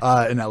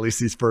in at least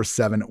these first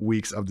 7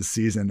 weeks of the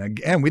season.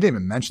 Again, we didn't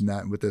even mention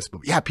that with this,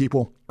 but yeah,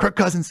 people, Kirk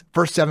Cousins,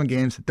 first 7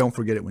 games. Don't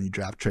forget it when you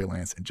draft Trey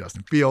Lance and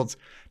Justin Fields.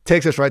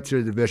 Takes us right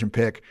to the division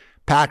pick.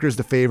 Packers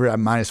the favorite at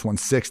minus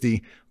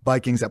 160,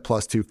 Vikings at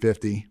plus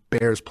 250,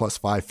 Bears plus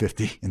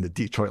 550, and the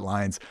Detroit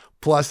Lions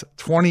plus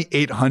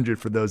 2,800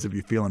 for those of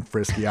you feeling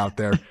frisky out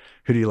there.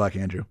 Who do you like,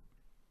 Andrew?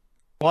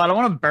 Well, I don't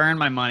want to burn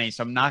my money,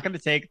 so I'm not going to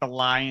take the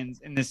Lions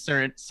in this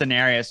certain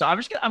scenario. So I'm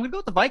going to go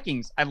with the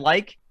Vikings. I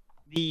like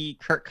the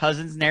Kirk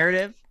Cousins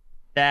narrative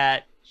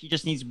that he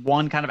just needs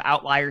one kind of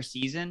outlier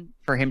season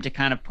for him to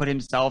kind of put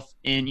himself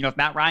in, if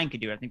Matt Ryan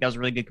could do it. I think that was a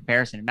really good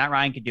comparison. If Matt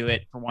Ryan could do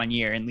it for 1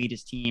 year and lead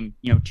his team,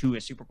 to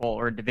a Super Bowl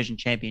or a division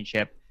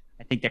championship,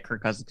 I think that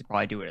Kirk Cousins could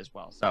probably do it as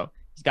well. So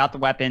he's got the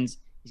weapons,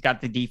 he's got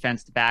the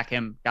defense to back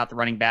him, got the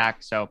running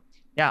back. So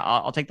yeah,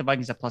 I'll take the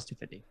Vikings at plus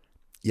 250.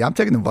 Yeah, I'm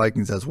taking the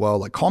Vikings as well.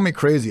 Like, call me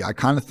crazy. I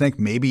kind of think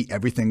maybe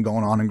everything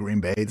going on in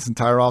Green Bay this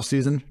entire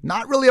offseason,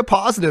 not really a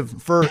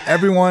positive for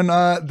everyone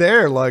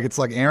there. Like, it's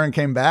like Aaron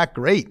came back.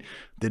 Great.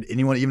 Did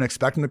anyone even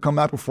expect him to come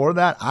back before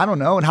that? I don't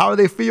know. And how do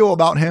they feel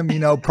about him,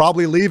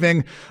 probably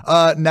leaving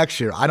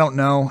next year? I don't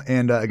know.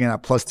 And again,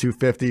 at plus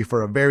 250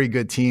 for a very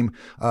good team.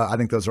 I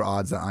think those are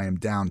odds that I am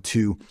down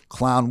to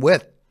clown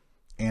with.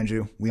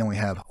 Andrew, we only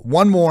have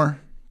one more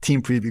team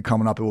preview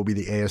coming up. It will be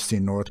the NFC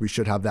North. We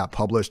should have that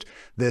published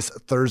this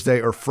Thursday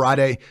or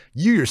Friday.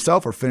 You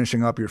yourself are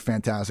finishing up your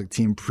fantastic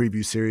team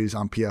preview series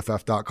on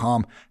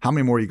pff.com. How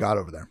many more you got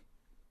over there?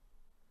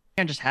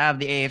 I just have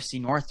the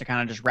AFC North to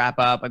kind of just wrap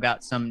up. I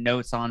got some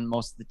notes on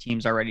most of the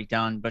teams already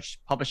done, but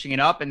just publishing it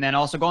up and then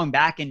also going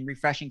back and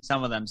refreshing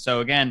some of them. So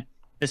again,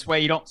 this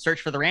way you don't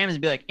search for the Rams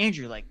and be like,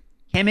 Andrew, like,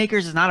 Cam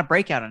Akers is not a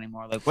breakout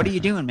anymore. Like, what are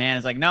you doing, man?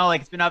 It's like, no, like,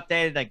 it's been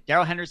updated. Like,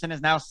 Darrell Henderson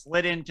has now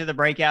slid into the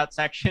breakout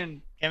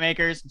section. Cam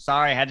Akers, I'm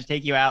sorry, I had to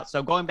take you out.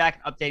 So going back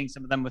and updating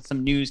some of them with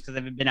some news because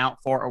they've been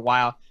out for a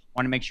while.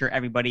 Want to make sure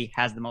everybody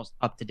has the most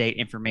up-to-date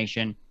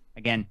information.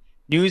 Again,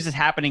 news is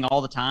happening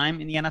all the time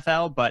in the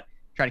NFL, but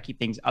try to keep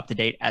things up to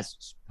date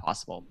as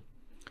possible.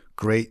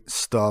 Great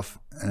stuff.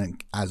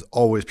 And as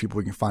always, people,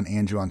 you can find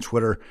Andrew on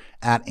Twitter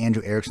at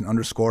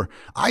 @AndrewErickson_.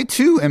 I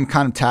too am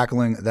kind of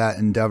tackling that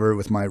endeavor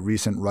with my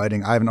recent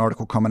writing. I have an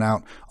article coming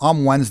out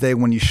on Wednesday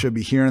when you should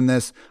be hearing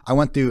this. I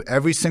went through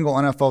every single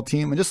NFL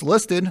team and just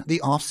listed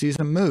the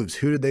offseason moves.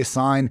 Who did they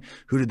sign?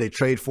 Who did they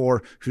trade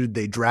for? Who did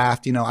they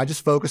draft? I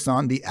just focused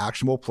on the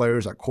actionable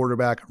players at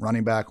quarterback,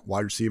 running back,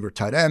 wide receiver,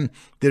 tight end.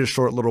 Did a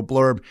short little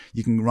blurb.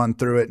 You can run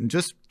through it and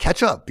just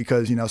catch up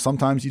because,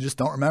 sometimes you just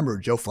don't remember.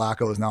 Joe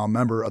Flacco is now a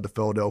member of the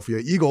Philadelphia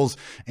Eagles.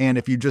 And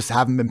if you just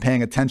haven't been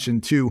paying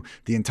attention to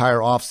the entire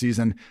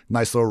offseason,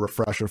 nice little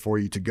refresher for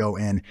you to go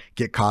in,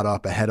 get caught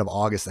up ahead of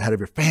August, ahead of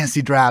your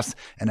fantasy drafts,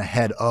 and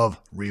ahead of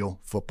real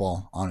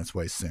football on its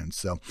way soon.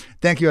 So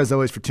thank you as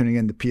always for tuning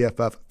in to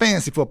PFF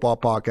Fantasy Football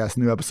Podcast.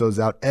 New episodes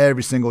out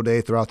every single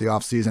day throughout the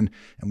offseason,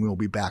 and we will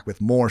be back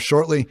with more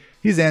shortly.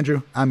 He's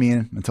Andrew. I'm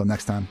Ian. Until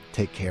next time,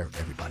 take care,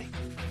 everybody.